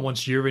think anyone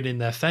wants urine in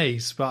their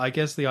face, but I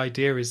guess the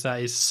idea is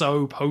that it's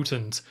so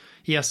potent.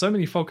 He has so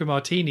many vodka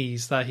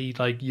martinis that he,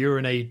 like,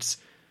 urinates.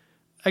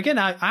 Again,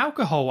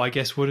 alcohol, I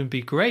guess, wouldn't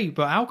be great,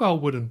 but alcohol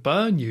wouldn't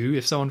burn you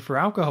if someone threw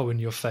alcohol in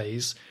your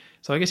face.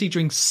 So I guess he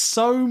drinks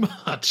so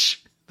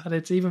much that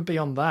it's even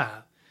beyond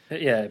that.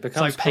 Yeah, it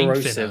becomes like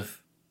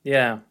corrosive.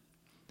 Yeah.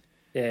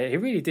 Yeah, he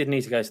really did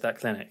need to go to that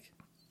clinic.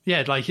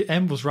 Yeah, like,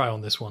 Em was right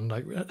on this one.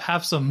 Like,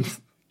 have some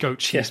goat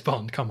cheese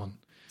Bond, come on.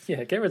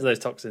 Yeah, get rid of those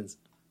toxins.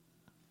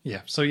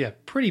 Yeah, so yeah,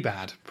 pretty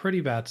bad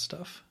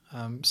stuff.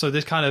 So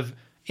this kind of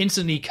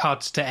instantly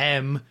cuts to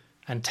M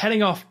and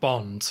telling off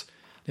Bond.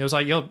 It was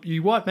like,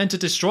 you weren't meant to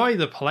destroy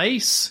the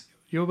place.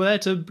 You were there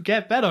to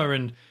get better.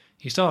 And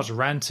he starts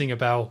ranting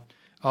about,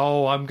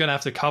 oh, I'm going to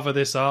have to cover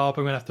this up.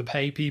 I'm going to have to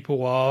pay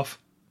people off,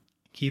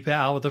 keep it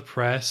out of the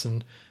press.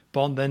 And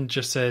Bond then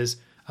just says,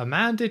 a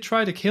man did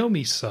try to kill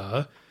me,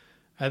 sir.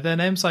 And then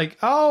M's like,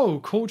 oh,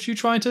 caught you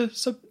trying to,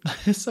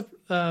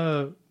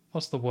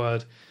 what's the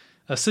word?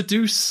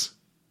 Seduce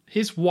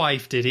his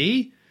wife, did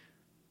he?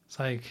 It's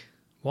like,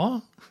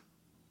 what?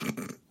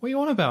 What are you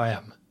on about,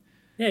 M?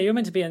 Yeah, you're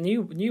meant to be a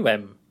new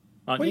M,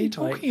 aren't What are you? you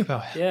talking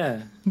about?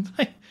 Yeah.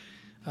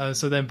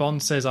 So then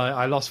Bond says,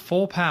 I lost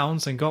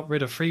 £4 and got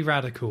rid of free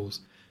radicals.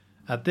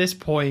 At this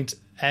point,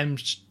 M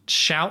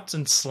shouts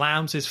and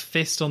slams his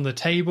fist on the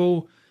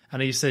table,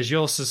 and he says,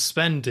 you're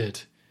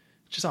suspended.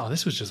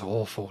 This was just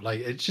awful.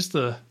 Like, it's just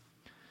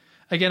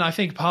again, I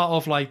think part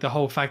of like the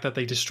whole fact that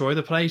they destroy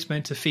the place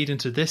meant to feed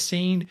into this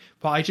scene,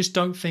 but I just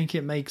don't think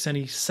it makes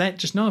any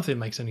sense. Just none of it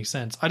makes any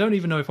sense. I don't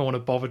even know if I want to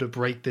bother to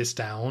break this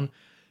down,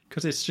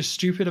 because it's just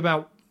stupid.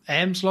 About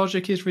M's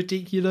logic is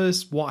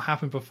ridiculous. What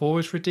happened before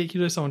is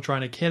ridiculous. Someone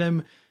trying to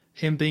kill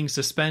him being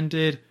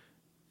suspended.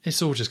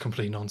 It's all just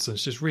complete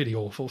nonsense. Just really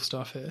awful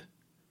stuff here.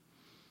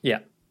 Yeah.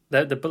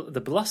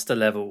 The bluster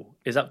level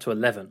is up to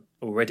 11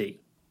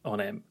 already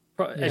on M.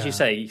 As you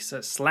say, he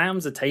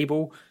slams the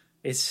table.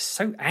 Is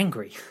so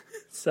angry.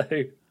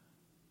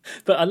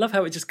 But I love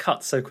how it just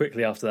cuts so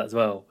quickly after that as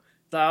well.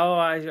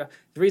 The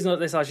reason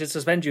this, I should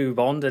suspend you,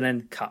 Bond, and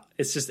then cut.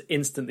 It's just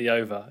instantly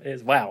over.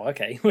 It's wow,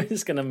 okay, we're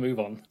just going to move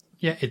on.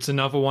 Yeah, it's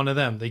another one of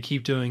them. They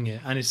keep doing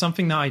it. And it's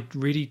something that I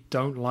really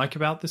don't like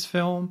about this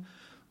film,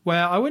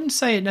 where I wouldn't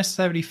say it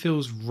necessarily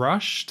feels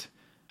rushed.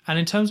 And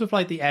in terms of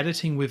like the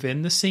editing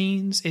within the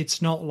scenes,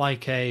 it's not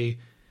like a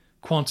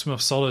Quantum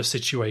of Solace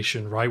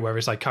situation, right? Where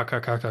it's like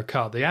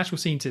cut. The actual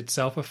scenes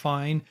itself are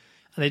fine.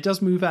 And it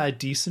does move at a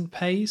decent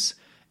pace.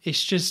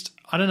 It's just,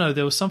 I don't know,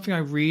 there was something I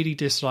really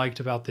disliked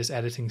about this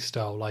editing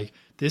style. Like,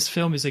 this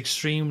film is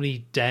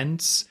extremely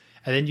dense,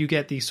 and then you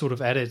get these sort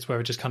of edits where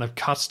it just kind of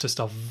cuts to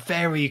stuff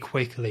very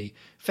quickly.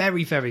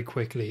 Very, very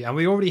quickly. And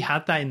we already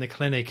had that in The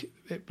Clinic,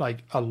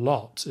 like, a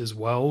lot as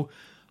well.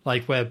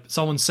 Like, where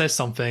someone says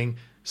something,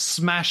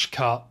 smash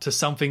cut to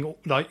something,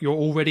 like, you're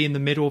already in the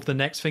middle of the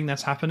next thing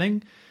that's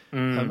happening.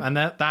 And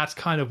that's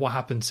kind of what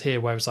happens here,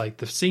 where it's like,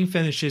 the scene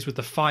finishes with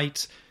the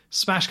fight,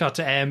 smash cut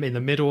to M in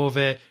the middle of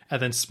it,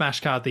 and then smash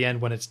cut at the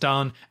end when it's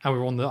done, and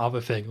we're on the other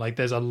thing. Like,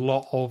 there's a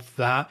lot of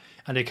that,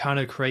 and it kind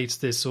of creates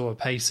this sort of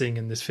pacing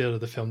and this feel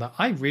of the film that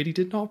I really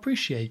did not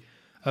appreciate.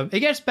 It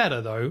gets better,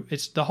 though.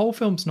 The whole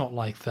film's not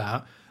like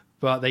that,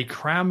 but they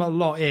cram a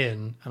lot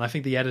in, and I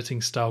think the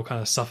editing style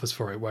kind of suffers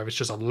for it, where it's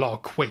just a lot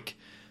of quick.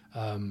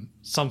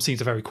 Some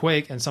scenes are very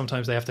quick, and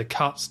sometimes they have to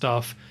cut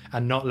stuff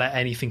and not let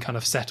anything kind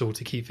of settle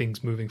to keep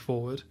things moving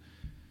forward.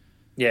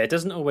 Yeah, it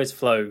doesn't always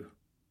flow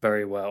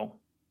very well.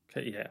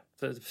 Yeah,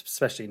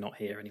 especially not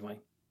here anyway.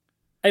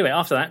 Anyway,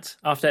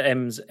 after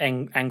M's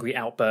angry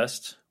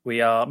outburst, we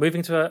are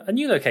moving to a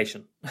new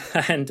location.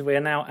 And we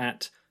are now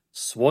at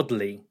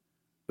Swadley,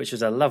 which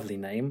is a lovely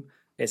name.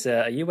 It's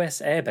a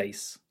US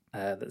airbase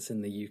that's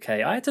in the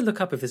UK. I had to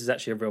look up if this is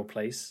actually a real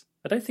place.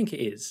 I don't think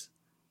it is,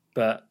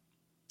 but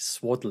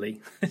Swadley.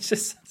 It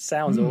just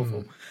sounds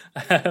awful.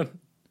 But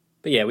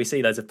yeah, we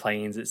see loads of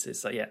planes.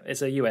 It's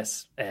a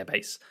US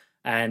airbase.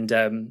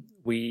 And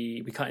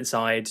we cut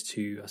inside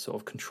to a sort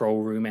of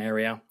control room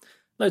area.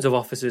 Loads of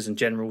officers and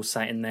generals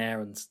sat in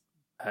there, and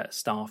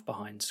staff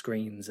behind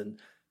screens. And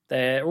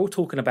they're all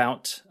talking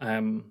about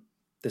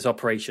this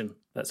operation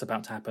that's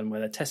about to happen, where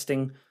they're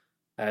testing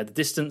the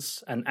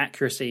distance and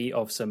accuracy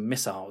of some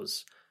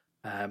missiles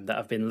that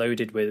have been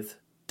loaded with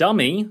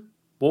dummy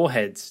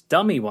warheads.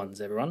 Dummy ones,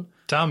 everyone.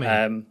 Dummy.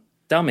 And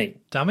dummy.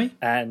 dummy.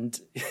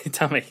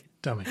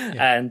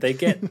 Yeah. And they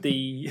get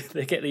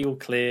the all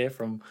clear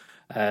from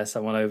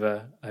someone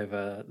over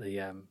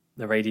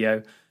the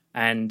radio,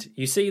 and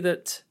you see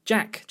that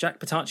Jack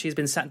Patachi has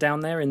been sat down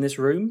there in this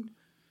room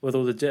with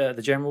all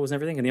the generals and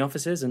everything and the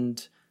officers,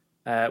 and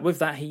with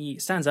that he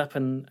stands up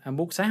and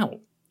walks out,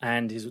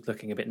 and he's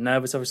looking a bit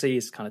nervous. Obviously,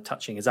 he's kind of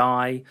touching his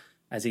eye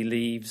as he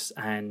leaves,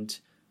 and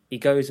he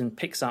goes and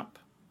picks up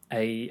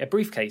a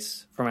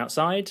briefcase from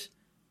outside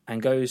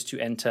and goes to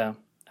enter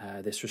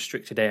this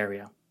restricted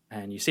area.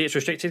 And you see it's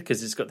restricted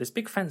because it's got this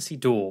big fancy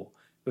door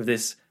with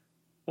this.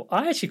 Well,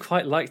 I actually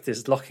quite liked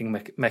this locking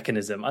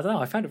mechanism. I don't know,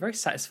 I found it very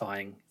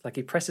satisfying. Like,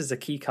 he presses the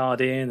key card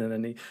in and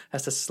then he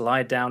has to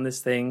slide down this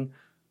thing.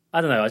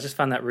 I don't know, I just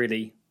found that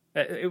really...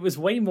 It was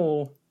way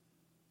more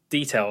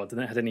detailed than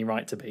it had any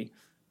right to be.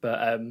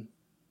 But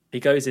he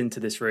goes into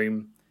this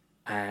room,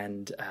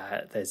 and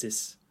there's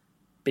this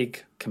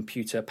big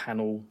computer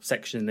panel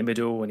section in the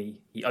middle, and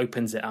he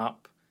opens it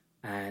up,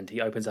 and he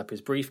opens up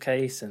his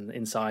briefcase, and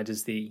inside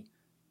is the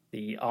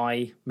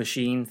eye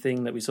machine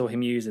thing that we saw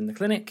him use in the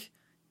clinic.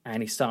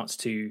 And he starts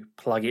to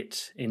plug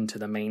it into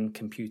the main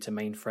computer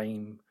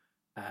mainframe,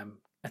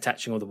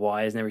 attaching all the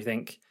wires and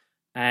everything.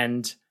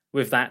 And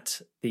with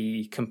that,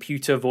 the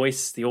computer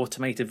voice, the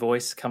automated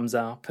voice comes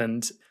up,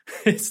 and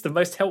it's the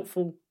most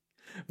helpful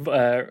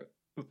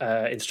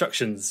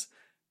instructions,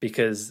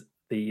 because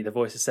the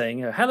voice is saying,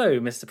 "Hello,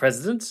 Mr.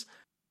 President.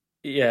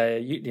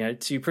 Yeah,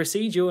 to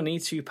proceed, you'll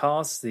need to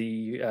pass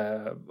the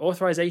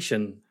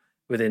authorization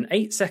within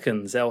 8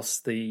 seconds, else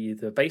the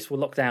base will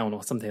lock down,"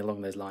 or something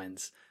along those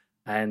lines.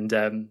 And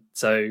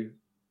so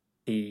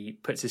he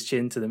puts his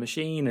chin to the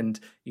machine, and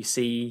you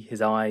see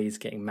his eyes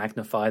getting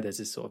magnified. There's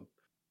this sort of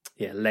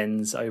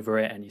lens over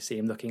it, and you see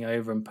him looking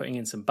over and putting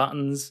in some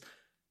buttons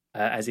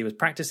as he was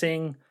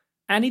practicing,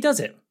 and he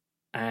does it,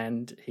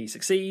 and he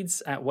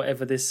succeeds at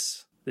whatever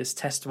this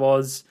test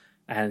was.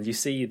 And you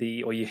see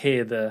you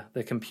hear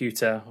the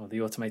computer or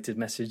the automated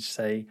message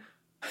say,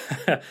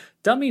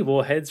 "Dummy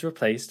warheads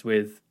replaced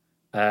with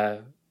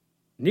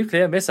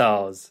nuclear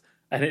missiles."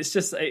 And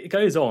it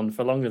goes on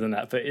for longer than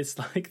that, but it's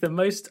like the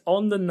most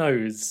on the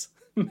nose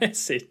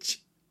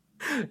message.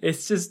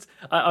 It's just,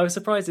 I was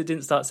surprised it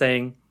didn't start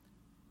saying,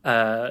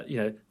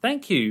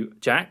 "Thank you,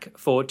 Jack,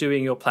 for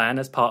doing your plan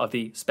as part of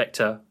the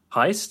Spectre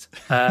heist.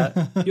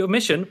 Your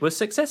mission was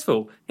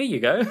successful. Here you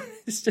go."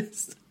 It's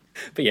just,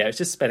 but yeah, it's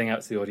just spelling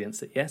out to the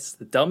audience that yes,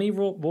 the dummy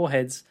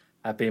warheads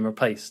have been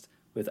replaced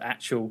with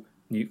actual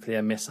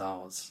nuclear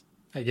missiles.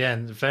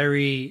 Again,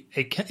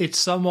 it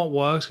somewhat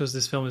works because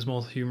this film is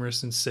more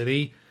humorous and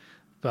silly,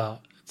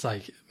 but it's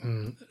like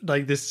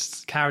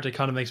this character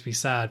kind of makes me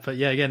sad. But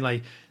yeah, again,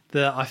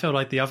 I felt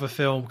like the other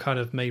film kind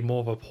of made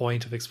more of a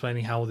point of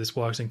explaining how all this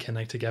works and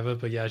connect together.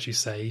 But yeah, as you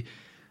say,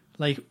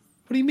 what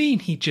do you mean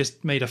he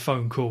just made a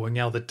phone call and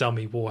now the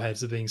dummy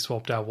warheads are being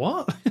swapped out?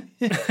 What?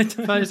 But it's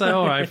like,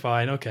 all right,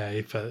 fine,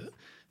 okay. But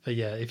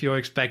yeah, if you're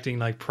expecting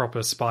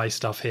proper spy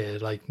stuff here,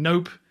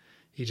 nope.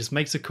 He just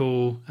makes a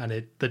call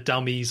and the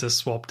dummies are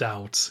swapped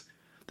out.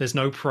 There's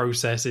no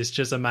process. It's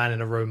just a man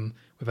in a room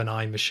with an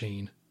eye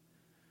machine.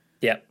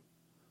 Yep,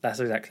 that's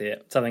exactly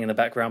it. Something in the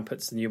background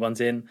puts the new ones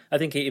in. I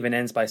think he even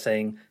ends by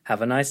saying,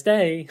 "Have a nice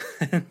day."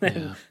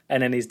 and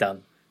then he's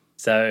done.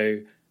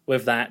 So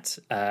with that,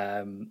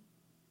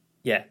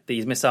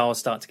 these missiles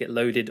start to get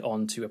loaded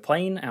onto a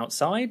plane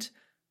outside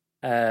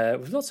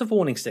with lots of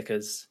warning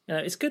stickers.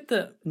 It's good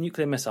that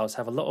nuclear missiles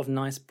have a lot of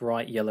nice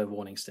bright yellow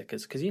warning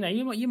stickers, because you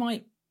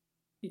might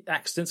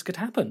accidents could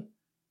happen,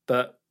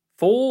 but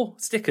 4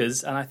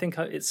 stickers and I think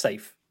it's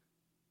safe.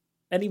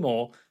 Any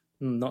more,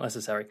 not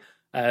necessary.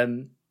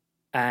 And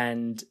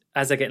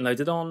as they're getting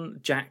loaded on,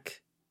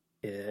 Jack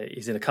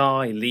is in a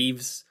car. He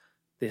leaves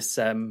this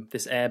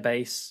air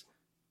base,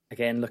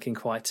 again looking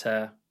quite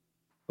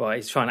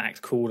he's trying to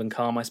act cool and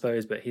calm, I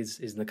suppose, but he's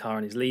in the car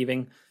and he's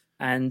leaving,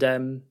 and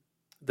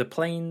the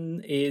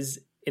plane is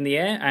in the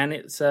air and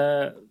it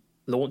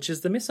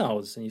launches the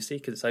missiles, and you see,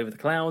 because it's over the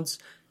clouds.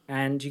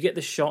 And you get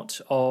the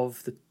shot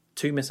of the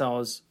 2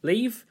 missiles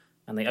leave,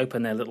 and they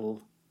open their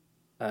little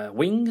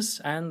wings,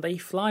 and they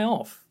fly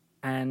off,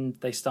 and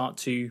they start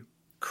to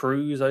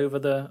cruise over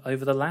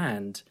the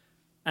land.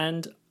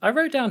 And I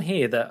wrote down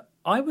here that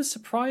I was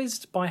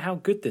surprised by how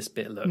good this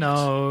bit looked.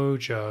 No,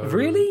 Joe.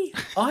 Really?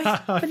 For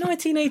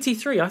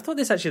 1983, I thought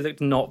this actually looked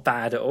not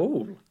bad at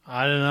all.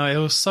 I don't know. It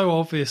was so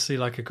obviously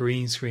like a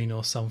green screen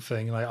or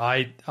something.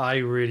 I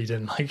really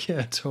didn't like it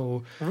at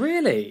all.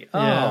 Really?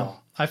 Yeah. Oh.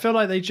 I feel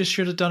like they just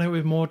should have done it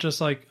with more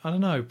just I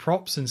don't know,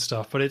 props and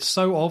stuff. But it's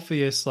so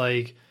obvious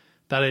that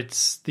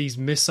it's these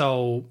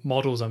missile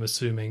models, I'm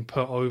assuming,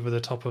 put over the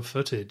top of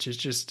footage. It's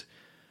just,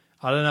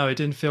 I don't know, it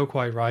didn't feel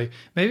quite right.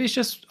 Maybe it's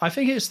just, I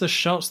think it's the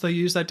shots they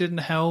use that didn't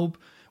help,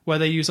 where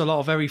they use a lot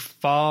of very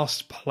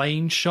fast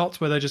plane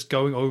shots where they're just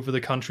going over the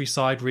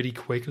countryside really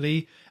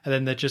quickly.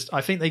 And then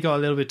I think they got a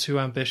little bit too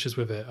ambitious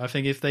with it. I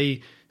think if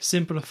they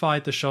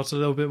simplified the shots a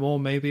little bit more,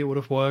 maybe it would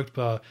have worked.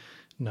 But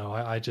no,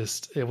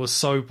 it was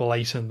so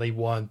blatant they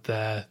weren't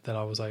there that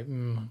I was like,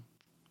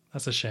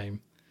 that's a shame.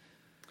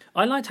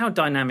 I liked how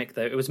dynamic,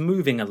 though. It was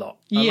moving a lot.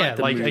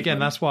 Again,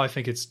 that's why I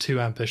think it's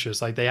too ambitious.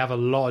 They have a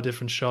lot of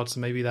different shots,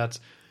 and maybe that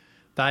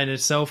in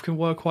itself can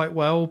work quite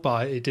well,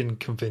 but it didn't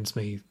convince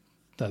me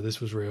that this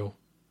was real.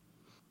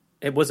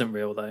 It wasn't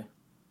real, though.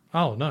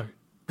 Oh, no.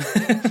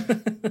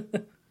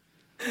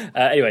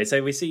 Anyway,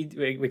 so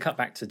we cut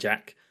back to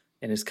Jack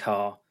in his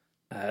car,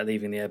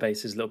 leaving the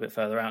airbase. Is a little bit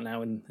further out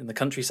now in the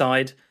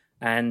countryside,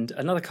 and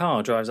another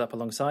car drives up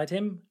alongside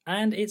him,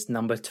 and it's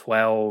number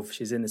 12.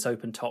 She's in this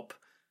open top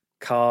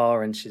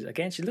car, and she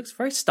looks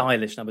very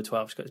stylish. Number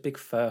 12. She's got this big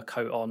fur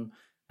coat on,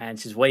 and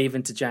she's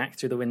waving to Jack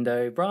through the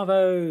window,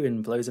 "Bravo,"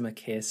 and blows him a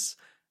kiss.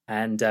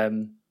 And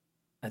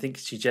I think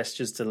she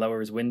gestures to lower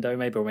his window,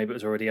 maybe it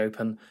was already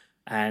open.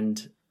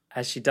 And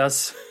as he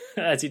does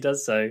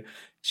so,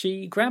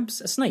 she grabs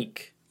a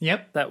snake.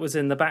 Yep, that was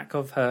in the back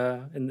of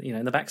her, in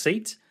the back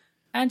seat,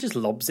 and just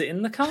lobs it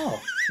in the car.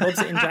 Lobs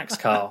it in Jack's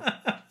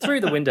car. Through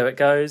the window it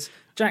goes.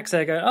 Jack's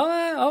there going,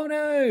 oh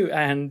no!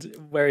 And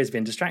where he's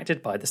been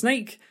distracted by the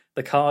snake,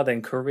 the car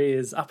then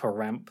careers up a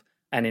ramp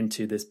and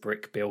into this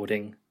brick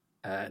building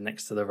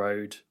next to the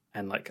road,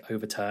 and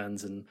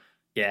overturns, and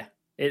yeah,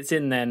 it's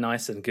in there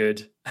nice and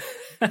good.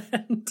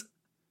 And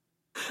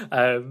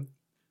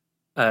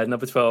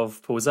Number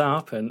 12 pulls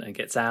up and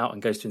gets out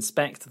and goes to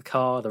inspect the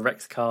car, the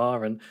wrecked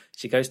car, and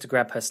she goes to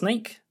grab her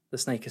snake. The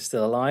snake is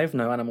still alive.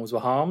 No animals were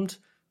harmed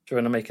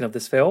during the making of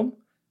this film.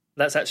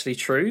 That's actually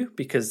true,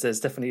 because there's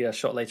definitely a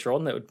shot later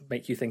on that would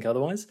make you think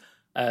otherwise.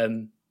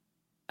 And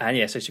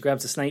yeah, so she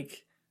grabs the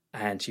snake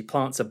and she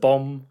plants a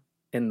bomb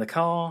in the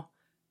car,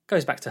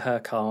 goes back to her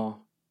car,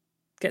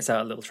 gets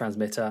out a little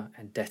transmitter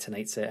and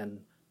detonates it,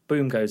 and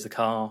boom goes the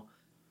car.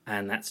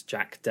 And that's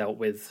Jack dealt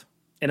with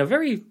in a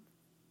very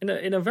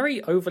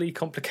overly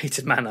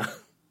complicated manner.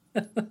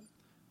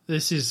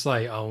 This is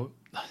like,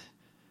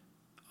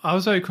 I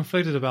was very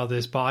conflicted about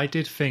this, but I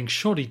did think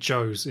surely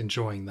Joe's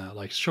enjoying that.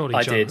 Like,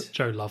 surely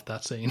Joe loved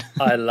that scene.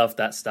 I love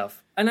that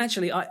stuff. And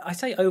actually, I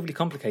say overly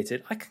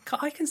complicated.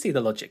 I can see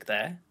the logic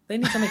there. They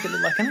need to make it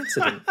look like an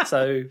accident.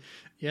 So,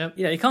 Yep.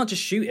 you can't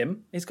just shoot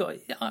him. He's got.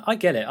 I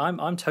get it.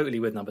 I'm totally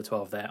with number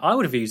 12 there. I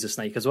would have used a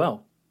snake as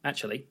well,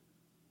 actually.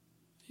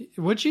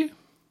 Would you?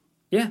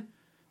 Yeah.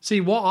 See,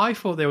 what I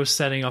thought they were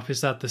setting up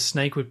is that the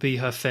snake would be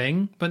her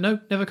thing, but no,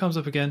 never comes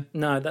up again.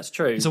 No, that's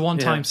true. It's a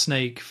one-time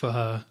snake for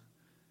her.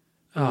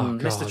 Oh,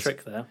 God. Missed a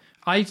trick there.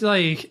 I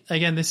like,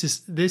 again,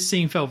 this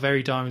scene felt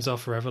very Diamonds Are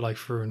Forever, like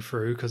through and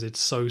through, because it's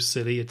so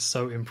silly, it's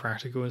so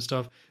impractical and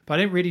stuff. But I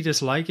didn't really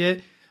dislike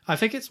it. I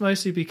think it's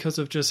mostly because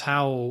of just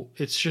how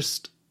it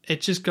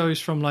just goes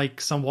from like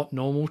somewhat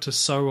normal to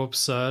so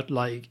absurd,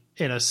 like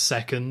in a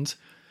second.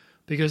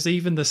 Because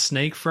even the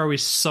snake throw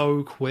is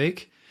so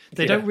quick.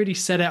 They don't really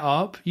set it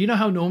up. You know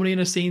how normally in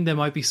a scene there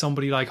might be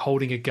somebody like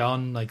holding a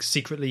gun, like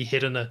secretly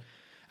hidden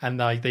and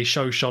like they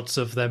show shots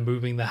of them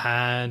moving the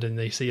hand and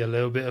they see a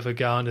little bit of a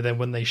gun, and then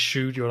when they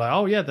shoot you're like,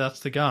 oh yeah, that's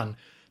the gun.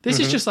 This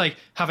is just like,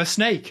 have a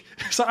snake.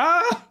 It's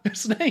like, a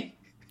snake.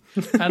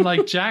 And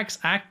like Jack's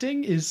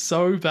acting is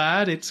so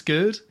bad, it's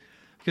good.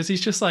 Because he's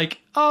just like,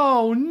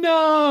 oh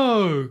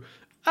no.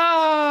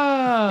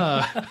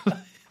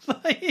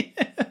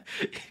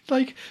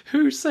 Like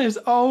who says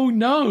 "oh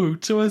no"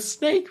 to a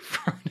snake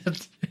thrown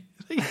at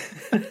me?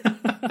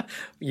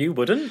 You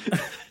wouldn't?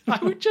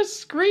 I would just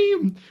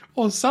scream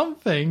or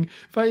something.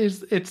 But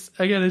it's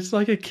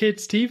like a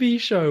kids' TV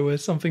show where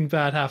something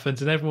bad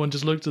happens and everyone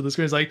just looks at the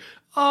screen and is like,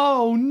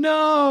 "Oh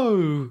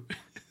no,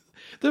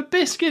 the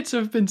biscuits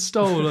have been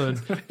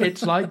stolen."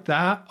 It's like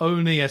that,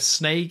 only a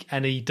snake,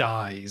 and he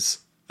dies.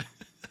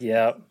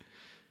 Yeah.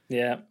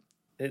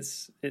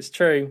 It's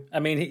true. I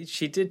mean,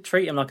 she did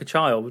treat him like a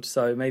child,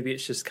 so maybe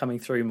it's just coming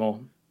through more.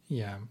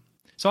 Yeah.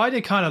 So I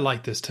did kind of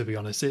like this, to be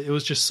honest. It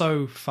was just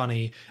so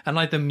funny. And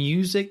like the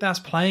music that's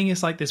playing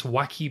is like this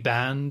wacky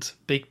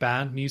big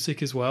band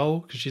music as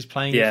well, because she's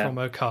playing it from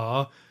her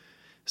car.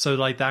 So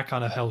like that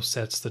kind of helps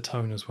sets the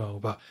tone as well.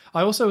 But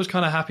I also was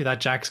kind of happy that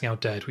Jack's now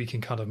dead. We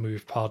can kind of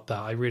move past that.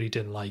 I really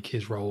didn't like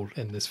his role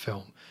in this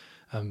film.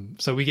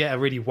 So we get a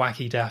really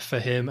wacky death for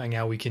him, and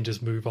now we can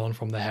just move on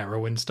from the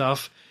heroin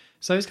stuff.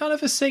 So it's kind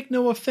of a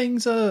signal of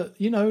things are,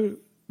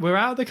 we're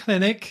out of the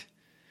clinic.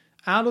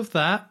 Out of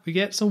that, we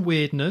get some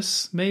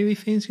weirdness. Maybe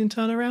things can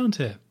turn around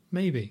here.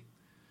 Maybe.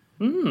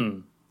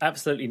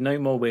 Absolutely no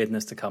more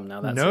weirdness to come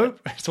now. Nope,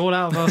 it's all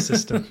out of our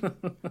system.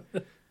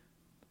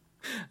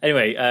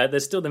 Anyway,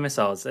 there's still the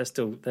missiles. They're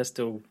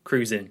still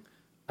cruising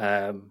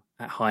at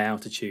high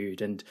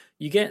altitude, and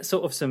you get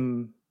sort of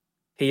some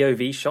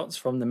POV shots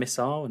from the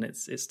missile and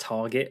its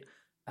target,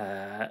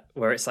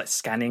 where it's like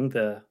scanning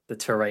the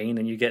terrain,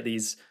 and you get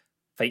these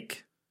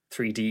fake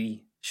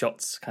 3D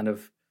shots, kind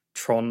of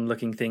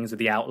Tron-looking things with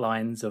the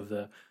outlines of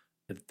the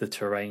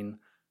terrain,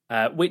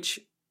 which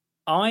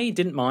I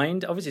didn't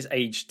mind. Obviously, it's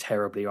aged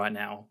terribly right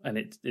now, and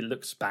it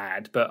looks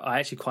bad, but I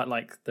actually quite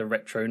like the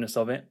retroness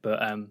of it.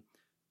 But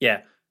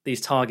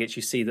these targets,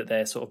 you see that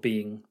they're sort of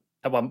being...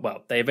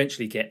 Well, they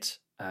eventually get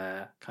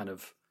kind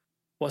of...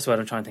 What's the word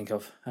I'm trying to think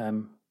of?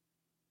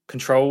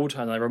 Controlled,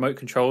 and they're remote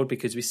controlled,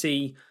 because we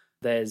see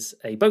there's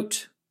a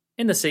boat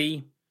in the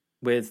sea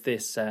with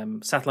this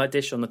satellite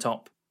dish on the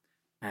top,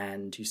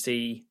 and you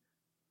see...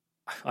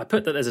 I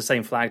put that there's the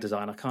same flag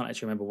design. I can't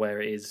actually remember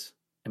where it is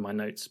in my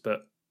notes,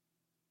 but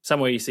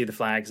somewhere you see the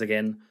flags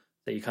again,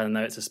 that you kind of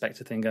know it's a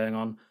Spectre thing going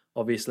on,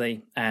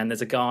 obviously. And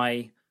there's a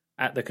guy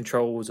at the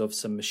controls of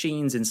some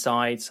machines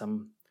inside,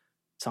 some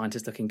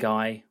scientist-looking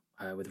guy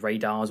with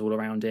radars all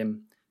around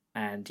him.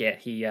 And yeah,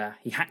 he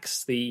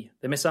hacks the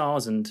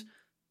missiles and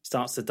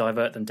starts to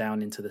divert them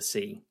down into the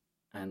sea.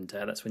 And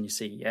that's when you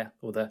see,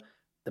 all the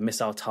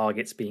missile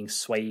targets being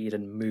swayed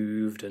and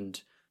moved, and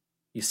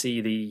you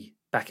see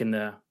back in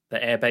the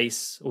air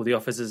base, all the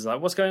officers are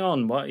like, what's going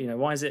on?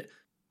 Why is it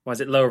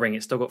lowering?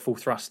 It's still got full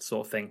thrust,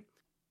 sort of thing.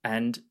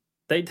 And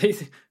they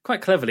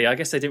quite cleverly, I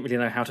guess they didn't really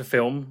know how to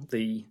film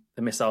the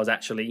missiles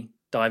actually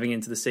diving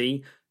into the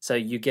sea. So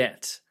you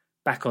get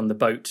back on the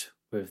boat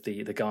with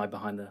the guy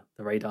behind the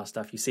radar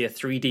stuff. You see a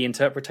 3D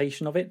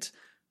interpretation of it,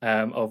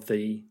 of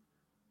the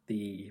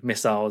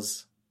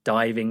missiles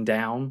diving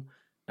down,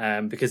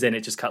 because then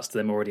it just cuts to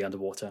them already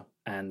underwater,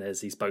 and there's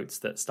these boats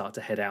that start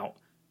to head out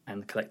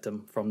and collect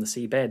them from the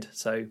seabed.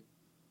 So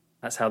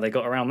that's how they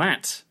got around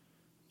that.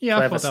 Yeah,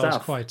 Clever I thought that stuff.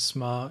 was quite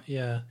smart,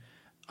 yeah.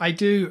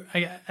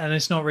 and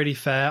it's not really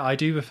fair. I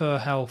do prefer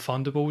how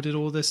Thunderball did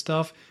all this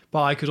stuff,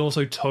 but I could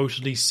also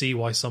totally see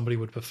why somebody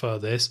would prefer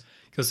this,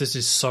 because this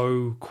is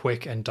so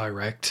quick and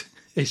direct.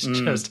 It's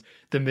just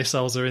the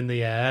missiles are in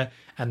the air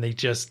and they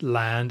just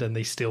land and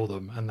they steal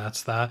them, and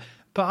that's that.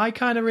 But I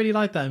kind of really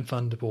like that in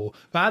Thunderball,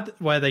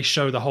 where they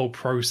show the whole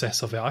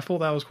process of it. I thought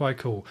that was quite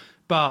cool.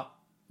 But,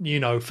 you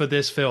know, for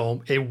this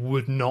film, it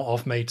would not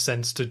have made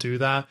sense to do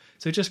that.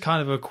 So just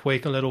kind of a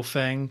quick little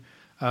thing.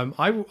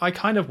 I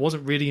kind of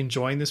wasn't really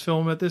enjoying this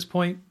film at this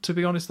point, to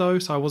be honest, though,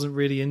 so I wasn't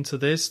really into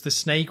this. The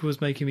snake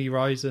was making me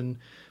rise and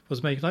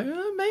was making like,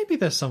 maybe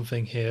there's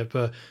something here.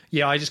 But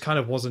yeah, I just kind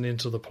of wasn't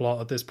into the plot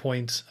at this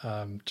point,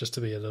 just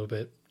to be a little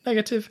bit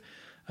negative.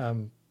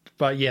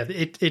 But yeah,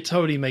 it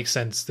totally makes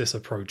sense, this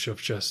approach of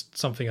just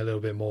something a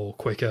little bit more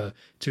quicker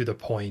to the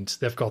point.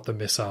 They've got the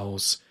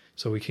missiles,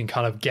 so we can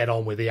kind of get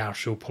on with the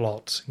actual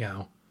plot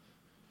now.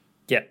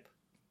 Yep.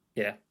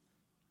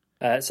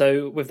 Yeah.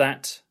 So with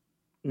that,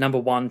 number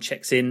one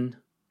checks in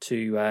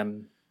to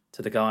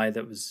the guy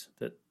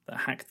that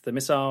hacked the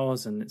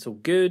missiles, and it's all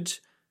good.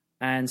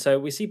 And so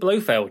we see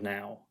Blofeld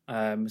now.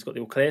 He's got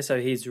the all clear,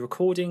 so he's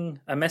recording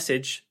a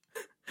message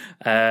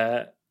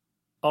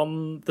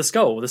on the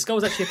skull. The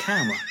skull's actually a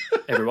camera,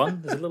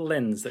 everyone. There's a little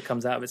lens that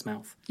comes out of its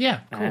mouth. Yeah,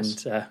 of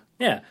course.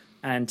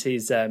 And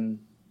he's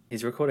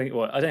recording it.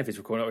 Well, I don't know if he's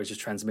recording it or he's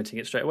just transmitting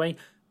it straight away,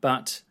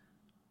 but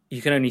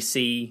you can only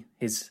see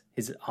his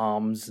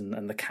arms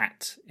and the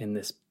cat in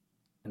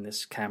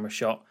this camera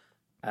shot,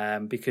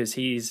 because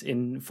he's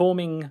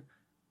informing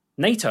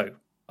NATO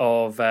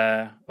of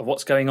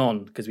what's going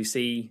on, because we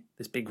see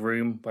this big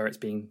room where it's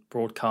being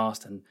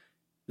broadcast and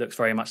looks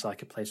very much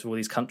like a place with all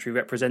these country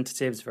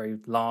representatives, very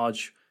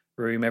large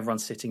room,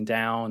 everyone's sitting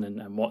down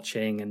and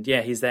watching, and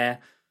yeah, he's there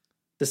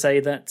to say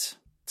that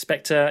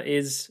Spectre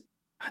is...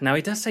 Now,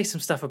 he does say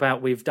some stuff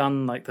about we've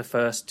done like the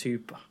first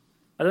two...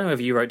 I don't know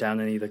if you wrote down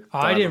any of the...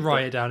 I didn't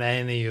write down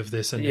any of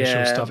this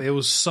initial stuff. It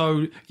was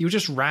so... You were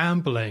just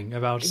rambling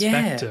about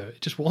Spectre.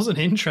 It just wasn't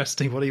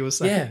interesting what he was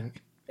saying.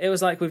 Yeah. It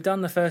was like, we've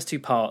done the first two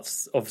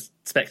parts of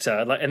Spectre,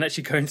 and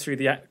actually going through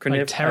the acronym...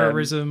 Like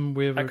terrorism,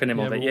 we're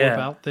acronym of it, all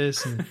about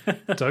this, and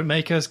don't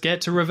make us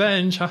get to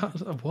revenge.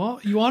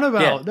 What are you on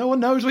about? Yeah. No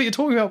one knows what you're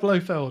talking about,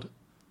 Blofeld.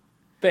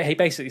 But he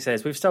basically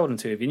says, we've stolen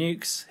two of your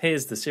nukes,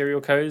 here's the serial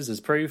codes as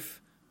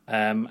proof,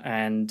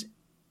 and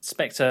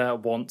Spectre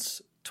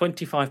wants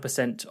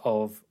 25%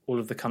 of all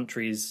of the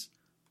country's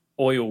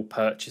oil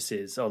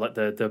purchases, or like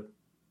the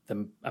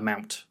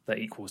amount that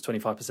equals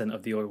 25%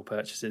 of the oil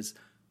purchases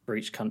for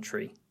each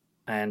country.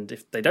 And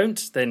if they don't,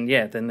 then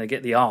they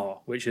get the R,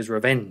 which is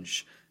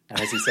revenge.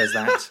 And as he says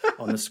that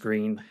on the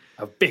screen,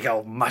 a big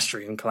old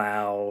mushroom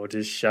cloud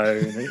is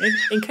shown,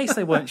 in case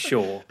they weren't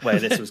sure where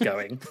this was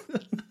going.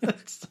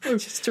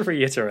 Just to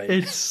reiterate,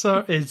 it's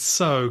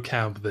so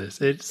camp.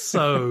 It's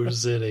so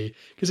silly,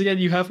 because again,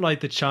 you have like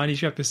the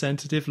Chinese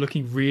representative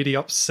looking really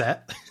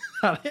upset.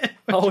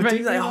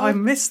 I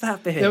missed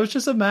that bit. There was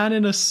just a man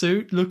in a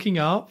suit looking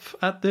up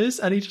at this,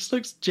 and he just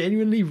looks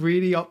genuinely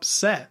really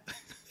upset.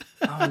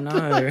 Oh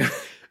no.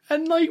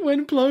 And like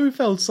when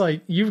Blofeld's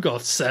like, you've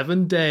got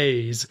 7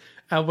 days,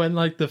 and when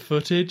like the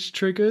footage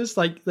triggers,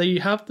 like they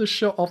have the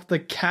shot of the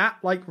cat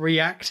like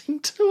reacting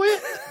to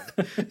it.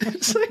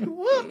 It's like,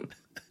 what?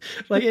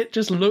 Like it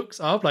just looks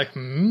up like,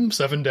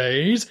 7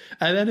 days,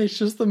 and then it's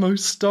just the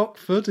most stock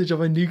footage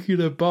of a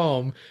nuclear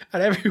bomb,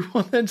 and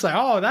everyone then's like,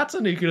 oh, that's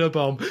a nuclear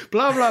bomb,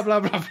 blah blah blah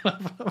blah blah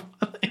blah.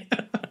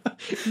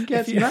 He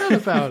gets mad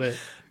about it.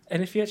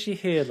 And if you actually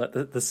hear like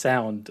the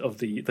sound of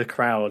the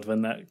crowd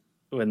when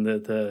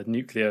the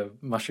nuclear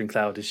mushroom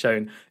cloud is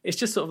shown, it's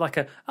just sort of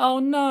like oh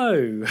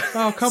no,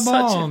 oh come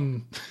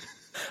on,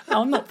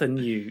 oh not the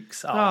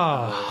nukes,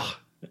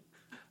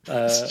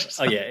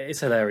 it's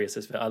hilarious.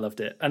 I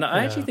loved it, and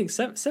I actually think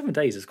 7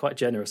 days is quite a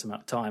generous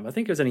amount of time. I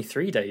think it was only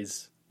 3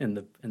 days in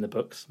the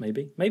books,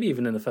 maybe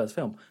even in the first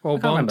film. Well,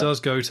 Bond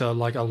does go to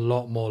like a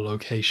lot more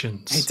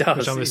locations. He does.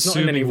 Which I'm He's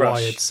assuming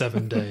why it's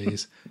 7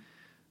 days.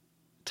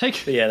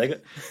 Take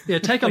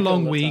a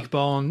long week,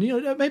 Bond.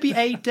 Maybe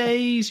 8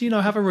 days.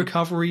 Have a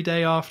recovery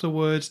day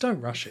afterwards.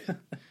 Don't rush it.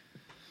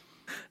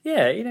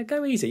 Yeah,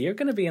 go easy. You're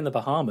going to be in the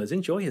Bahamas.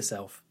 Enjoy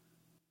yourself.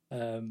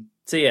 Everyone's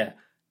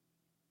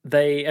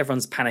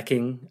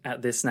panicking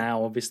at this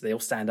now. Obviously, they all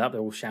stand up.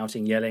 They're all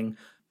shouting, yelling.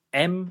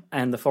 M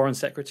and the Foreign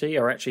Secretary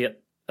are actually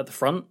at the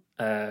front,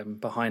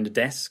 behind a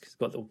desk. He's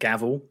got a little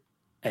gavel,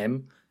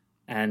 M,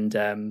 and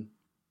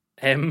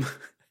M.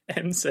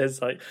 M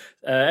says, like,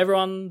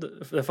 everyone,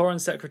 the Foreign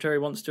Secretary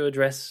wants to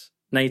address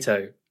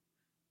NATO.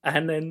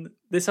 And then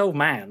this old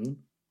man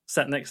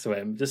sat next to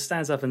him just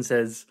stands up and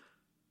says,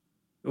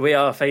 we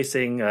are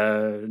facing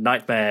a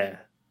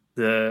nightmare,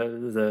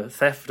 the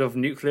theft of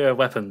nuclear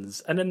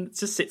weapons. And then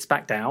just sits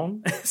back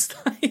down. It's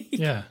like,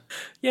 yeah,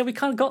 we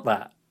kind of got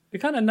that. We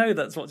kind of know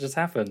that's what just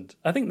happened.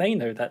 I think they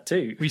know that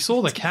too. We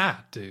saw the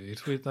cat, dude.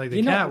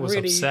 The cat was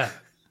upset.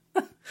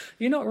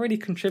 You're not really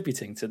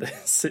contributing to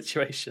this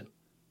situation.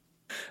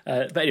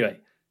 But anyway,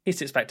 he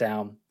sits back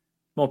down,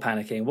 more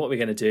panicking. What are we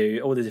going to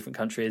do? All the different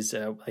countries,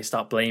 they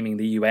start blaming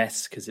the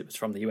US because it was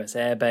from the US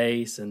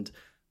airbase, and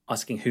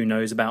asking who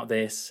knows about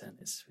this, and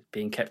it's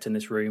being kept in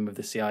this room with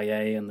the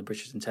CIA and the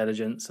British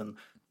intelligence, and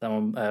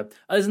someone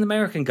there's an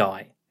American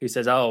guy who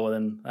says, "Oh, well,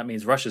 then that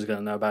means Russia's going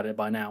to know about it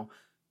by now."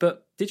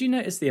 But did you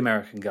notice the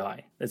American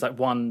guy? There's like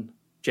one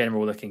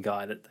general-looking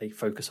guy that they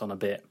focus on a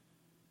bit.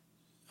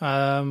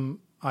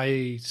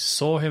 I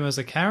saw him as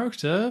a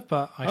character,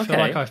 but I feel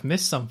like I've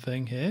missed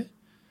something here.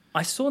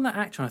 I saw that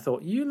actor and I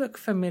thought, you look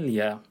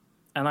familiar.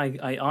 And I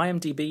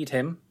IMDb'd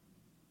him.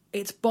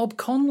 It's Bob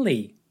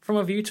Conley from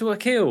A View to a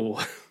Kill.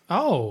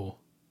 Oh.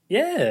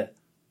 Yeah.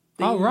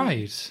 Oh,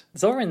 right.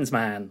 Zoran's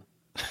man.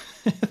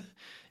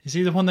 Is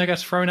he the one that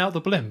gets thrown out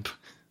the blimp?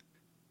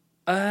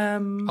 Oh,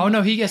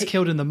 no, he gets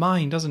killed in the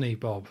mine, doesn't he,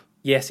 Bob?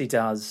 Yes, he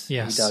does.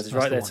 Yes, he does. It's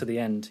right there to the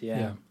end,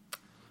 yeah.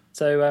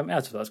 So I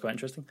thought that was quite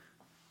interesting.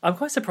 I'm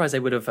quite surprised they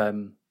would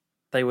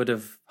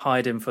have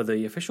hired him for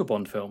the official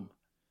Bond film,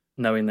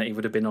 knowing that he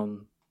would have been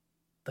on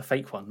the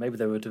fake one. Maybe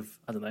they would have,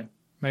 I don't know.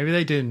 Maybe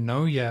they didn't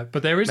know yet.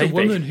 But there is a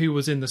woman who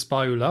was in The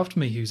Spy Who Loved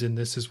Me who's in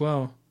this as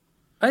well.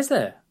 Oh, is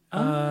there?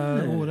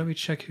 Let me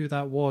check who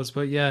that was.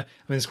 But yeah, I mean,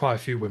 there's quite a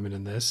few women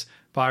in this.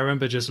 But I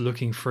remember just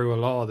looking through a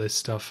lot of this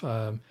stuff.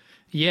 So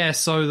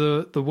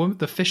the woman,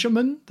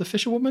 the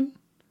fisherwoman.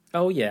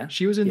 Oh yeah,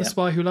 she was in The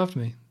Spy Who Loved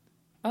Me.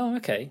 Oh,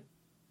 okay.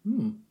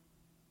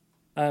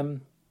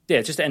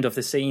 Just to end off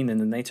the scene in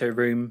the NATO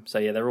room. So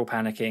yeah, they're all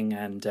panicking,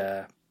 and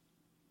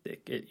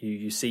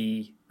you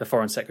see the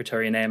Foreign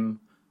Secretary and M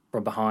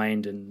from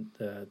behind, and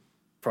the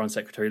Foreign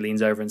Secretary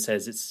leans over and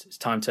says it's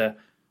time to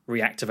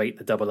reactivate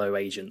the 00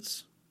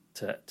 agents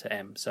to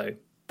M. So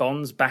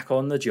Bond's back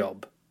on the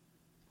job.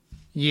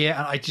 Yeah,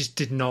 and I just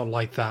did not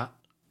like that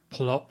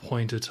plot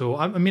point at all.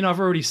 I mean, I've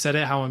already said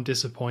it, how I'm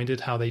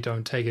disappointed how they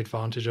don't take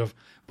advantage of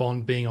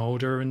Bond being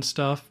older and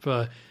stuff,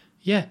 but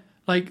yeah,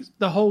 like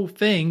the whole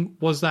thing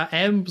was that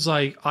M's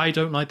like, I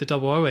don't like the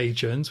 00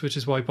 agents, which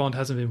is why Bond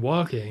hasn't been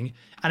working,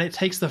 and it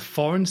takes the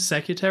Foreign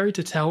Secretary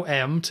to tell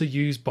M to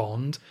use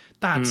Bond.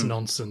 That's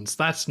nonsense.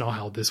 That's not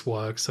how this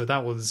works. So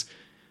that was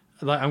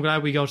like, I'm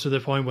glad we got to the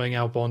point where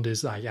now Bond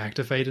is like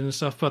activated and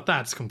stuff, but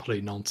that's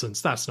complete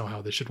nonsense. That's not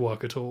how this should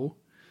work at all.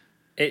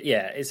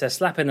 It's a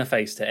slap in the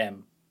face to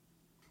M.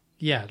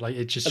 Yeah, like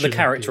it just the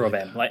character of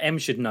M. Like M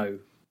should know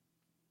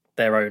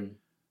their own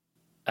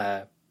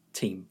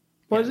team.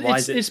 Well,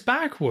 it's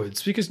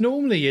backwards, because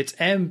normally it's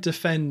M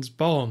defends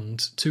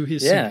Bond to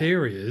his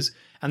superiors,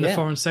 and the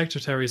Foreign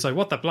Secretary is like,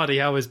 what the bloody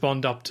hell is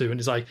Bond up to? And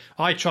he's like,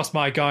 I trust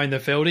my guy in the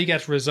field, he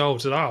gets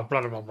results, and blah,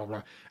 blah, blah, blah,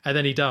 blah. And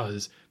then he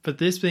does. But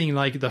this being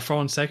like the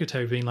Foreign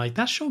Secretary being like,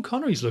 that Sean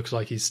Connery looks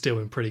like he's still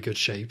in pretty good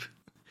shape.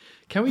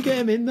 Can we get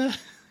him in there?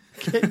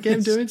 Get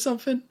him doing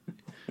something?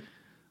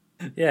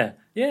 Yeah,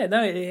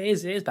 no, it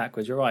is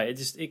backwards. You're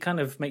right. It kind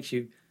of makes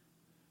you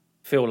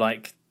feel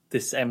like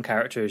this M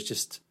character is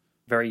just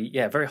very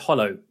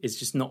hollow. It's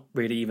just not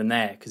really even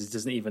there, because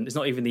it's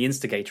not even the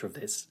instigator of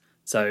this.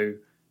 So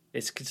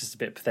it's just a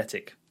bit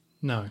pathetic.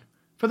 No,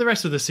 but the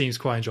rest of the scene's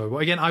quite enjoyable.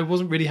 Again, I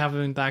wasn't really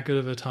having that good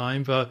of a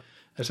time, but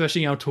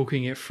especially now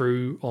talking it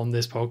through on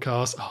this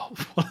podcast,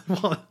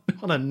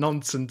 what a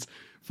nonsense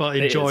but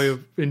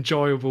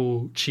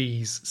enjoyable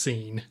cheese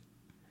scene.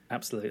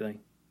 Absolutely.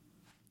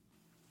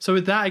 So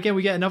with that, again,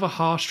 we get another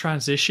harsh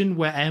transition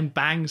where M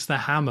bangs the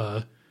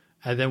hammer,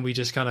 and then we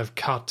just kind of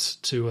cut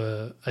to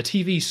a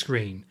TV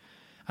screen.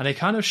 And it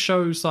kind of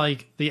shows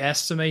like the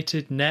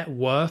estimated net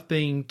worth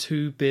being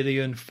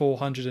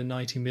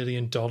 $2.49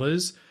 billion.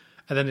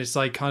 And then it's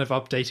like kind of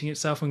updating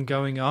itself and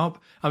going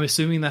up. I'm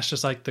assuming that's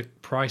just like the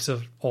price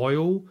of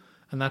oil,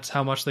 and that's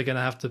how much they're going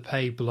to have to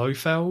pay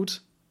Blofeld,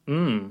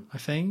 I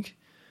think.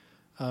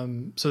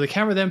 So the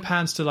camera then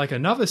pans to like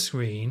another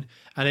screen,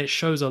 and it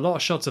shows a lot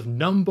of shots of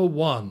number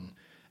one.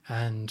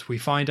 And we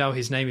find out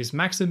his name is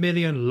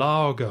Maximilian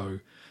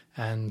Largo.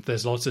 And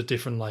there's lots of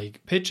different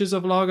like pictures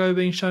of Largo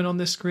being shown on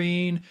this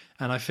screen.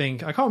 And I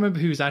can't remember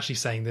who's actually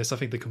saying this. I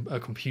think a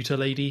computer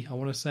lady, I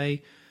want to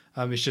say,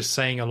 is just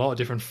saying a lot of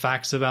different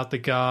facts about the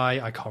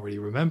guy. I can't really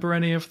remember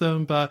any of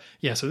them. But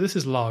yeah, so this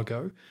is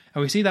Largo.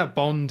 And we see that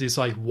Bond is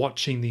like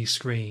watching these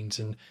screens,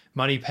 and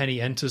Moneypenny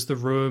enters the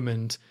room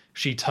and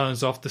she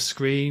turns off the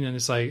screen and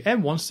it's like,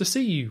 M wants to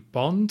see you,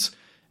 Bond.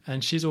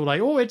 And she's all like,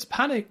 oh, it's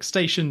panic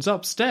stations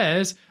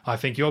upstairs. I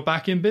think you're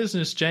back in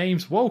business,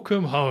 James.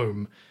 Welcome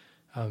home.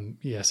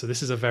 So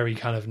this is a very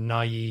kind of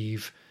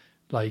naive,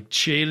 like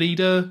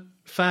cheerleader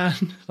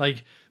fan,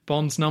 like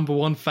Bond's number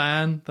one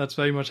fan. That's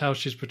very much how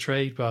she's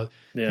portrayed. But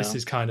this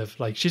is kind of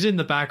like, she's in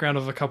the background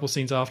of a couple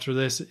scenes after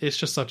this. It's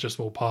just such a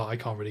small part. I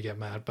can't really get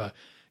mad. But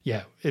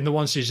yeah, in the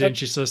ones she's in,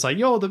 she's just like,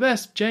 you're the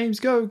best, James,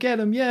 go get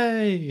him,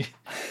 yay.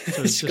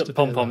 So she's got the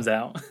pom-poms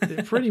out.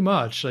 Pretty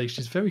much. Like,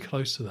 she's very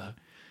close to that.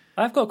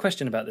 I've got a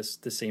question about this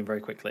scene very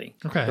quickly.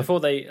 Okay. Before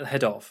they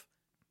head off,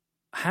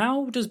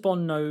 how does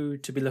Bond know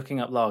to be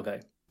looking up Largo?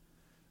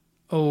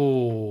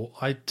 Oh,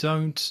 I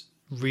don't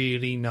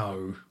really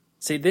know.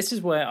 See, this is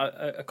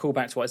where I call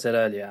back to what I said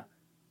earlier.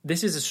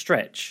 This is a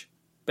stretch,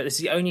 but it's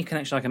the only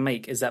connection I can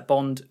make is that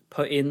Bond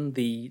put in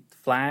the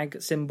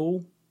flag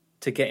symbol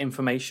to get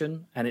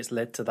information, and it's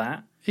led to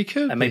that. It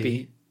could and be.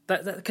 Maybe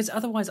because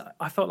otherwise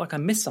I felt like I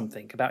missed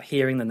something about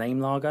hearing the name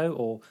Largo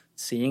or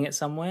seeing it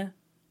somewhere.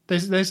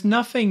 There's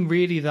nothing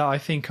really that I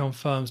think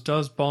confirms,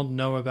 does Bond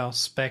know about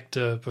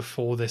Spectre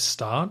before this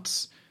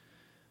starts?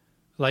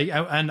 Like,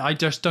 and I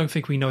just don't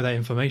think we know that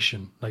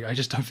information. Like, I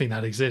just don't think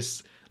that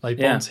exists. Like,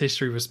 Bond's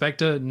history with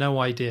Spectre, no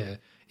idea.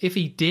 If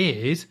he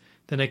did,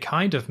 then it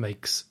kind of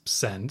makes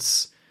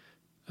sense.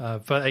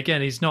 But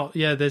again, he's not.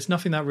 Yeah, there's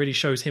nothing that really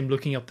shows him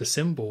looking up the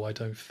symbol, I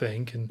don't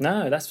think. And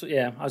no, I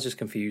was just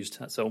confused.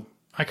 That's all.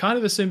 I kind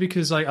of assume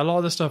because like a lot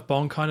of the stuff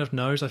Bond kind of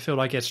knows, I feel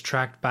like gets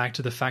tracked back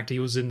to the fact he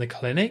was in the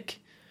clinic.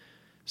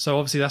 So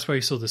obviously that's where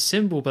he saw the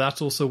symbol, but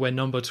that's also where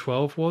number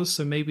 12 was.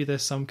 So maybe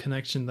there's some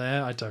connection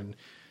there. I don't.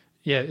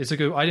 Yeah, it's a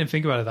good. I didn't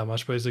think about it that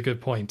much, but it's a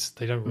good point.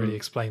 They don't really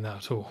explain that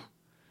at all.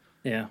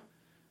 Yeah.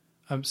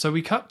 So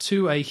we cut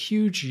to a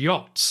huge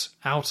yacht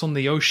out on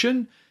the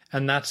ocean,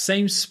 and that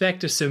same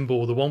Spectre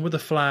symbol, the one with the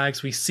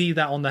flags, we see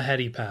that on the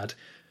helipad.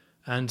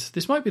 And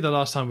this might be the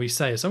last time we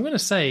say it. So I'm going to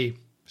say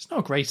it's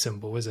not a great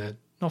symbol, is it?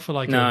 Not for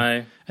like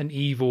an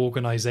evil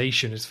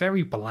organization. It's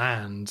very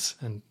bland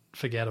and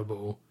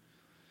forgettable.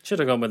 Should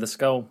have gone with the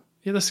skull.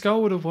 Yeah, the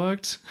skull would have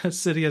worked, as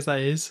silly as that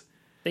is.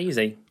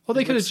 Easy. Or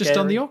they could have just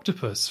done the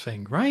octopus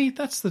thing, right?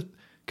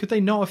 Could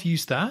they not have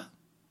used that?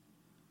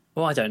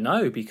 Well, I don't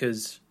know,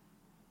 because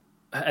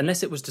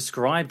unless it was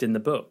described in the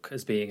book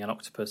as being an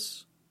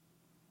octopus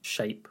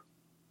shape,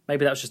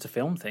 maybe that was just a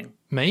film thing.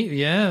 Maybe,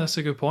 yeah, that's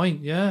a good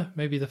point. Yeah,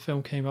 maybe the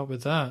film came up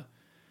with that.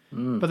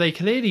 But they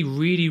clearly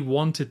really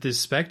wanted this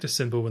Spectre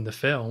symbol in the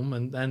film,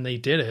 and they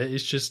did it.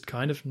 It's just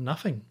kind of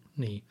nothing.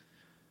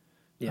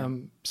 Yeah.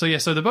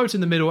 So the boat's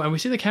in the middle, and we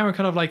see the camera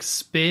kind of like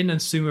spin and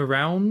zoom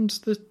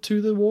around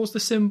towards the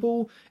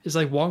symbol. It's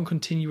like one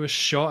continuous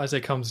shot as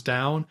it comes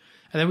down.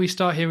 And then we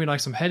start hearing like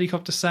some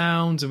helicopter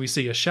sounds, and we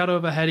see a shadow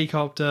of a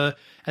helicopter,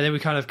 and then we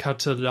kind of cut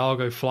to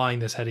Largo flying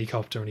this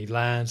helicopter, and he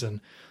lands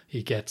and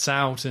he gets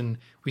out, and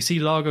we see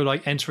Largo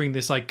like entering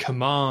this like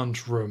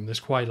command room, this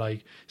quite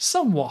like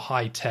somewhat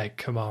high-tech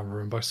command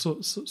room, but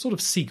sort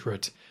of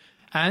secret.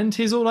 And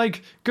he's all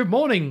like, "Good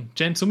morning,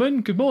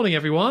 gentlemen. Good morning,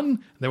 everyone."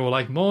 And they're all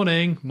like,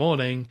 "Morning,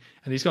 morning."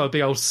 And he's got a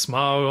big old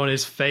smile on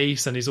his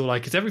face, and he's all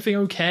like, "Is everything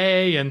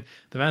okay?" And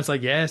the man's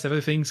like, "Yes,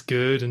 everything's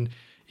good." And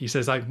he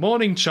says like,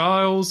 "Morning,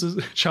 Charles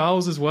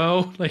as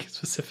well," like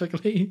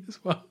specifically as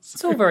well. So,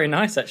 it's all very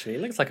nice, actually.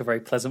 It looks like a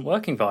very pleasant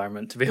work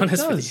environment, to be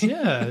honest with you.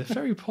 Yeah,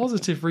 very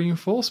positive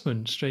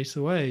reinforcement straight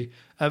away.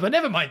 But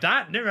never mind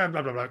that. Blah,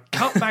 blah, blah.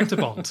 Cut back to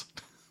Bond.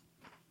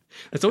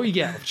 That's all you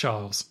get of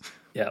Charles.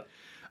 Yeah.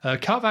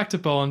 Cut back to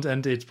Bond,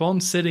 and it's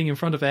Bond sitting in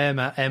front of M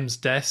at M's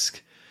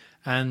desk,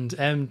 and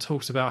M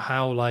talks about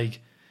how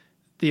like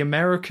the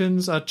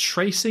Americans are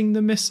tracing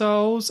the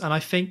missiles, and I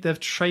think they've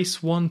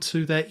traced one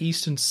to their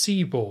eastern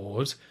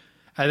seaboard,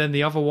 and then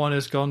the other one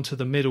has gone to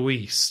the Middle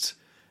East.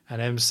 And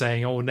M's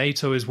saying, "Oh,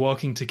 NATO is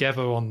working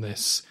together on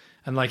this."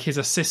 And like his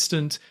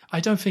assistant,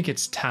 I don't think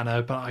it's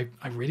Tanner, but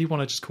I really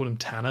want to just call him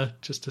Tanner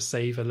just to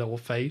save a little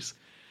face.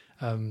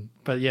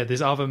 But yeah,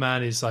 this other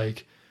man is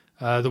like,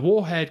 the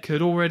warhead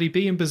could already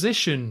be in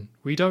position.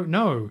 We don't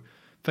know.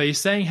 But he's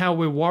saying how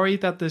we're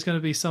worried that there's going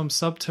to be some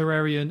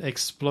subterranean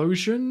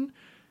explosion.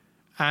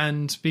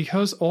 And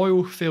because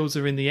oil fields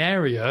are in the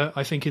area,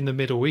 I think in the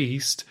Middle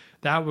East,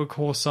 that would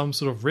cause some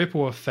sort of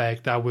ripple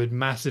effect that would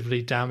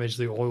massively damage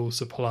the oil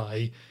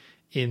supply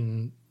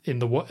in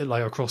the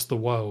like across the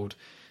world.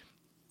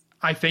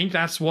 I think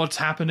that's what's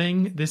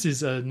happening. This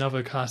is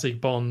another classic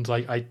Bond.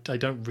 Like I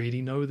don't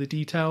really know the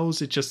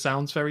details. It just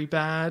sounds very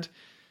bad.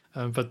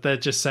 But they're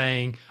just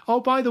saying, "Oh,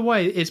 by the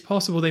way, it's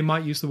possible they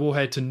might use the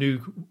warhead to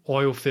nuke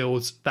oil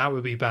fields. That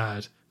would be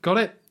bad." Got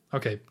it?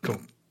 Okay,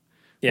 cool.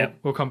 Yeah.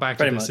 We'll come back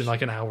to this in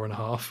like an hour and a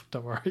half.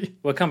 Don't worry.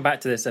 We'll come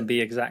back to this and be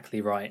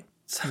exactly right.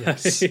 So,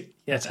 yes,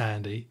 that's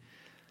handy.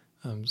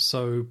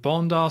 So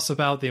Bond asks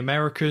about the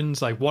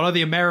Americans. Like, what are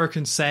the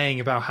Americans saying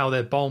about how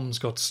their bombs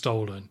got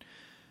stolen?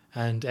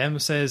 And M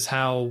says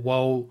how,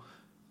 well,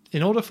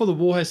 in order for the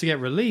warheads to get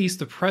released,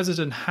 the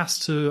president has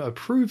to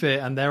approve it,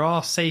 and there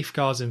are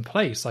safeguards in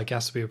place, like it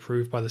has to be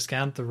approved by the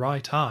scan of the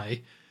right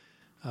eye.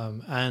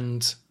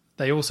 And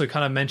they also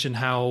kind of mention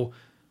how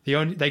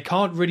they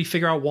can't really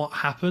figure out what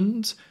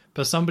happened,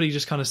 but somebody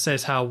just kind of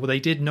says how they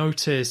did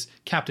notice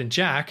Captain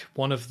Jack,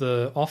 one of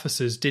the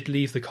officers, did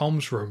leave the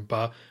comms room,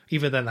 but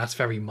even then that's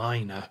very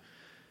minor.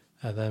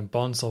 And then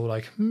Bond's all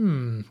like,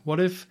 what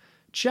if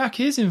Jack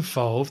is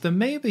involved, then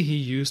maybe he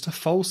used a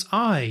false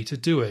eye to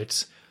do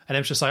it. And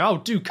M's just like, "Oh,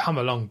 do come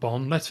along,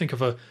 Bond. Let's think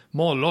of a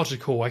more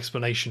logical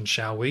explanation,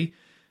 shall we?"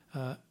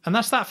 And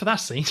that's that for that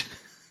scene.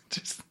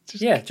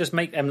 just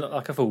make M look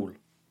like a fool.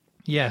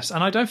 Yes,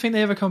 and I don't think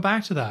they ever come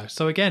back to that.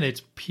 So again,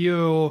 it's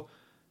pure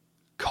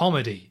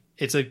comedy.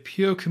 It's a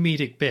pure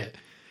comedic bit.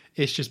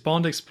 It's just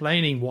Bond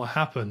explaining what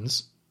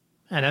happens,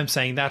 and M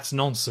saying that's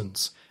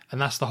nonsense.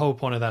 And that's the whole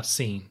point of that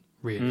scene,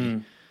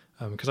 really.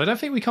 Because I don't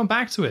think we come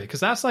back to it,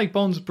 because that's like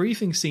Bond's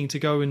briefing scene to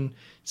go and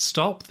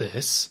stop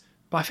this.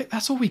 But I think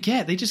that's all we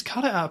get. They just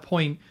cut it at a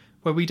point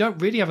where we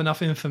don't really have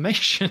enough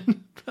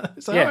information.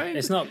 Right?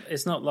 It's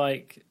not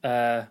like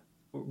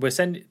we're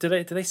sending. Do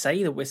they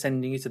say that we're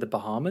sending you to the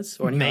Bahamas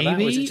or anything like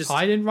that? Or is it Maybe just...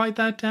 I didn't write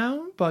that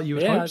down, but you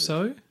would hope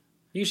so.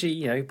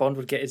 Usually, Bond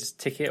would get his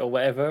ticket or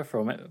whatever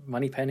from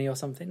Moneypenny or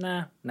something.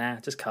 Nah,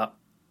 just cut.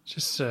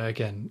 Just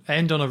again,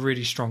 end on a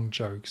really strong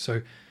joke.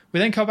 So we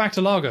then come back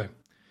to Largo.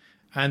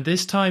 And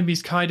this time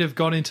he's kind of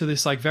gone into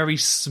this like very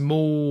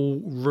small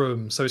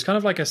room. So it's kind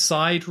of like a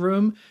side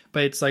room,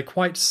 but it's like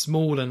quite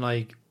small and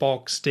like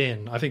boxed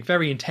in. I think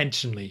very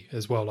intentionally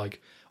as well.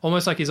 Like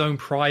almost like his own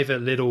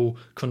private little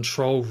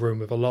control room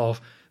with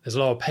there's a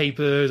lot of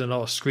papers and a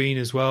lot of screen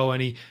as well.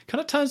 And he kind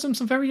of turns on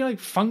some very like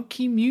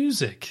funky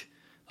music.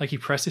 Like he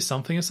presses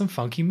something and some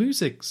funky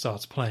music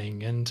starts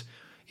playing. And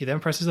he then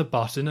presses a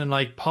button and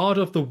like part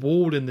of the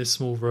wall in this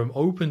small room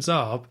opens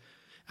up.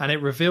 And it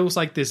reveals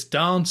like this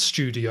dance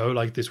studio,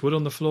 like this wood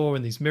on the floor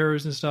and these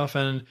mirrors and stuff.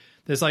 And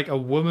there's like a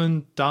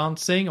woman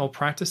dancing or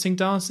practicing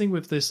dancing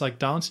with this like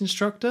dance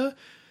instructor.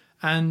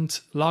 And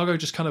Largo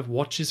just kind of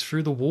watches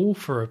through the wall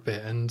for a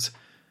bit. And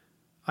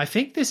I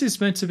think this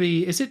is meant to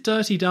be, is it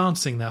Dirty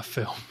Dancing, that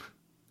film?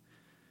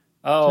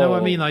 Oh, Do you know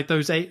what I mean? Like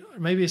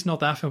maybe it's not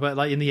that film, but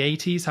like in the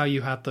 80s, how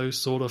you had those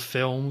sort of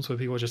films where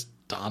people were just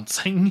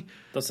dancing.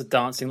 Lots of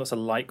dancing, lots of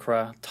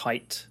lycra,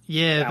 tight.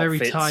 Yeah, outfits,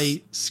 very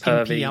tight,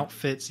 skimpy pervy.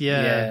 outfits.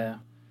 Yeah.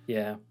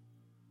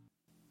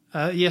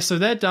 So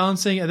they're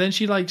dancing, and then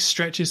she like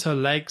stretches her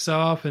legs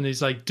up and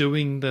is like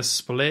doing the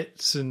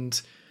splits,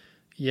 and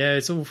yeah,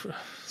 it's all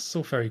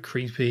very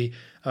creepy.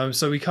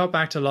 So we cut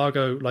back to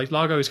Largo. Like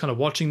Largo is kind of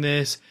watching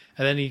this,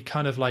 and then he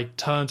kind of like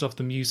turns off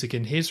the music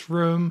in his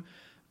room.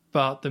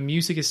 But the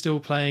music is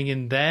still playing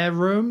in their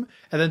room.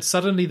 And then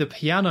suddenly the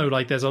piano,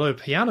 like there's a load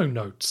of piano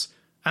notes.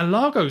 And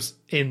Largo's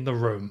in the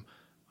room.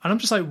 And I'm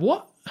just like,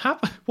 what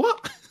happened?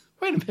 What?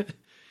 Wait a minute.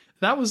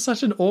 That was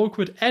such an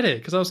awkward edit.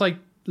 Because I was like,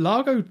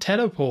 Largo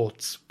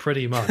teleports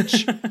pretty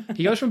much.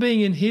 He goes from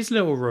being in his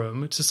little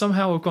room to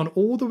somehow have gone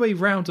all the way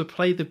round to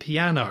play the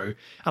piano.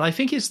 And I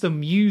think it's the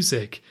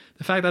music.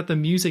 The fact that the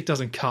music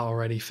doesn't cut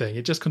or anything.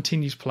 It just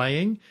continues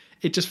playing.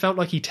 It just felt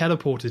like he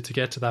teleported to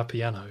get to that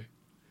piano.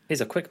 He's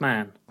a quick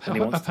man.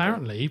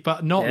 Apparently,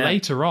 but not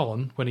later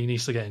on when he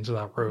needs to get into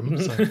that room.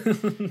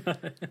 So.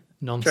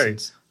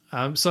 Nonsense.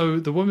 So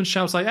the woman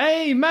shouts like,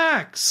 "Hey,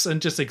 Max!"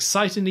 and just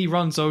excitedly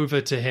runs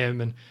over to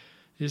him and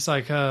he's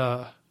like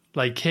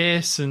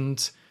kiss,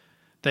 and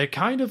they're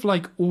kind of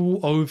like all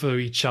over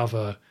each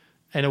other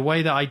in a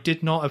way that I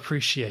did not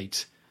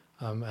appreciate.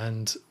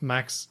 And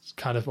Max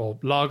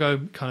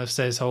Largo kind of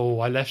says, "Oh,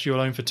 I left you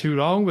alone for too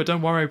long, but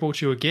don't worry, I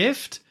brought you a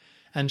gift,"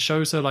 and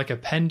shows her like a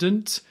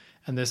pendant.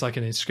 And there's like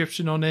an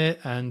inscription on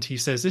it. And he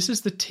says, "This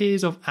is the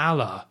tears of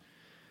Allah."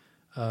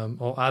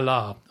 Or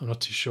Allah. I'm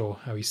not too sure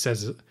how he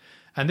says it.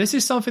 And this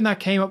is something that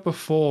came up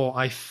before,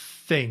 I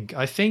think.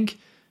 I think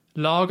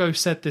Largo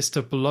said this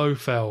to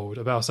Blofeld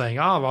about saying,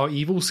 our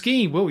evil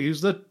scheme, we'll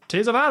use the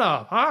tears of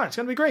Allah. It's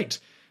going to be great.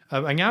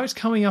 And now it's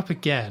coming up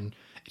again.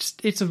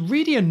 It's a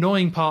really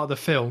annoying part of the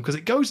film because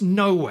it goes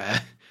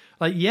nowhere.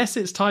 Like, yes,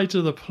 it's tied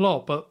to the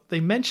plot, but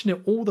they mention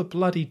it all the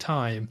bloody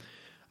time.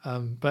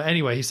 But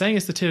anyway, he's saying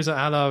it's the tears of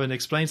Allah and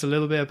explains a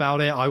little bit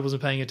about it. I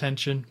wasn't paying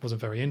attention.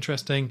 Wasn't very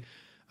interesting.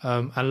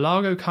 And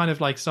Largo kind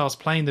of like starts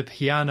playing the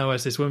piano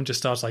as this woman just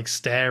starts like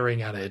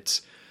staring at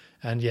it.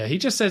 And yeah, he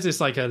just says it's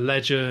like a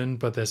legend,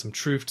 but there's some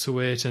truth to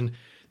it. And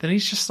then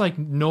he's just like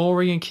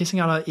gnawing and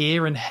kissing out her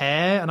ear and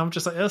hair. And I'm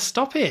just like,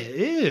 stop it.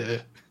 Ew.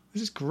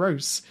 This is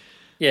gross.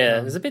 Yeah,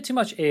 there's a bit too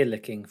much ear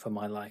licking for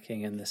my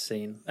liking in this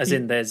scene. As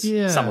in, there's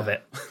some of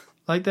it.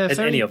 Like they're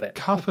very any of it.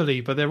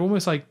 coupley, but they're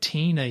almost like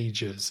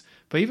teenagers.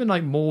 But even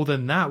like more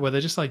than that, where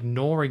they're just like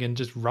gnawing and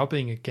just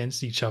rubbing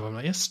against each other. I'm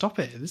like, stop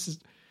it.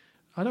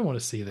 I don't want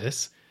to see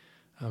this.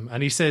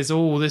 And he says,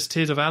 this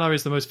tears of Allah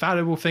is the most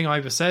valuable thing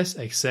I possess,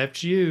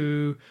 except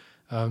you.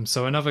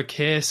 So another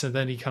kiss, and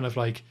then he kind of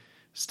like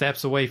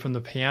steps away from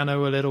the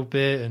piano a little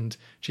bit, and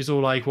she's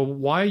all like, well,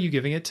 why are you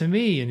giving it to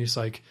me? And he's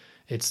like,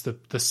 it's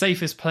the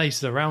safest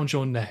place around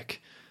your neck.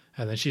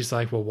 And then she's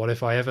like, well, what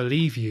if I ever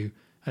leave you?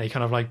 And he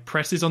kind of like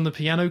presses on the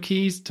piano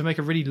keys to make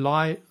a really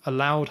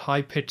loud,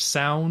 high-pitched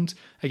sound.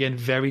 Again,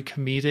 very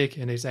comedic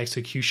in his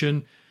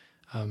execution.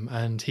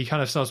 And he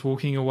kind of starts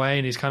walking away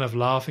and he's kind of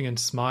laughing and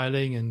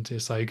smiling. And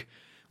it's like,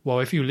 well,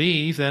 if you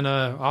leave, then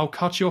I'll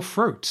cut your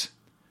throat.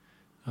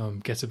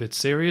 Gets a bit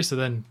serious and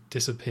then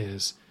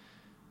disappears.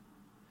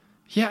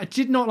 Yeah, I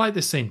did not like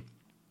this scene.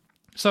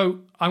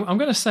 So I'm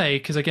going to say,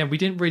 because again, we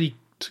didn't really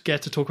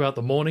get to talk about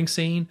the morning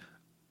scene.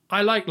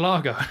 I like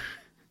Largo.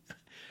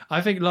 I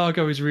think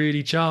Largo is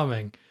really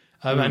charming.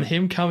 And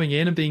him coming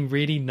in and being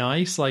really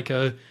nice, like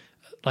a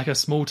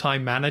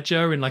small-time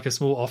manager in like a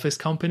small office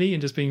company and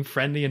just being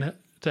friendly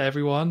to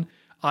everyone.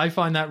 I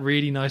find that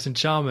really nice and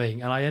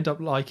charming, and I end up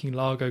liking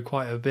Largo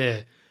quite a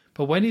bit.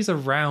 But when he's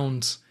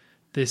around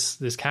this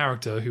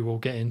character, who we'll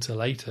get into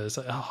later, it's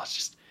like,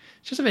 it's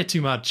just a bit too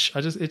much.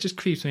 It just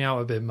creeps me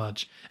out a bit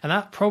much. And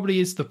that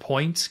probably is the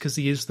point, because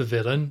he is the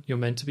villain. You're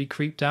meant to be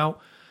creeped out.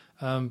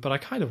 But I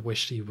kind of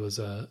wished he was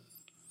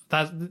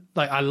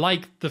I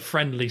like the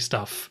friendly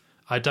stuff.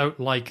 I don't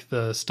like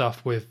the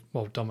stuff with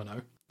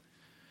Domino.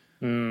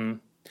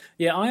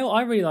 Yeah,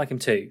 I really like him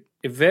too.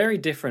 a very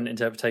different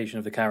interpretation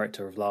of the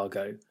character of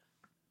Largo,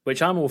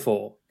 which I'm all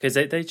for, because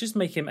they just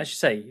make him, as you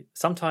say,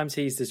 sometimes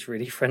he's this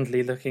really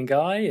friendly looking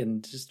guy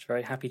and just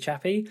very happy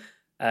chappy,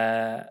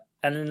 and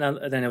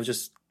then he'll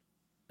just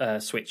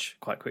switch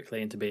quite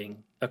quickly into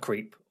being a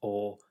creep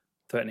or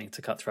threatening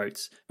to cut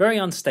throats. Very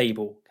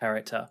unstable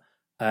character,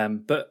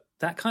 but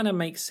that kind of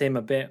makes him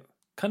a bit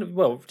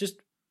just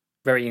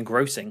very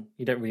engrossing.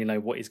 You don't really know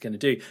what he's going to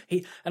do.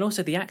 And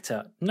also the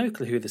actor, no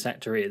clue who this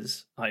actor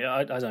is.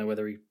 I don't know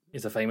whether he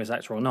is a famous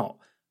actor or not,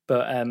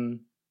 but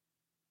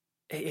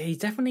he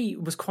definitely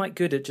was quite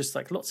good at just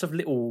like lots of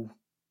little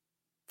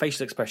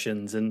facial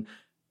expressions and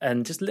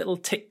just little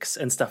ticks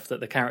and stuff that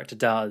the character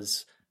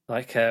does,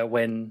 like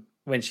when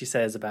she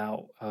says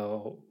about,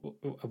 oh,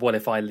 what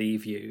if I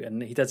leave you,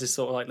 and he does this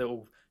sort of like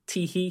little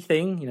tee-hee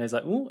thing, he's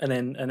like, ooh, and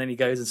then he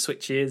goes and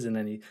switches, and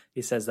then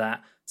he says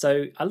that.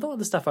 So a lot of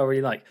the stuff I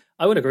really like.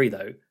 I would agree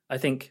though, I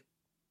think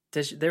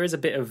there is a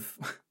bit of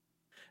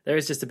there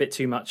is just a bit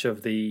too much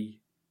of the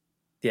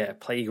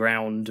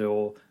playground,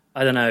 or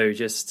I don't know,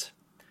 just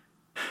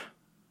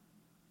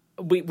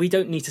we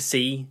don't need to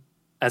see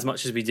as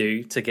much as we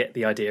do to get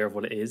the idea of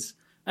what it is.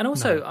 And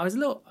also, no. I was a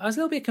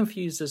little bit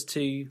confused as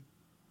to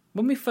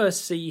when we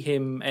first see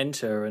him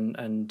enter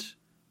and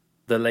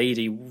the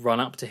lady run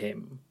up to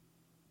him,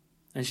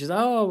 and she's like,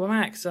 "Oh, well,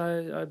 Max,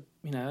 I've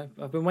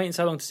been waiting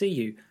so long to see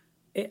you."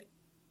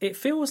 It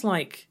feels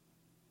like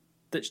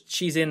that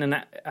she's in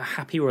a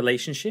happy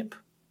relationship.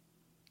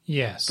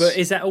 Yes, but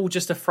is that all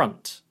just a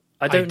front?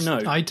 I don't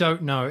know. I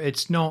don't know.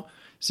 It's not.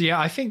 So yeah,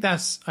 I think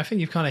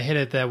you've kind of hit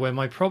it there, where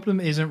my problem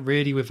isn't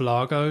really with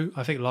Largo.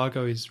 I think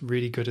Largo is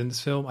really good in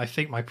this film. I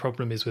think my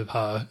problem is with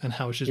her and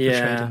how she's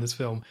portrayed in this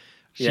film.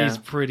 She's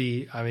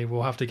pretty, I mean,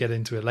 we'll have to get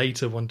into it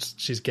later once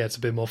she gets a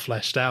bit more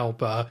fleshed out.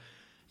 But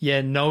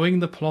yeah, knowing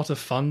the plot of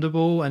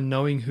Thunderball and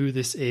knowing who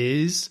this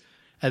is,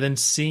 and then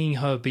seeing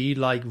her be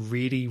like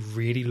really,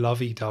 really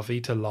lovey-dovey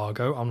to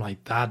Largo, I'm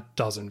like, that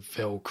doesn't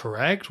feel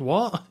correct.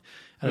 What?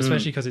 And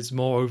especially because it's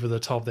more over the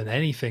top than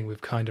anything we've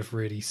kind of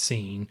really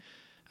seen.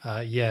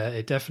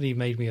 It definitely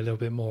made me a little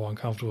bit more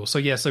uncomfortable. So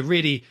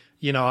really,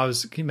 I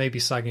was maybe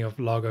slagging off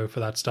Largo for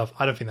that stuff.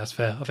 I don't think that's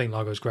fair. I think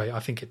Largo's great. I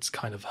think it's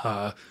kind of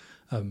her.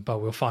 But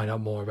we'll find out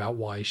more about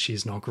why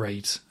she's not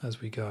great as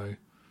we go.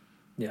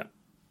 Yeah.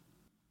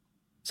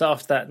 So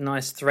after that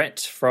nice threat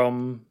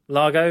from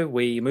Largo,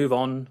 we move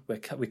on.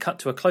 We cut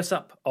to a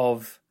close-up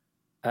of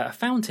a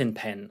fountain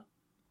pen.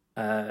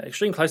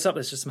 Extreme close-up.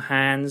 There's just some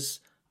hands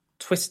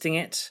twisting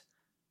it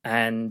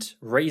and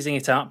raising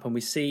it up, and we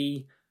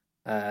see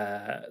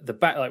the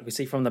back. Like we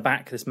see from the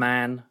back, this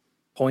man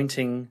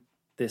pointing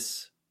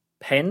this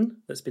pen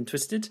that's been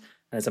twisted.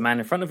 And there's a man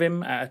in front of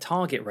him at a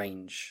target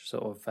range,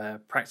 sort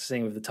of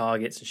practicing with the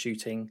targets and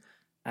shooting.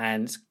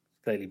 And it's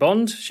clearly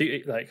Bond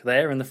shooting like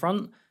there in the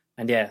front.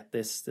 And yeah,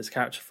 this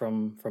character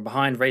from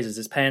behind raises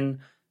his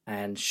pen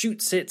and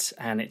shoots it,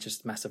 and it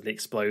just massively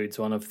explodes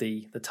one of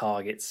the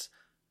targets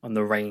on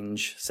the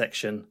range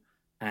section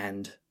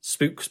and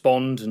spooks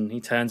Bond, and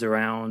he turns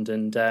around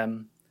and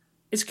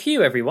it's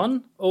Q,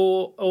 everyone,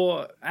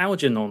 or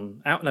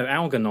Algernon.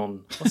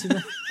 Algernon. What's his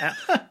name?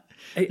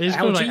 It's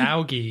called like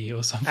algae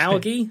or something.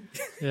 Algae?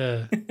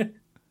 Yeah.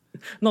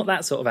 Not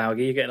that sort of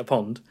algae, you get in a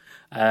pond.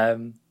 But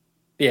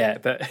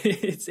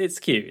it's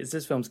cute.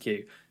 This film's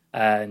cute.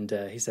 And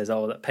he says,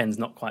 oh, that pen's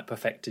not quite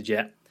perfected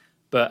yet.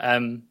 But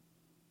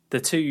the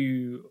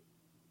two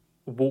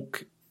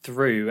walk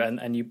through,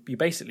 and you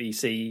basically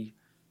see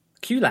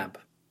Q-Lab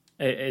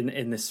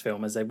in this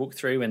film as they walk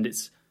through, and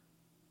it's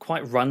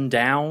quite run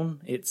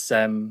down. It's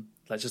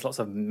like just lots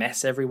of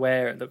mess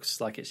everywhere. It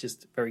looks like it's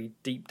just very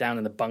deep down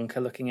in the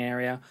bunker looking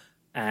area.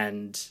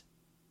 And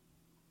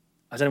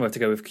I don't know whether to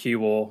go with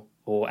Q or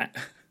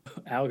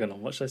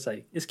Algernon. What should I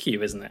say? It's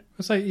Q, isn't it?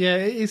 I'd say, yeah,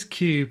 it is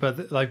Q,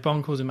 but like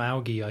Bond calls him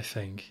Algie, I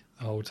think,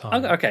 the whole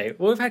time. Okay,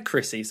 well, we've had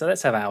Chrissy, so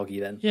let's have Algie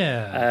then.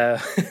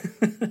 Yeah.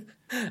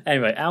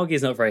 Anyway,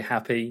 Algie's not very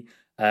happy.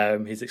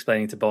 He's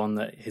explaining to Bond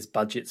that his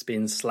budget's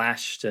been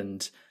slashed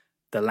and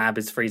the lab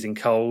is freezing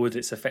cold.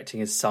 It's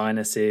affecting his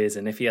sinuses.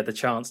 And if he had the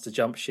chance to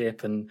jump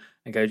ship and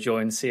go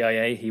join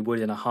CIA, he would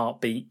in a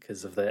heartbeat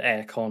because of the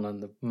aircon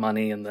and the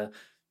money and the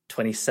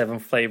 27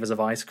 flavors of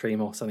ice cream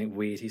or something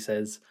weird he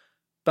says.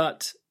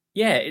 But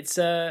yeah, it's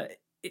a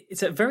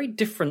very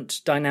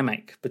different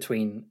dynamic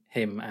between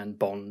him and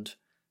Bond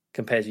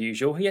compared to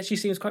usual. He actually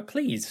seems quite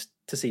pleased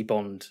to see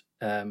Bond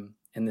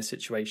in this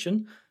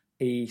situation.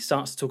 He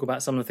starts to talk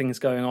about some of the things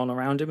going on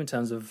around him in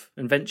terms of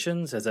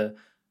inventions. There's a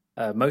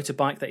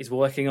motorbike that he's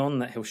working on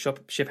that he'll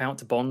ship out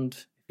to Bond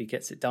if he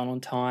gets it done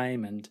on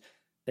time. And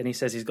then he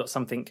says he's got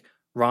something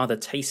rather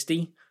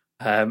tasty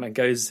and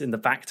goes in the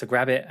back to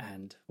grab it.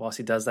 And whilst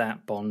he does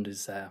that, Bond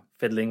is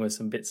fiddling with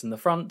some bits in the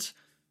front.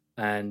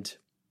 And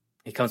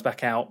he comes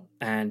back out,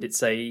 and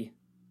it's a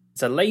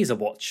laser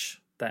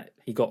watch that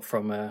he got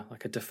from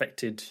like a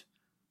defected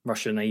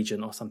Russian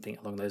agent or something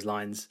along those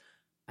lines.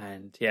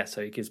 And yeah,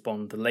 so he gives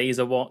Bond the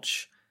laser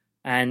watch,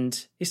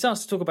 and he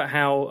starts to talk about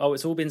how,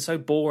 it's all been so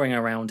boring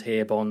around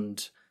here,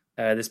 Bond.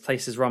 this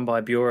place is run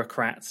by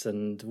bureaucrats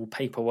and all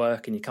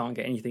paperwork, and you can't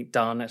get anything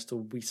done. That's till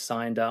we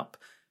signed up.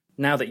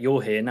 Now that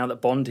you're here, now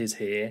that Bond is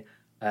here,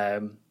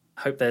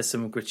 hope there's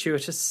some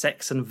gratuitous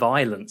sex and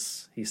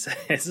violence, he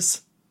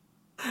says,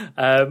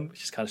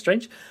 which is kind of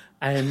strange.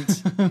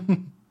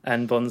 And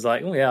and Bond's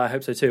like, oh yeah, I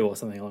hope so too, or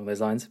something along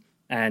those lines.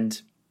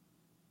 And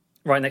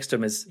right next to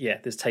him is,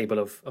 this table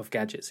of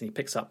gadgets, and he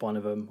picks up one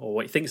of them, or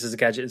what he thinks is a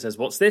gadget, and says,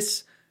 what's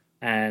this?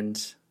 And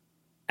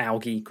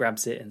Algie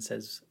grabs it and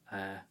says,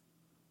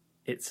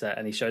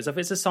 and he shows up,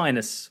 it's a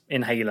sinus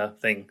inhaler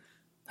thing.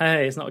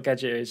 Hey, it's not a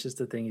gadget, it's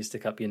just a thing you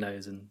stick up your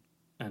nose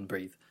and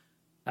breathe.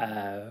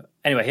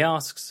 Anyway, he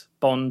asks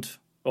Bond,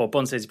 or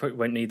Bond says he probably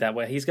won't need that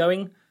where he's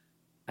going,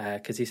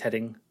 because he's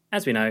heading,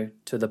 as we know,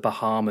 to the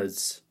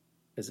Bahamas.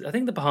 I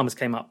think the Bahamas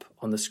came up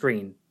on the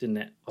screen, didn't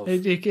it?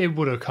 It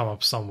would have come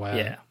up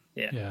somewhere.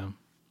 Yeah.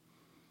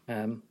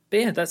 But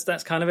yeah,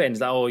 that's kind of it. And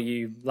it's like, oh,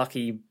 you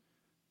lucky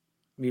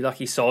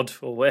sod,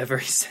 or whatever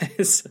he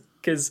says.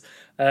 Because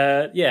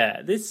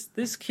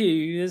this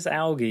Q, this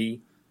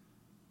Algie,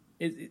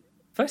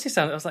 first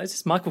I was like, is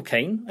this Michael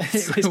Caine?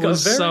 It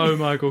was so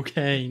Michael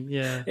Caine,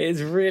 yeah.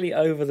 It's really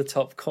over the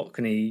top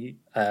Cockney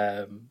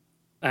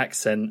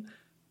accent,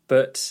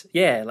 but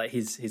yeah, like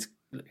he's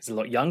a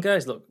lot younger.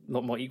 He's a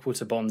lot more equal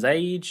to Bond's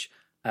age.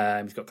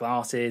 He's got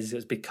glasses. He's got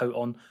his big coat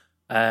on,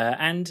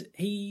 and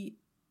he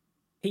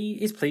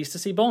is pleased to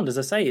see Bond. As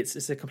I say,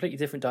 it's a completely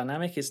different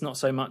dynamic. It's not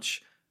so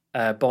much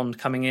Bond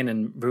coming in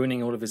and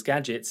ruining all of his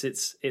gadgets.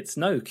 It's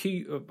no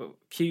Q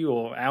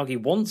or Algie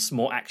wants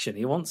more action.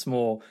 He wants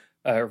more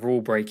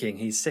rule breaking.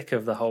 He's sick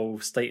of the whole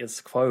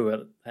status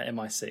quo at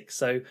MI6.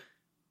 So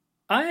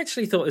I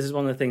actually thought this is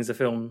one of the things the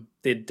film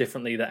did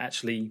differently that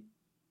actually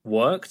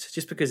worked,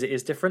 just because it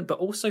is different, but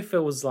also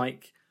feels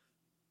like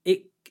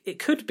it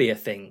could be a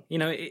thing. You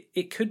know,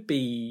 it could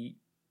be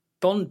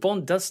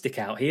Bond does stick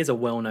out. He is a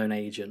well-known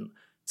agent.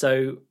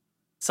 So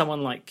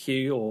someone like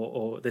Q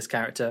or this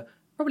character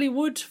probably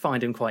would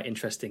find him quite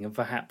interesting and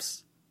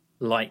perhaps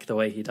like the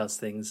way he does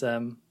things.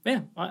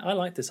 I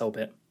like this whole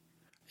bit.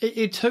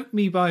 It took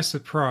me by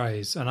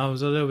surprise, and I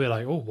was a little bit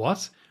like, oh,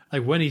 what?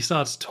 Like when he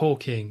starts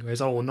talking,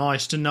 it's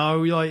nice to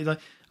know. Like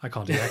I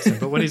can't do the accent,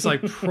 but when he's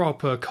like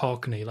proper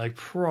Cockney, like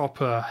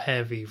proper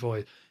heavy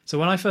voice. So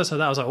when I first heard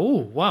that, I was like, oh,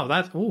 wow,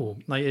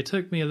 like it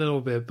took me a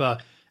little bit.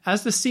 But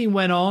as the scene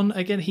went on,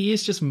 again, he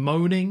is just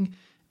moaning,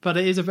 but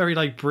it is a very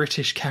like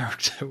British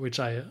character, which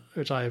I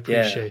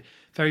appreciate. Yeah.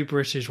 Very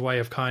British way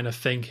of kind of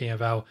thinking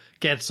about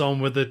gets on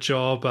with the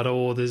job,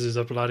 but this is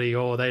a bloody,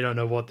 they don't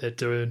know what they're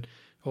doing.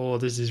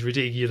 This is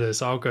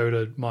ridiculous. I'll go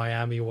to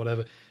Miami or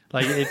whatever.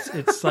 Like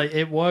it's like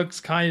it works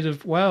kind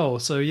of well.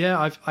 So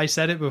yeah, I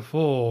said it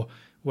before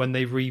when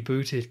they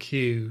rebooted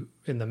Q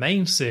in the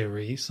main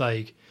series.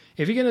 Like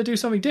if you're gonna do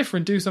something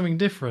different, do something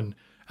different.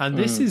 And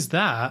this is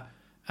that.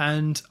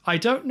 And I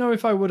don't know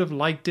if I would have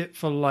liked it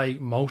for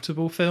like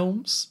multiple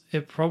films.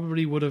 It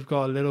probably would have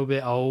got a little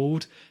bit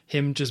old,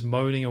 him just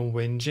moaning and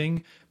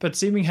whinging. But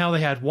seeming how they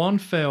had one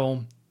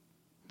film,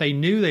 they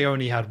knew they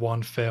only had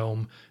one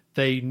film.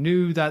 They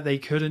knew that they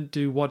couldn't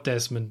do what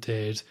Desmond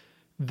did.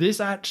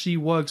 This actually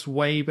works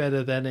way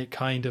better than it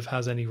kind of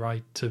has any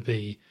right to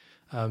be.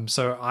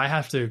 So I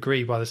have to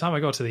agree. By the time I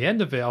got to the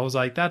end of it, I was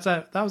like,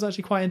 that was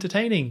actually quite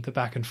entertaining, the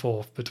back and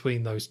forth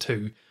between those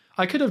two.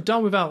 I could have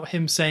done without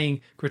him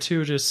saying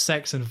gratuitous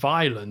sex and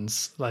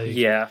violence. Like,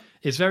 yeah,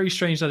 it's very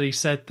strange that he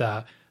said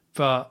that,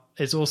 but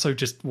it's also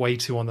just way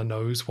too on the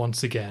nose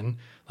once again.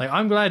 Like,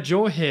 I'm glad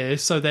you're here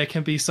so there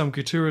can be some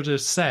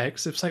gratuitous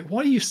sex. It's like,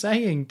 what are you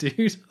saying, dude?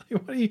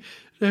 Like, what do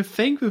you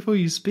think before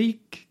you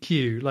speak,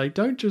 Q? Like,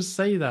 don't just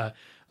say that.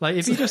 Like,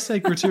 if he just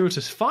said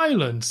gratuitous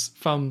violence,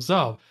 thumbs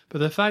up. But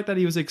the fact that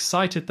he was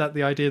excited that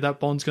the idea that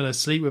Bond's going to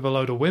sleep with a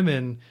load of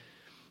women,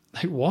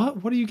 like,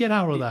 what? What do you get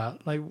out of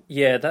that? Like,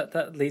 yeah,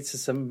 that leads to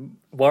some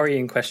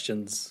worrying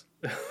questions.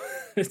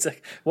 It's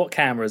like, what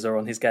cameras are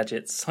on his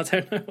gadgets? I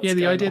don't know. Yeah,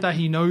 the idea that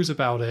he knows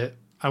about it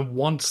and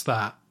wants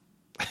that.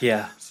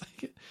 Yeah.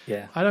 Like,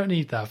 yeah. I don't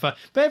need that. But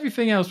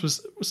everything else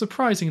was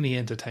surprisingly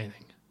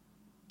entertaining.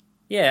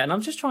 Yeah, and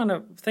I'm just trying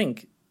to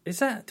think,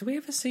 do we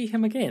ever see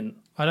him again?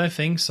 I don't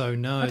think so,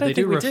 no. They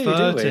do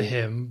refer to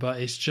him,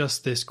 but it's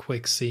just this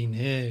quick scene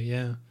here,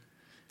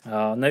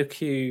 yeah. No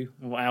Q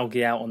or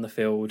Algie out on the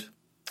field.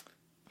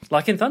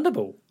 Like in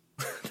Thunderball.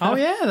 Oh,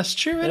 yeah, that's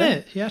true, isn't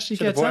it? He actually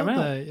gets out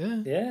there,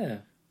 yeah. Yeah.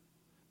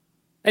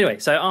 Anyway,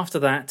 so after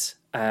that,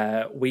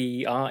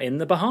 we are in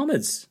the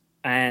Bahamas,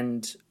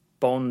 and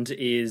Bond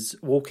is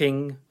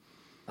walking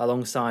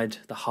alongside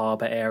the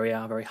harbour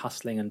area, very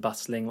hustling and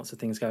bustling, lots of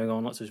things going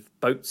on, lots of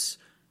boats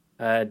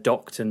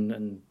docked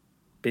and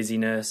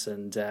busyness,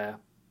 and as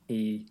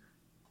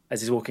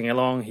he's walking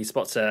along, he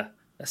spots a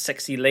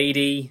sexy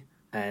lady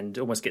and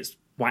almost gets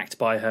whacked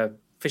by her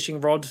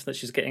fishing rod that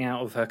she's getting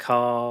out of her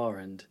car,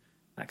 and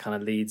that kind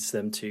of leads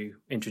them to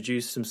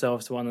introduce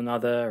themselves to one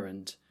another.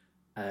 And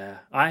I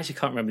actually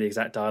can't remember the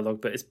exact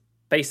dialogue, but it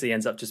basically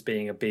ends up just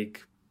being a big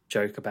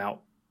joke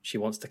about she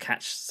wants to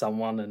catch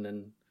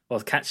someone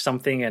catch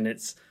something, and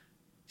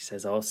she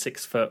says,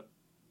 6 foot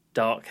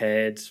dark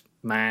haired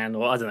man,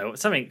 or I don't know,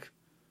 something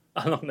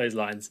along those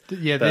lines.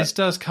 Yeah, this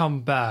does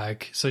come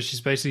back. So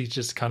she's basically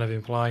just kind of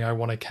implying, I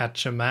want to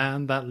catch a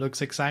man that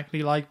looks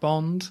exactly like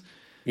Bond.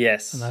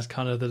 Yes. And that's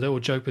kind of the little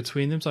joke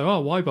between them. So, oh,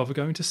 why bother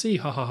going to sea?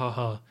 Ha ha ha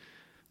ha.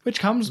 Which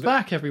comes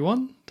back,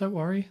 everyone. Don't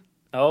worry.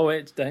 Oh,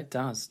 it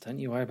does. Don't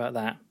you worry about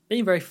that.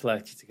 Being very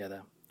flirty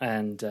together.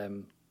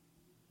 And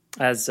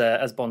as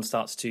Bond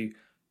starts to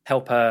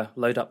help her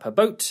load up her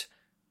boat,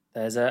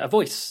 there's a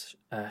voice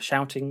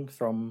shouting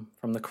from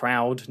the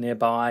crowd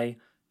nearby,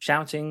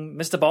 shouting,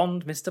 "Mr.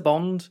 Bond, Mr.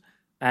 Bond."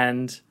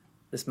 And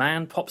this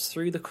man pops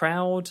through the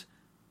crowd,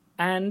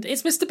 and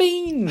it's Mr.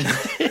 Bean.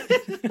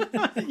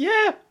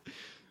 Yeah.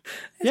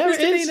 It's Mr.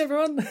 Bean,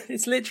 everyone.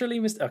 It's literally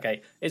Mr.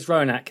 Okay, it's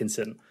Rowan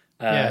Atkinson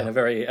in a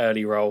very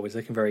early role. He's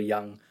looking very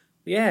young.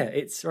 But yeah,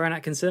 it's Rowan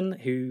Atkinson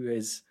who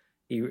is...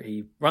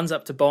 He runs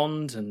up to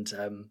Bond,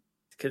 and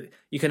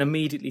you can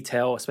immediately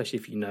tell, especially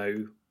if you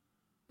know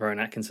Rowan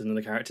Atkinson and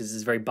the characters,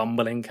 is a very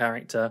bumbling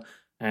character,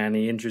 and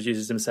he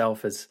introduces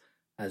himself as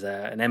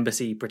an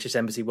British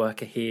embassy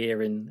worker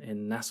here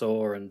in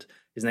Nassau, and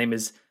his name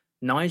is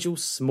Nigel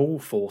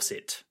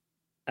Smallfawcett,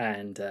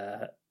 and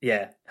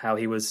how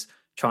he was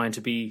trying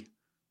to be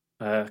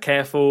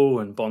careful,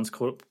 and Bond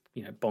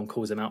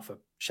calls him out for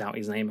shouting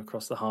his name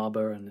across the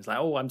harbour, and he's like,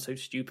 "Oh, I'm so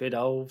stupid!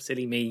 Oh,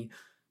 silly me!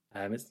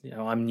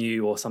 I'm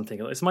new," or something.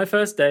 It's my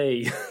first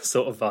day,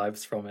 sort of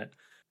vibes from it.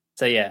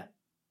 So yeah,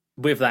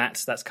 with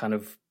that's kind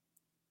of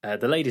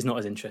the lady's not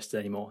as interested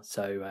anymore.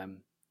 So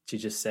she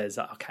just says,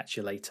 "I'll catch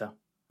you later."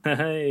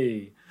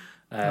 Hey.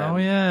 Oh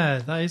yeah,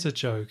 that is a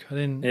joke. I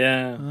didn't.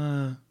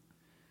 Yeah.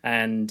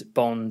 And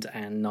Bond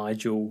and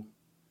Nigel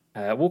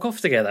walk off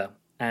together,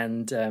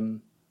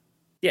 and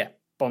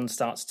Bond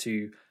starts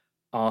to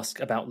ask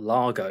about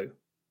Largo,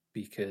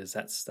 because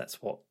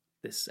that's what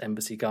this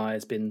embassy guy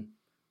has been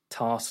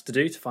tasked to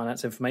do, to find out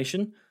this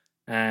information.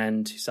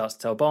 And he starts to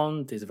tell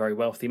Bond he's a very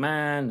wealthy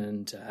man,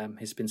 and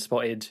he's been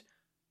spotted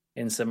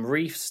in some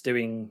reefs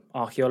doing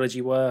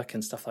archaeology work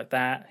and stuff like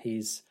that.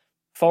 He's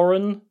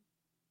foreign,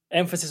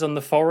 emphasis on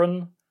the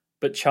foreign,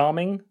 but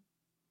charming.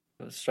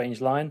 A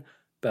strange line.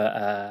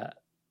 But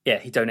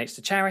he donates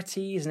to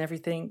charities and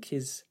everything.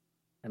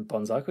 And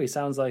Bond's like, he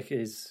sounds like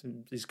he's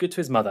good to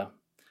his mother.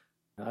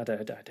 I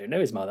don't know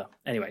his mother.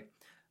 Anyway,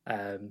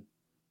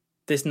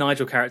 this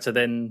Nigel character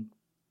then,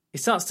 he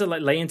starts to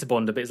lay into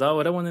Bond a bit. He's like, "Oh,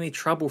 I don't want any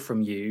trouble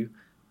from you,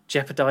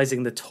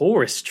 jeopardizing the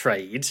tourist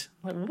trade."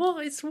 I'm like,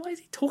 what is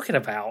he talking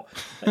about?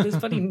 There's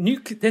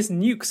there's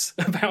nukes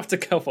about to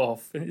go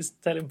off, and he's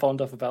telling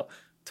Bond off about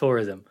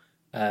tourism.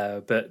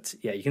 But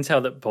yeah, you can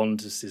tell that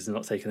Bond is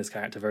not taking this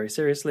character very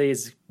seriously.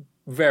 He's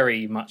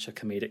very much a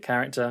comedic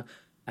character,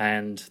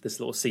 and this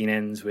little scene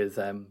ends with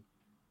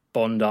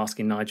Bond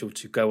asking Nigel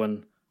to go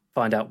and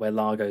find out where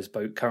Largo's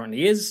boat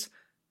currently is.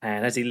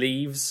 And as he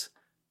leaves,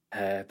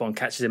 Bond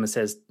catches him and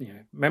says,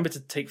 "Remember to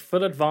take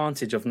full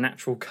advantage of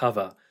natural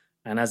cover."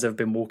 And as they've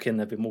been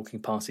walking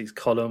past these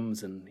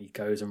columns, and he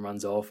goes and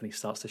runs off, and he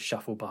starts to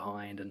shuffle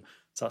behind and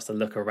starts to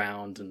look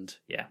around, and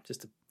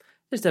just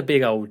a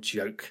big old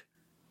joke.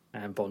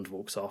 And Bond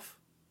walks off.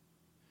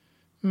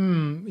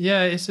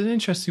 Yeah, it's an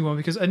interesting one,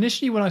 because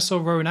initially when I saw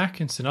Rowan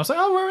Atkinson, I was like,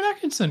 "Oh, Rowan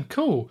Atkinson,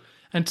 cool."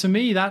 And to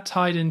me, that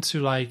tied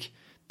into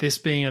this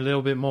being a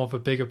little bit more of a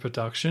bigger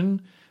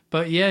production.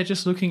 But yeah,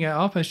 just looking it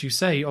up, as you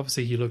say,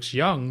 obviously he looks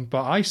young,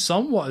 but I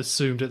somewhat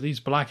assumed at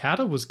least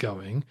Blackadder was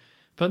going.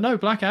 But no,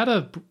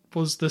 Blackadder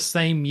was the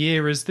same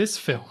year as this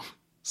film.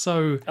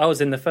 So I was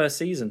in the first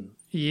season.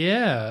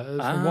 Yeah,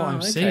 from what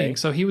I'm seeing.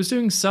 So he was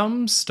doing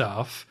some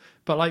stuff,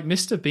 but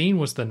Mr. Bean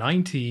was the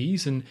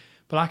 90s, and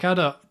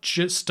Blackadder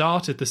just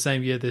started the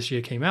same year this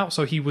year came out,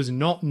 so he was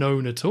not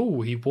known at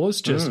all. He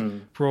was just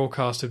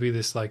broadcast to be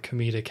this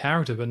comedic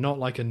character, but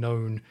not a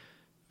known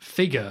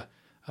figure.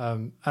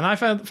 And I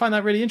find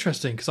that really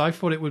interesting, because I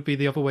thought it would be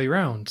the other way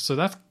around. So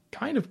that's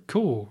kind of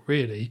cool,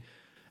 really.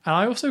 And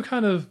I also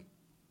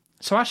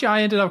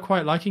I ended up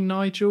quite liking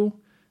Nigel.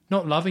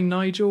 Not loving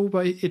Nigel,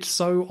 but it's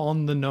so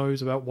on the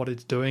nose about what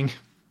it's doing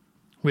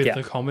with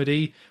the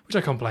comedy, which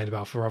I complained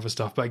about for other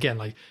stuff. But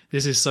again,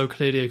 this is so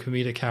clearly a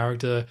comedic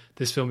character.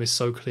 This film is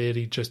so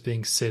clearly just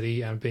being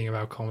silly and being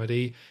about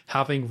comedy.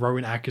 Having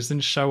Rowan Atkinson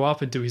show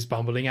up and do his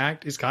bumbling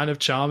act is kind of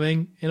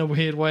charming in a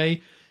weird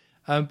way.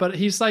 But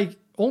he's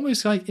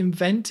almost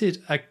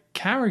invented a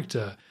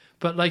character,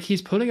 but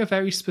he's pulling a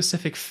very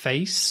specific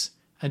face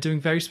and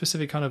doing very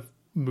specific kind of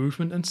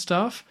movement and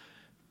stuff.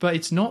 But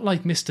it's not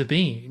like Mr.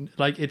 Bean.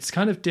 It's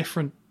kind of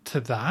different to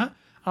that.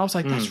 I was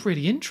like, that's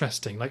really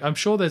interesting. I'm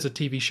sure there's a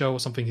TV show or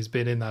something he's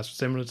been in that's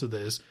similar to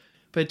this,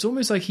 but it's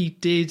almost like he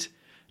did,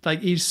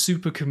 he's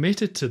super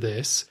committed to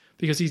this,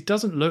 because he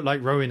doesn't look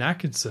like Rowan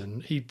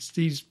Atkinson.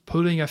 He's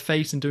pulling a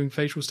face and doing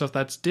facial stuff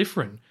that's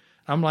different.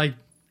 I'm like,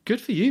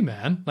 good for you,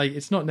 man.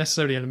 It's not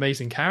necessarily an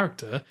amazing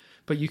character,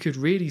 but you could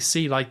really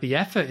see the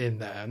effort in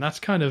there, and that's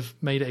kind of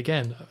made it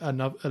again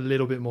a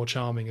little bit more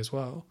charming as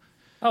well.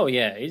 Oh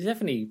yeah, he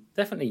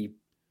definitely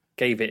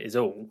gave it his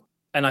all.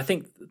 And I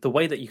think the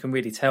way that you can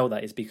really tell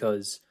that is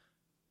because,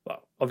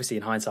 well, obviously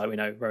in hindsight we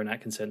know Rowan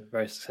Atkinson,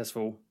 very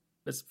successful,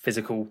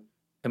 physical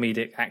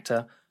comedic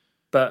actor,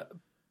 but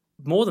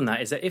more than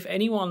that is that if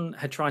anyone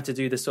had tried to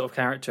do this sort of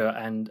character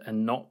and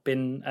not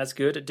been as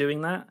good at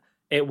doing that,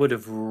 it would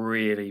have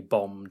really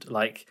bombed.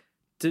 Like,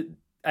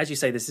 as you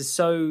say, this is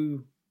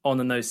so on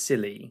the nose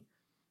silly,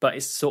 but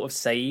it's sort of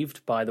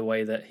saved by the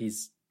way that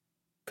he's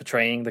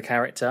portraying the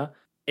character.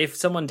 If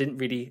someone didn't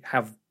really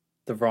have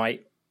the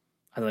right,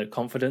 I don't know,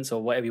 confidence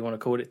or whatever you want to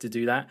call it to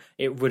do that,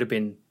 it would have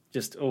been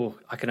just,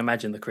 I can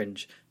imagine the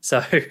cringe. So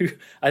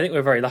I think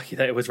we're very lucky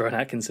that it was Rowan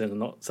Atkinson and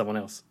not someone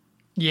else.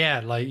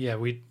 Yeah,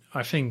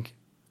 I think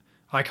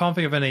I can't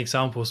think of any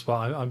examples,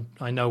 but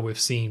I know we've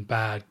seen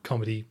bad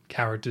comedy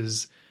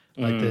characters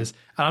like this.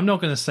 And I'm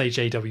not going to say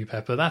J.W.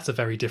 Pepper. That's a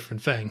very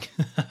different thing.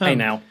 Hey,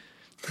 now.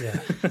 Yeah.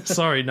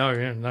 Sorry, no,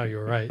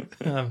 you're right.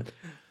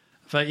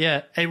 But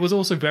yeah, it was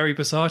also very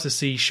bizarre to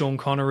see Sean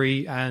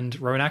Connery and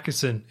Rowan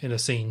Atkinson in a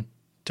scene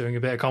doing a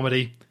bit of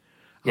comedy.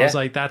 I was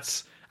like,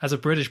 as a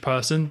British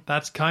person,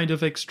 that's kind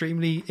of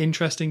extremely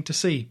interesting to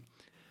see.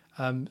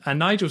 And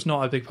Nigel's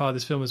not a big part of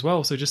this film as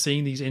well, so just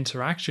seeing these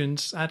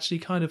interactions actually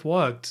kind of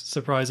worked,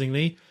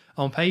 surprisingly.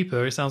 On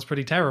paper, it sounds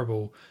pretty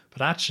terrible,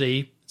 but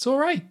actually, it's all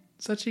right.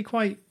 It's actually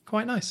quite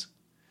nice.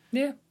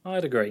 Yeah,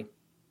 I'd agree.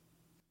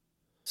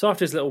 So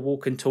after his little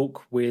walk and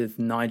talk with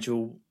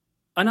Nigel,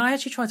 and I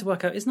actually tried to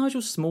work out, is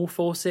Nigel Small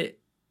Fawcett,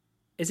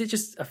 is it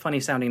just a funny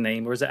sounding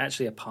name, or is it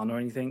actually a pun or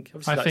anything?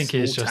 Obviously, I think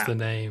it's just the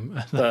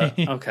name. But,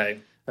 okay,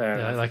 fair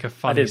enough. Like a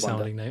funny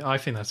sounding name. I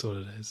think that's what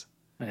it is.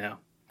 Yeah.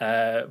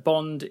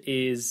 Bond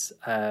is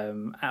at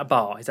a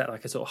bar. He's at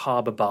like a sort of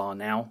harbour bar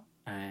now,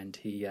 and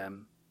he's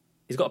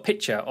got a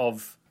picture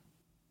of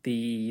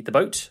the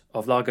boat,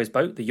 of Largo's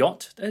boat, the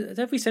yacht.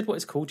 Have we said what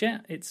it's called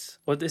yet?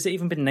 Or has it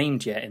even been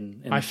named yet?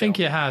 In I think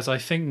it has. I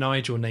think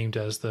Nigel named it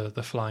as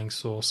the Flying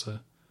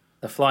Saucer.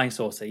 The Flying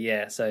Saucer,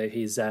 yeah. So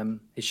he's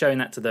showing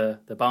that to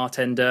the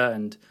bartender,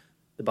 and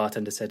the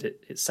bartender said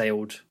it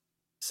sailed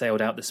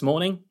out this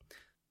morning.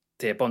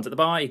 So yeah, Bond's at the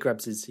bar. He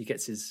gets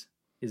his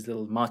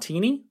little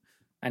martini.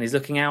 And he's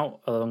looking out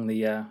along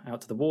the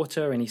out to the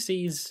water, and he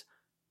sees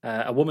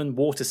a woman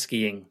water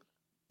skiing,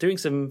 doing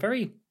some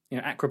very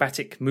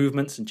acrobatic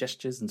movements and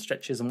gestures and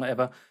stretches and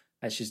whatever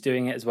as she's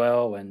doing it as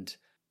well. And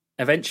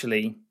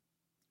eventually,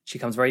 she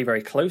comes very,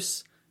 very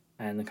close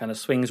and then kind of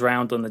swings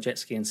around on the jet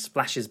ski and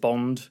splashes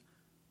Bond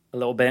a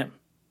little bit,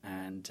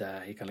 and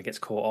he kind of gets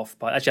caught off.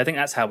 But actually, I think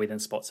that's how we then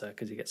spots her,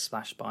 because he gets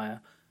splashed by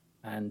her.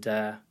 And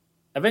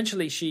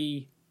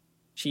eventually,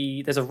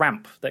 there's a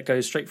ramp that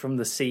goes straight from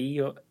the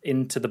sea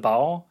into the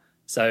bar.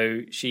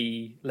 So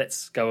she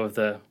lets go of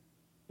the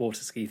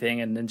water ski thing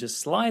and then just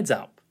slides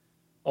up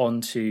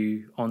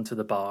onto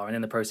the bar, and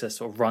in the process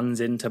sort of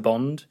runs into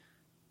Bond,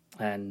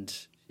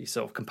 and she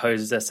sort of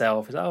composes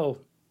herself. Says, "Oh,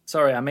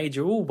 sorry, I made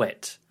you all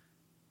wet."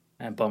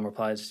 And Bond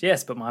replies,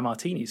 "Yes, but my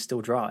martini's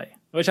still dry,"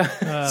 which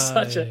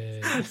such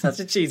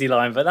a cheesy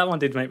line, but that one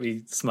did make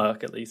me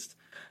smirk at least.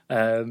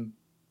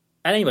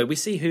 And anyway, we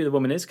see who the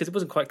woman is, because it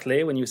wasn't quite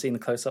clear when you were seeing the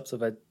close-ups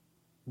of her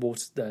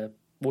water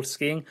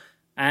skiing.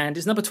 And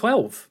it's number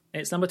 12.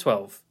 It's number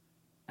 12.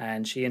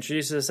 And she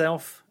introduces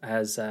herself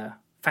as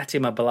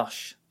Fatima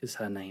Blush is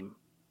her name.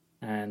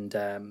 And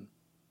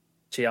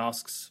she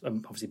asks,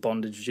 obviously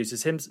Bond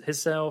introduces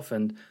himself,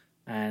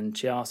 and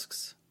she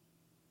asks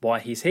why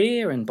he's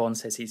here, and Bond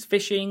says he's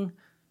fishing,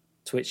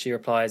 to which she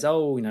replies,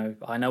 "Oh,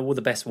 I know all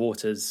the best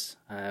waters.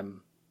 I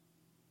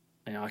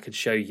could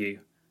show you."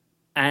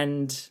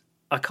 And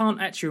I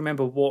can't actually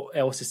remember what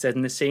else is said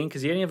in this scene,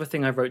 because the only other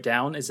thing I wrote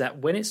down is that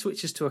when it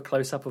switches to a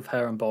close-up of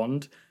her and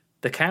Bond,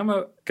 the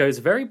camera goes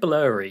very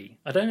blurry.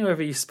 I don't know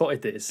whether you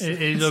spotted this.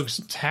 It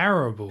looks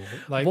terrible.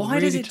 Like, why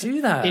really does it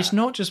do that? It's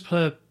not just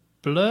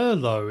blur,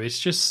 though. It's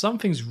just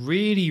something's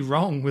really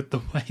wrong with the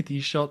way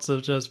these shots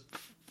are just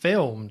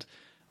filmed.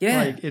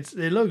 Yeah. Like, it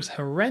looks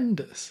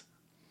horrendous.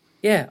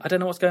 Yeah, I don't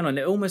know what's going on.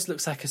 It almost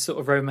looks like a sort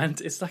of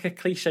romantic... It's like a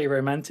cliche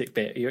romantic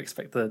bit. You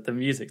expect the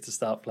music to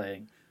start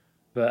playing.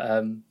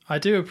 But I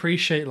do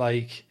appreciate,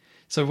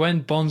 so when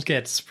Bond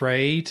gets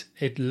sprayed,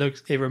 it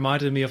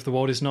reminded me of The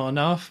World Is Not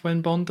Enough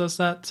when Bond does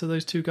that to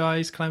those two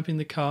guys clamping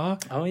the car.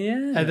 Oh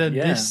yeah. And then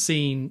this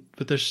scene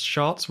with the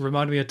shots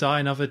reminded me of Die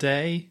Another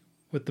Day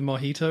with the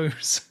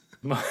mojitos.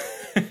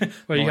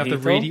 Where you have the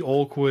really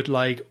awkward,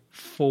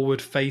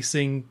 forward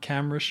facing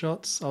camera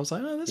shots. I was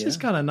like, oh, this is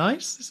kind of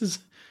nice. This is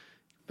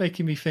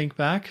making me think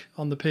back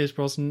on the Pierce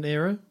Brosnan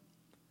era.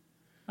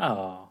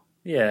 Oh,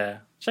 yeah.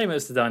 Shame it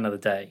was to Die Another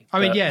Day. I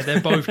mean, yeah, they're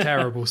both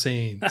terrible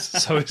scenes.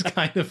 So it's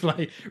kind of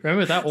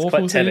remember that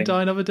awful scene in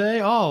Die Another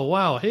Day? Oh,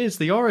 wow, here's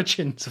the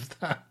origins of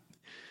that.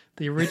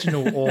 The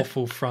original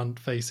awful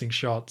front-facing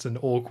shots and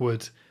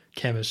awkward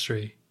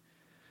chemistry.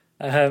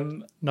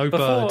 No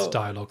bird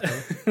dialogue,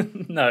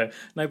 though.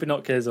 No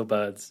binoculars or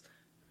birds.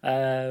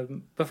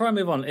 Before I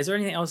move on, is there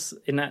anything else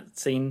in that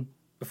scene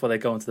before they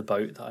go onto the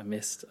boat that I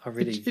missed?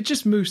 It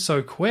just moves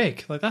so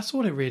quick. That's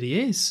what it really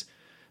is.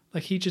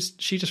 She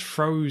just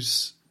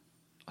throws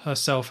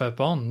herself at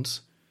Bond.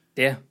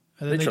 Yeah.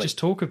 And then they just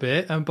talk a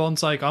bit, and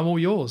Bond's like, "I'm all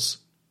yours."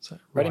 So,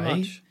 pretty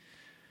much.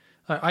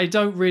 I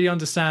don't really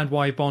understand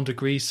why Bond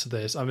agrees to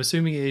this. I'm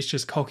assuming it is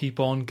just cocky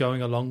Bond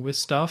going along with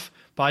stuff,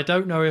 but I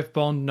don't know if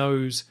Bond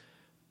knows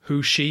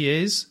who she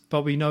is,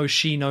 but we know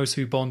she knows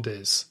who Bond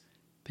is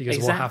because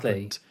of what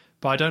happened.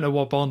 But I don't know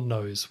what Bond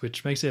knows,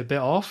 which makes it a bit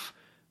off.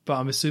 But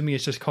I'm assuming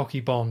it's just cocky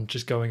Bond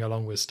just going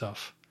along with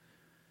stuff.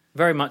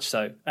 Very much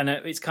so. And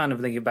it's kind of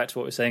linking back to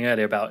what we were saying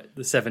earlier about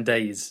the 7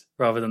 days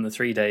rather than the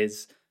 3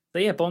 days. So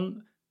yeah,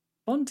 Bond,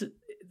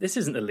 this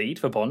isn't the lead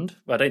for Bond.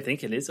 Well, I don't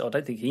think it is. I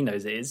don't think he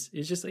knows it is.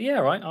 He's just like, yeah,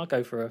 right, I'll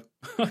go for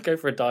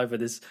a dive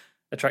with this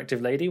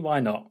attractive lady. Why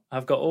not?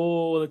 I've got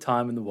all the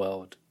time in the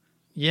world.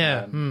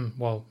 Yeah,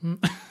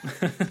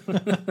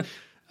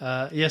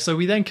 yeah, so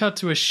we then cut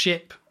to a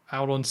ship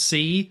out on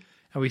sea,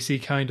 and we see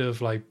kind of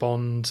like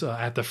Bond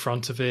at the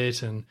front of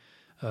it, and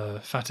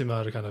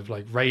Fatima kind of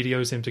like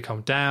radios him to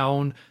come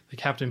down. The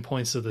captain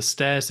points to the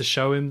stairs to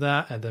show him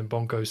that, and then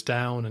Bond goes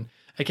down. And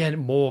again,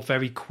 more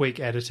very quick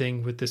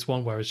editing with this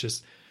one, where it's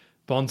just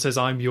Bond says,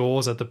 "I'm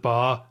yours" at the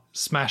bar.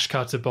 Smash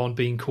cut to Bond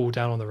being called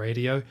down on the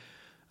radio.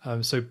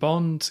 So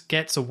Bond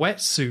gets a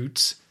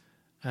wetsuit,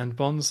 and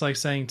Bond's like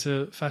saying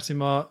to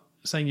Fatima,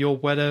 saying, "You're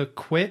weather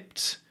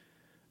equipped."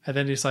 And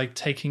then he's like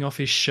taking off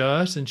his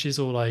shirt, and she's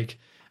all like,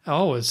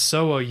 "Oh, and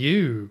so are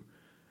you."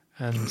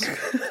 And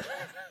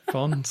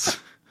Bond's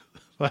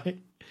like,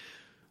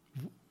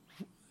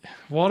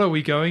 "What are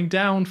we going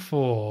down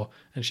for?"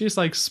 And she's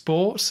like,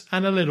 "Sport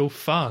and a little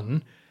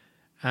fun."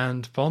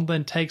 And Bond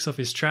then takes off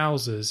his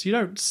trousers. You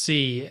don't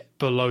see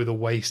below the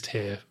waist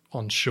here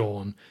on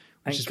Sean,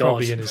 which is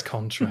probably in his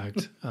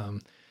contract.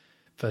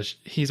 But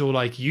he's all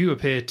like, "You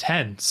appear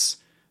tense."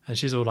 And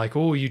she's all like,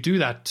 "Oh, you do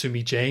that to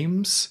me,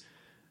 James."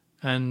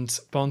 And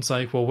Bond's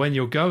like, "Well, when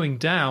you're going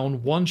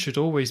down, one should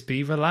always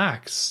be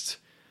relaxed."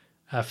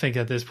 I think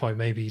at this point,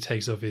 maybe he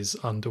takes off his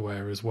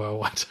underwear as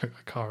well. I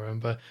can't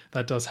remember.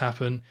 That does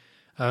happen.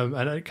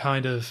 And it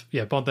kind of,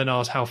 yeah, Bond then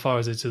asks, "How far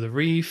is it to the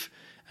reef?"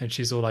 And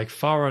she's all like,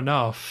 "Far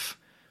enough."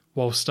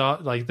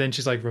 Then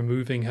she's like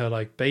removing her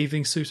like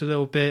bathing suit a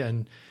little bit.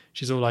 And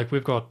she's all like,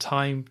 "We've got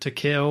time to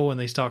kill." And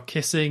they start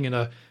kissing, and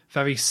a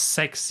very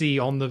sexy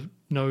on the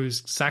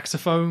nose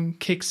saxophone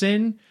kicks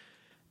in.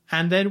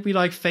 And then we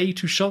like fade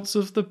to shots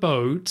of the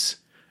boat,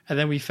 and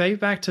then we fade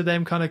back to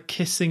them kind of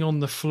kissing on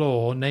the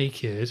floor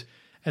naked,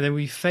 and then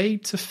we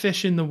fade to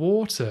fish in the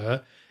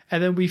water,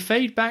 and then we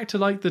fade back to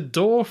like the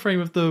door frame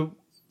of the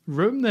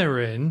room they're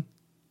in,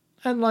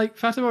 and like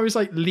Fatima is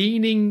like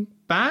leaning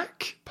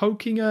back,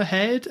 poking her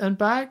head and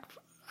back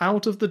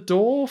out of the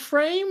door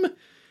frame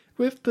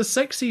with the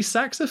sexy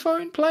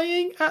saxophone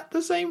playing at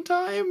the same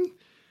time.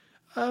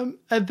 And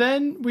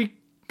then we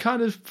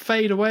kind of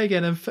fade away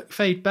again and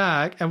fade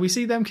back, and we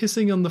see them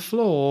kissing on the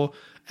floor,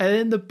 and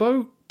then the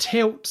boat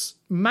tilts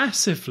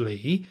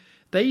massively.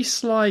 They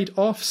slide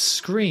off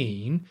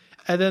screen,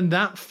 and then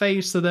that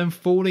fades to them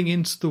falling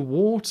into the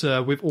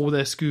water with all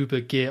their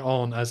scuba gear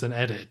on as an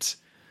edit.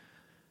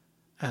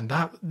 And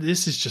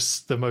this is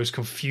just the most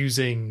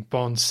confusing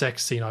Bond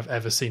sex scene I've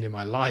ever seen in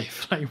my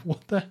life. Like,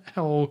 what the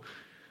hell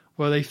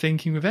were they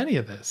thinking with any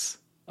of this?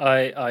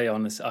 I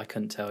honestly, I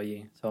couldn't tell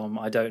you, Tom.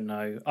 I don't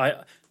know.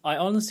 I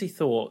honestly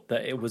thought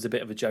that it was a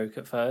bit of a joke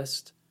at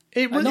first.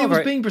 It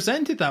was being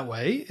presented that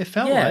way. It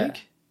felt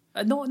like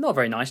not a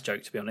very nice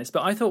joke, to be honest.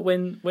 But I thought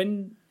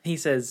when he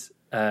says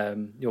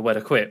 "you're well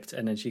equipped,"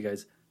 and then she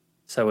goes,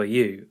 "So are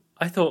you,"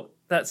 I thought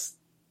that's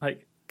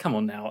like, come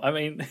on now. I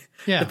mean,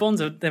 the Bonds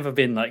have never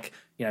been like,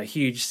 you know,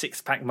 huge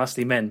 6-pack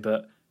muscly men,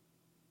 but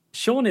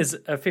Sean is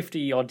a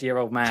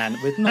 50-odd-year-old man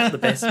with not the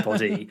best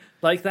body.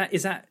 Like that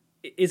is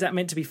that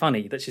meant to be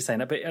funny that she's saying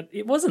that? But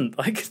it wasn't.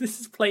 Like, this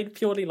is played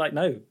purely like,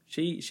 no,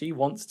 she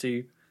wants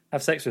to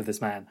have sex with this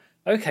man.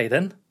 Okay,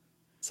 then.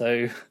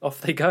 So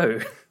off they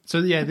go. So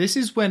yeah, this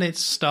is when it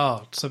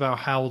starts about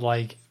how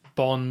like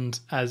Bond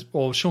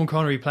Sean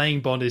Connery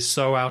playing Bond is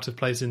so out of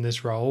place in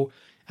this role,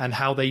 and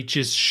how they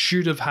just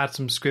should have had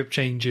some script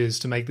changes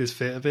to make this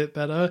fit a bit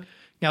better.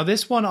 Now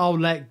this one I'll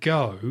let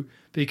go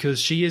because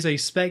she is a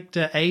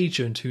Spectre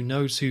agent who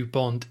knows who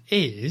Bond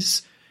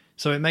is.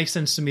 So it makes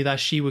sense to me that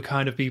she would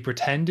kind of be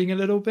pretending a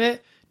little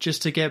bit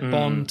just to get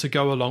Bond to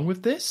go along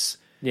with this.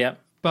 Yeah,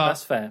 but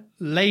that's fair.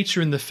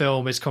 Later in the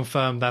film, it's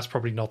confirmed that's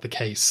probably not the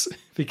case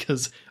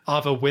because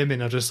other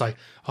women are just like,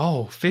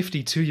 "Oh,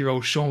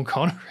 52-year-old Sean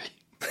Connery.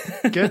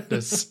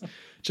 Goodness,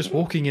 just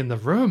walking in the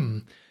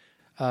room."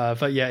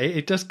 But yeah,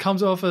 it just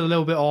comes off a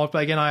little bit odd.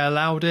 But again, I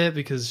allowed it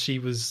because she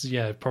was,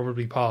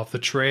 probably part of the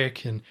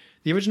trick. And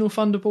the original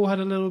Thunderball had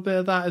a little bit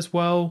of that as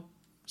well.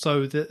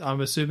 So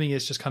I'm assuming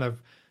it's just kind of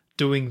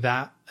doing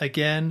that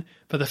again.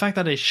 But the fact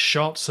that it's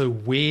shot so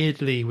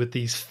weirdly with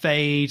these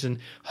fades and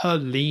her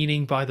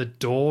leaning by the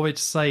door,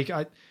 it's like,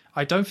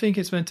 I don't think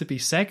it's meant to be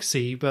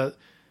sexy, but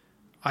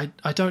I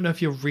don't know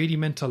if you're really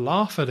meant to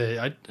laugh at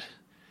it.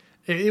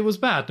 It was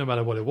bad no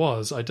matter what it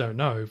was. I don't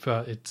know,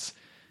 but it's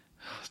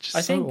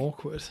just so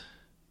awkward.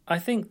 I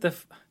think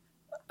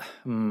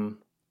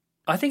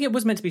I think it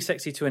was meant to be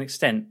sexy to an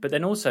extent, but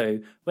then also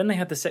when they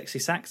had the sexy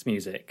sax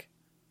music,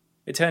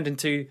 it turned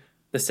into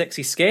the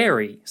sexy,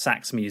 scary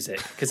sax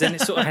music, because then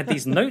it sort of had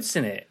these notes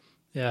in it.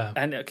 Yeah.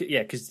 And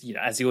because,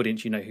 as the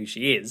audience, you know who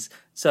she is.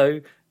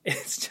 So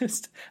It's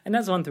just, and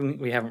that's one thing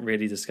we haven't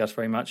really discussed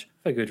very much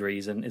for good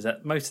reason, is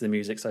that most of the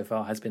music so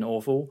far has been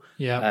awful.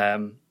 Yeah.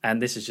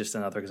 And this is just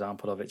another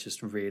example of it.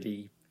 Just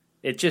really,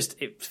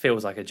 it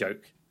feels like a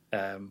joke.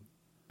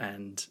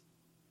 And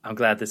I'm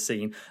glad this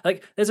scene,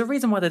 like, there's a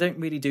reason why they don't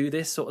really do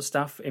this sort of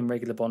stuff in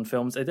regular Bond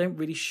films. They don't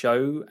really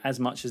show as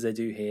much as they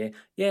do here.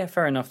 Yeah,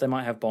 fair enough. They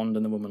might have Bond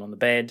and the woman on the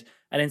bed.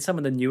 And in some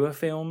of the newer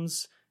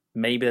films,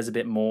 maybe there's a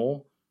bit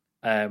more,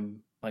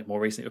 like more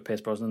recently with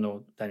Pierce Brosnan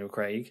or Daniel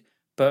Craig.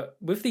 But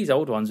with these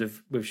old ones,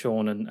 with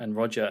Sean and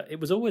Roger, it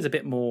was always a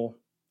bit more, I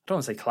don't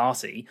want to say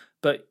classy,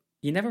 but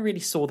you never really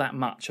saw that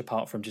much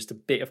apart from just a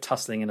bit of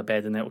tussling in a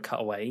bed and then it would cut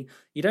away.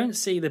 You don't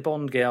see the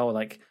Bond girl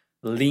like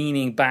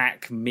leaning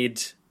back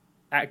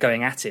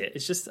going at it.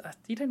 It's just,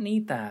 you don't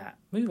need that.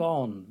 Move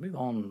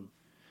on.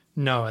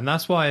 No, and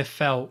that's why I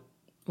felt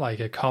like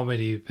a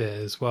comedy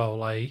bit as well.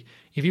 Like,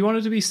 if you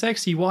wanted to be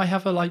sexy, why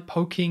have her like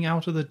poking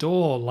out of the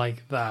door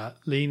like that,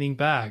 leaning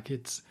back?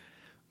 It's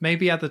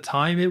maybe at the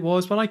time it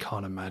was, but I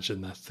can't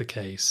imagine that's the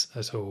case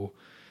at all.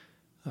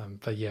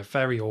 But yeah,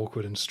 very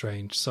awkward and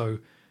strange. So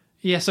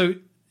yeah, so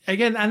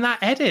again, and that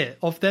edit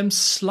of them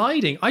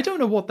sliding, I don't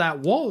know what that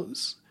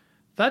was.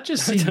 That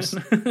just seems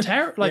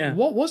terrible. Like,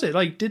 What was it?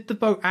 Like, did the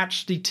boat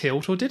actually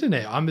tilt or didn't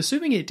it? I'm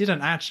assuming it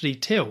didn't actually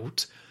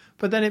tilt,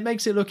 but then it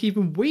makes it look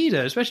even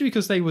weirder, especially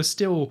because they were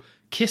still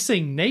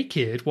kissing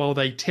naked while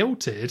they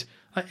tilted.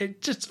 Like,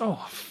 it just,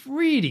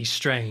 really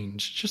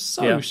strange. Just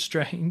so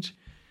strange.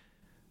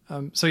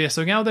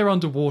 So now they're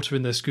underwater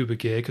in their scuba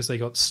gear because they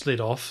got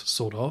slid off,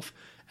 sort of.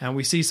 And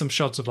we see some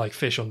shots of like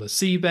fish on the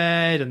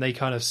seabed and they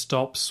kind of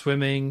stop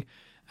swimming.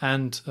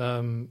 And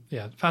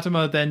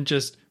Fatima then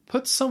just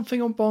puts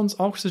something on Bond's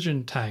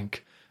oxygen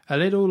tank. A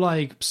little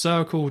like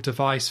circle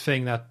device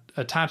thing that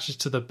attaches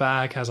to the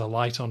bag, has a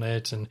light on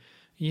it. And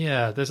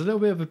yeah, there's a little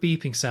bit of a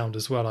beeping sound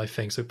as well, I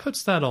think. So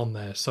puts that on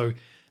there. So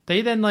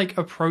they then like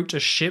approach a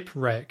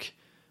shipwreck.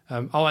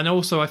 And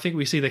also I think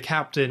we see the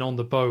captain on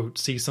the boat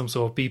see some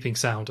sort of beeping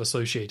sound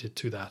associated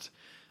to that.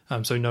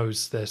 So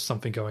knows there's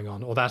something going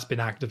on, or that's been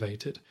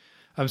activated.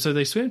 So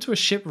they swim to a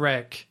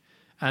shipwreck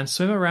and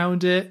swim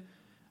around it.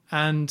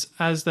 And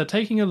as they're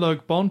taking a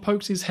look, Bond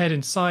pokes his head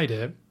inside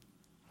it.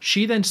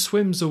 She then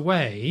swims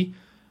away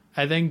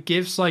and then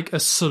gives like a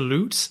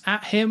salute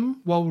at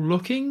him while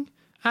looking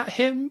at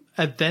him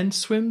and then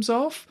swims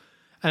off.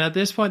 And at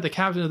this point, the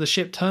captain of the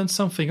ship turns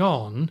something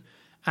on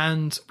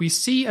and we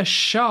see a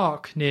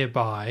shark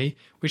nearby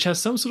which has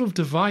some sort of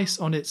device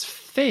on its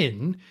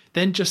fin,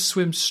 then just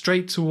swims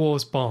straight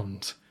towards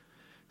Bond.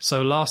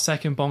 So last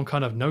second, Bond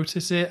kind of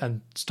notices it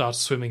and starts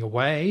swimming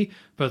away,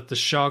 but the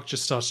shark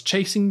just starts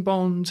chasing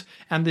Bond,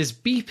 and this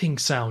beeping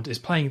sound is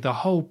playing the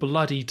whole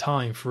bloody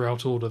time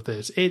throughout all of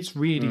this. It's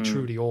really,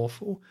 truly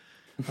awful.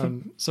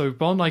 So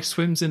Bond like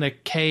swims in a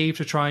cave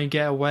to try and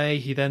get away.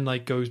 He then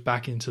like goes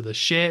back into the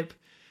ship,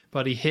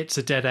 but he hits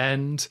a dead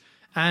end,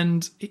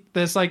 and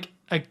there's like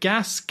a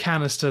gas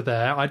canister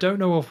there. I don't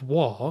know of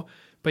what,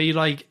 but he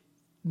like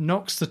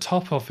knocks the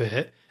top of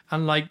it,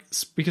 and like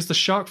because the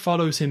shark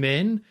follows him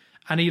in.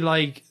 And he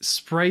like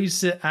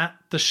sprays it at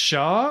the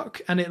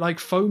shark and it like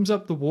foams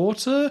up the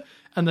water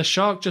and the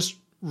shark just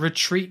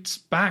retreats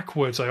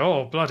backwards. Like,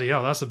 oh, bloody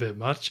hell, that's a bit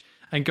much.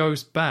 And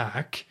goes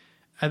back.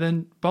 And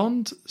then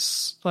Bond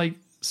like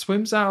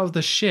swims out of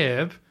the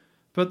ship,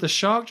 but the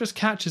shark just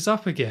catches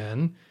up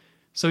again.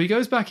 So he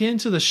goes back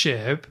into the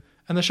ship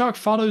and the shark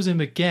follows him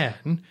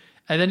again.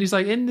 And then he's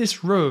like in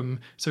this room.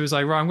 So he's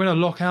like, right, I'm going to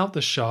lock out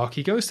the shark.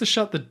 He goes to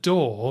shut the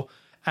door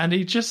and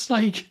he just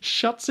like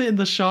shuts it in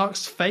the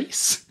shark's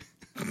face.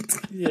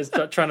 Yeah,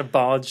 start trying to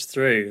barge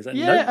through. Like,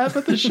 yeah, nope.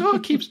 But the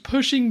shark keeps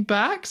pushing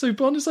back. So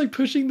Bond is like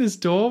pushing this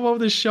door while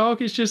the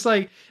shark is just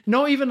like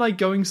not even like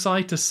going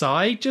side to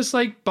side, just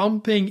like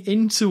bumping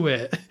into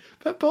it.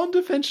 But Bond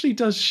eventually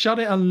does shut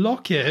it and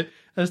lock it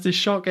as the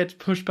shark gets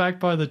pushed back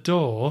by the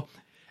door.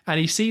 And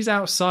he sees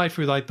outside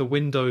through like the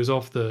windows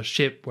of the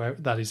ship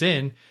that he's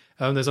in.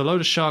 There's a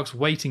load of sharks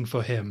waiting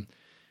for him.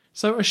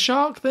 So a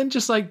shark then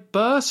just like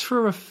bursts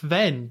through a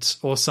vent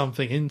or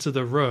something into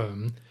the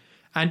room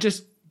and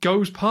just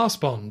goes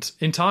past Bond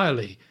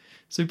entirely.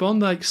 So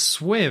Bond like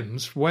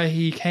swims where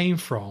he came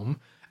from,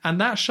 and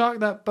that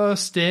shark that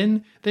burst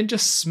in then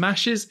just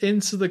smashes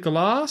into the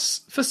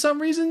glass for some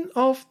reason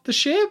of the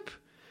ship.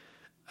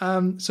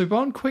 So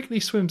Bond quickly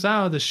swims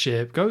out of the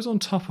ship, goes on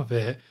top of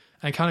it,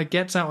 and kind of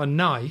gets out a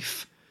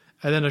knife,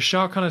 and then a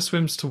shark kind of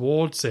swims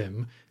towards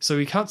him. So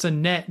he cuts a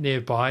net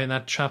nearby, and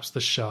that traps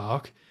the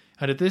shark.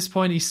 And at this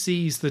point, he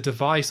sees the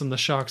device on the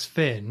shark's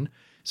fin.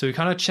 So he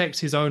kind of checks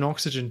his own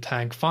oxygen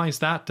tank, finds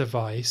that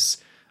device,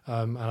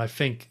 and I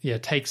think,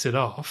 takes it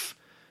off.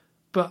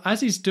 But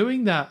as he's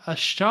doing that, a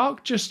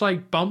shark just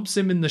like bumps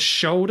him in the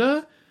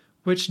shoulder,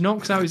 which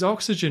knocks out his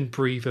oxygen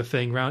breather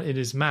thing round in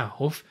his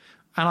mouth.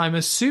 And I'm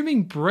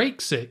assuming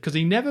breaks it because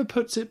he never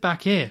puts it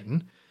back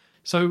in.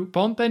 So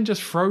Bond then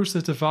just throws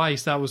the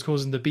device that was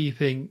causing the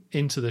beeping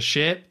into the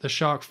ship. The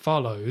shark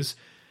follows.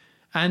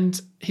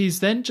 And he's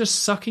then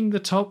just sucking the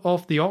top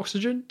off the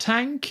oxygen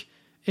tank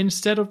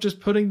instead of just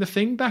putting the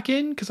thing back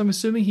in, because I'm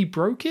assuming he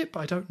broke it, but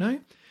I don't know.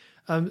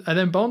 And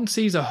then Bond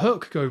sees a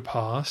hook go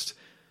past,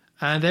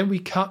 and then we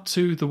cut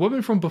to the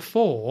woman from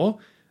before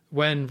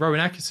when Rowan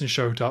Atkinson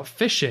showed up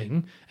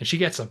fishing, and she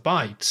gets a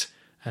bite,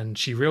 and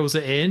she reels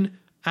it in,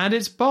 and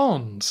it's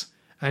Bond.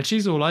 And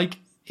she's all like,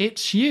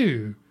 "It's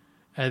you."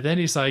 And then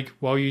he's like,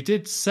 "Well, you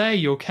did say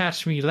you'll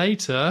catch me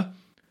later."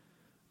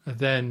 And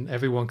then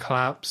everyone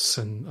claps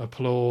and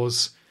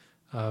applause,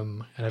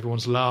 and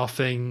everyone's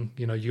laughing.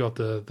 You know, you got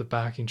the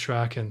backing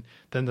track, and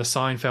then the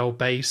Seinfeld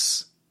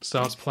bass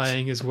starts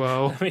playing as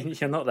well. I mean,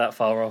 you're not that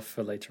far off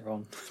for later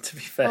on, to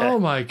be fair. Oh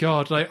my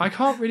god! Like, I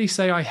can't really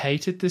say I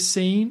hated this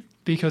scene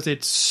because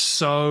it's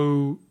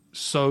so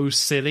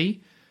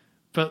silly,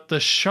 but the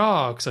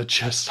sharks are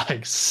just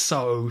like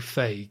so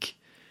fake.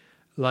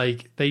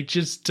 Like, they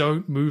just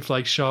don't move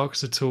like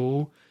sharks at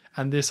all.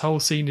 And this whole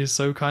scene is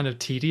so kind of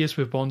tedious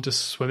with Bond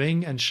just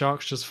swimming and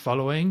sharks just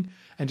following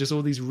and just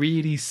all these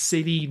really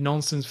silly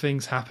nonsense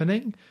things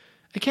happening.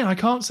 Again, I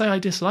can't say I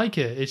dislike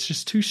it. It's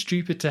just too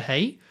stupid to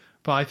hate,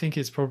 but I think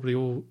it's probably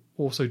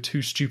also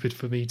too stupid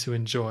for me to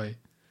enjoy.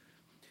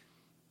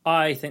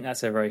 I think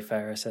that's a very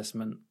fair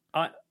assessment.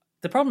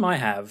 The problem I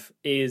have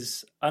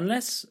is,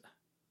 unless...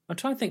 I'm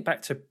trying to think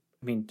back to...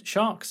 I mean,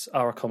 sharks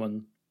are a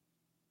common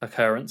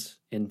occurrence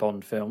in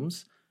Bond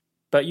films,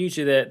 but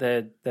usually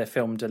they're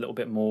filmed a little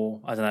bit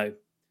more, I don't know,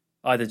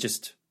 either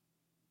just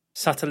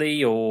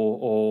subtly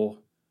or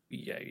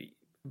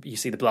you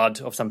see the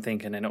blood of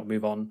something and then it'll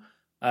move on.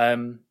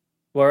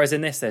 Whereas in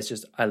this, there's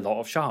just a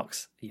lot of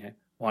sharks,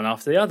 one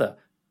after the other,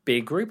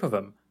 big group of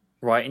them,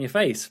 right in your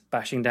face,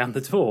 bashing down the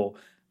door.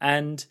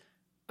 And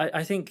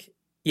I think,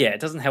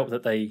 it doesn't help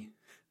that they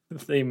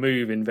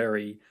move in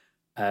very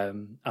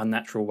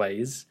unnatural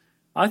ways.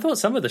 I thought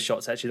some of the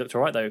shots actually looked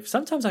all right, though.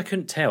 Sometimes I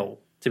couldn't tell,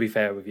 to be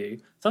fair with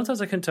you.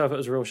 Sometimes I couldn't tell if it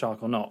was a real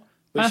shark or not.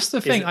 That's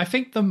the thing. I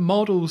think the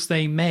models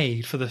they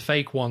made for the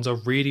fake ones are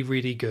really,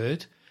 really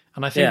good.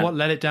 And I think what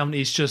let it down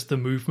is just the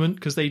movement,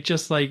 because they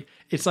just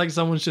it's like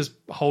someone's just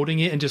holding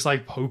it and just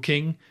like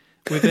poking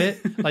with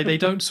it. Like, they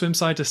don't swim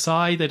side to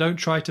side. They don't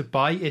try to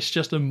bite. It's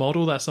just a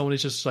model that someone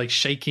is just like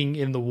shaking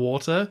in the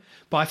water.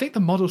 But I think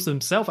the models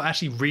themselves are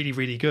actually really,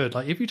 really good.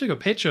 Like, if you took a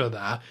picture of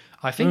that,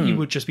 I think you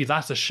would just be,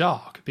 that's a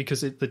shark,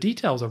 because the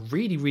details are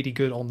really, really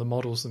good on the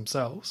models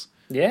themselves.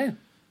 Yeah.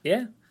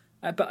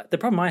 But the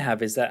problem I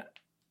have is that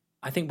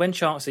I think when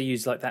sharks are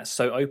used like that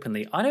so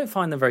openly, I don't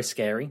find them very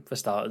scary, for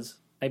starters.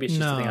 Maybe it's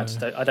just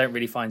the thing I don't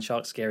really find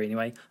sharks scary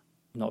anyway.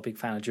 I'm not a big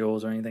fan of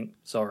Jaws or anything.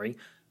 Sorry.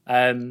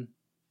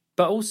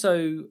 But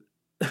also,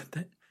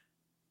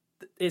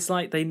 it's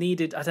like they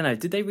needed, I don't know,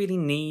 did they really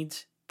need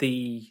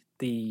the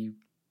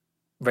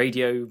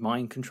radio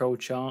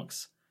mind-controlled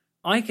sharks?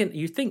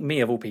 You think me,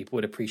 of all people,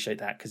 would appreciate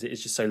that because it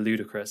is just so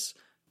ludicrous.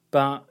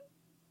 But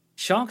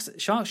sharks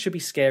should be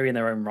scary in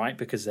their own right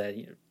because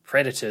they're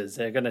predators.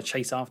 They're going to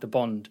chase after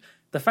Bond.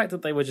 The fact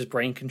that they were just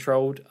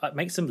brain-controlled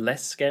makes them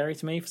less scary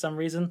to me for some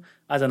reason.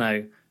 I don't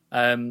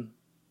know.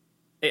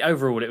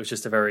 Overall, it was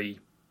just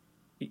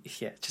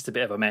just a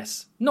bit of a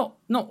mess. Not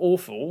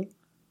awful,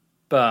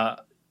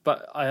 but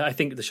I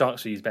think the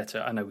sharks were used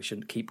better. I know we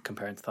shouldn't keep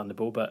comparing to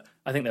Thunderball, but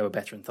I think they were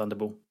better in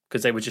Thunderball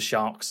because they were just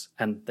sharks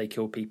and they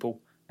killed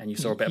people and you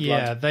saw a bit of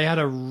blood. Yeah, they had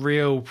a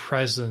real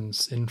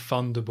presence in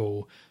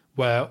Thunderball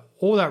where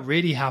all that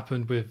really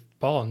happened with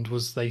Bond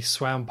was they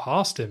swam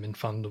past him in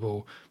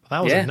Thunderball. But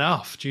that was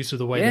enough due to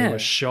the way they were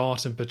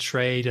shot and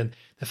portrayed and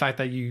the fact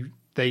that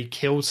they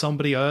killed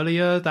somebody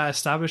earlier that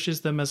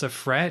establishes them as a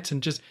threat,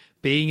 and just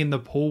being in the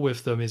pool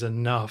with them is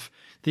enough.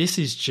 This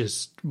is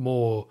just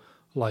more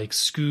like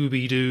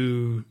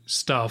Scooby-Doo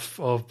stuff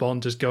of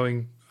Bond just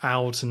going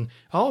out and,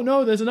 oh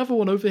no, there's another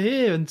one over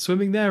here, and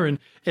swimming there. And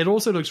it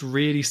also looks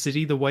really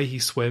silly the way he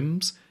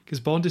swims, because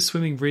Bond is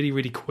swimming really,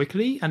 really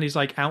quickly and he's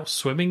like out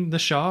swimming the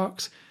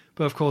sharks.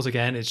 But of course,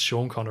 again, it's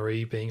Sean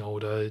Connery being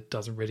older. It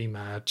doesn't really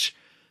match.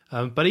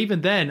 But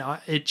even then,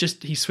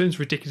 he swims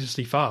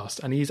ridiculously fast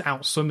and he's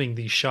out swimming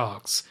these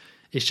sharks.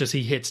 It's just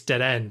he hits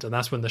dead end, and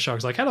that's when the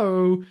shark's like,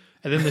 hello.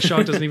 And then the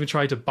shark doesn't even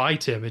try to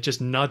bite him. It just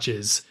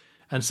nudges.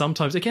 And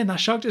sometimes, again, that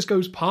shark just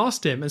goes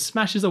past him and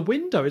smashes a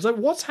window. It's like,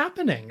 what's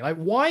happening? Like,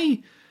 why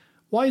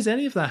is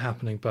any of that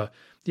happening? But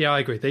yeah, I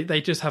agree.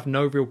 They just have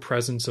no real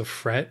presence of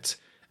threat.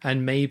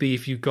 And maybe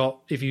if you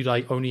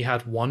only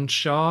had one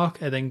shark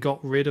and then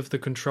got rid of the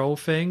control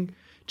thing,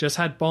 just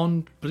had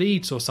Bond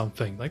bleeds or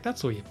something. Like,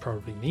 that's all you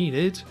probably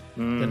needed.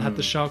 Then had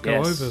the shark go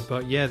over.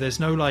 But yeah, there's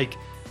no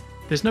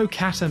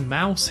cat and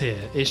mouse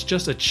here. It's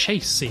just a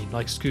chase scene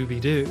like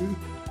Scooby-Doo,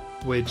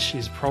 which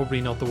is probably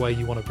not the way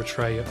you want to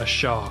portray a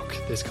shark,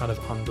 this kind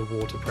of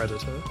underwater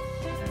predator.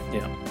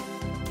 Yeah.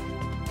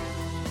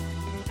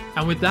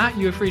 And with that,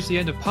 you have reached the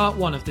end of part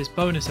 1 of this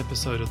bonus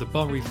episode of the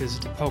Bond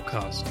Revisited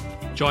podcast.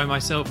 Join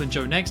myself and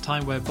Joe next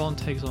time where Bond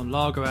takes on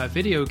Largo at a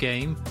video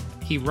game,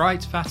 he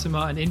writes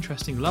Fatima an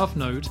interesting love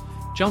note,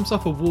 jumps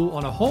off a wall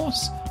on a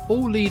horse,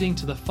 all leading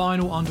to the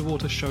final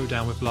underwater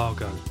showdown with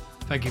Largo.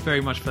 Thank you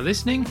very much for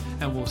listening,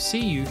 and we'll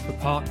see you for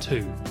part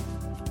 2.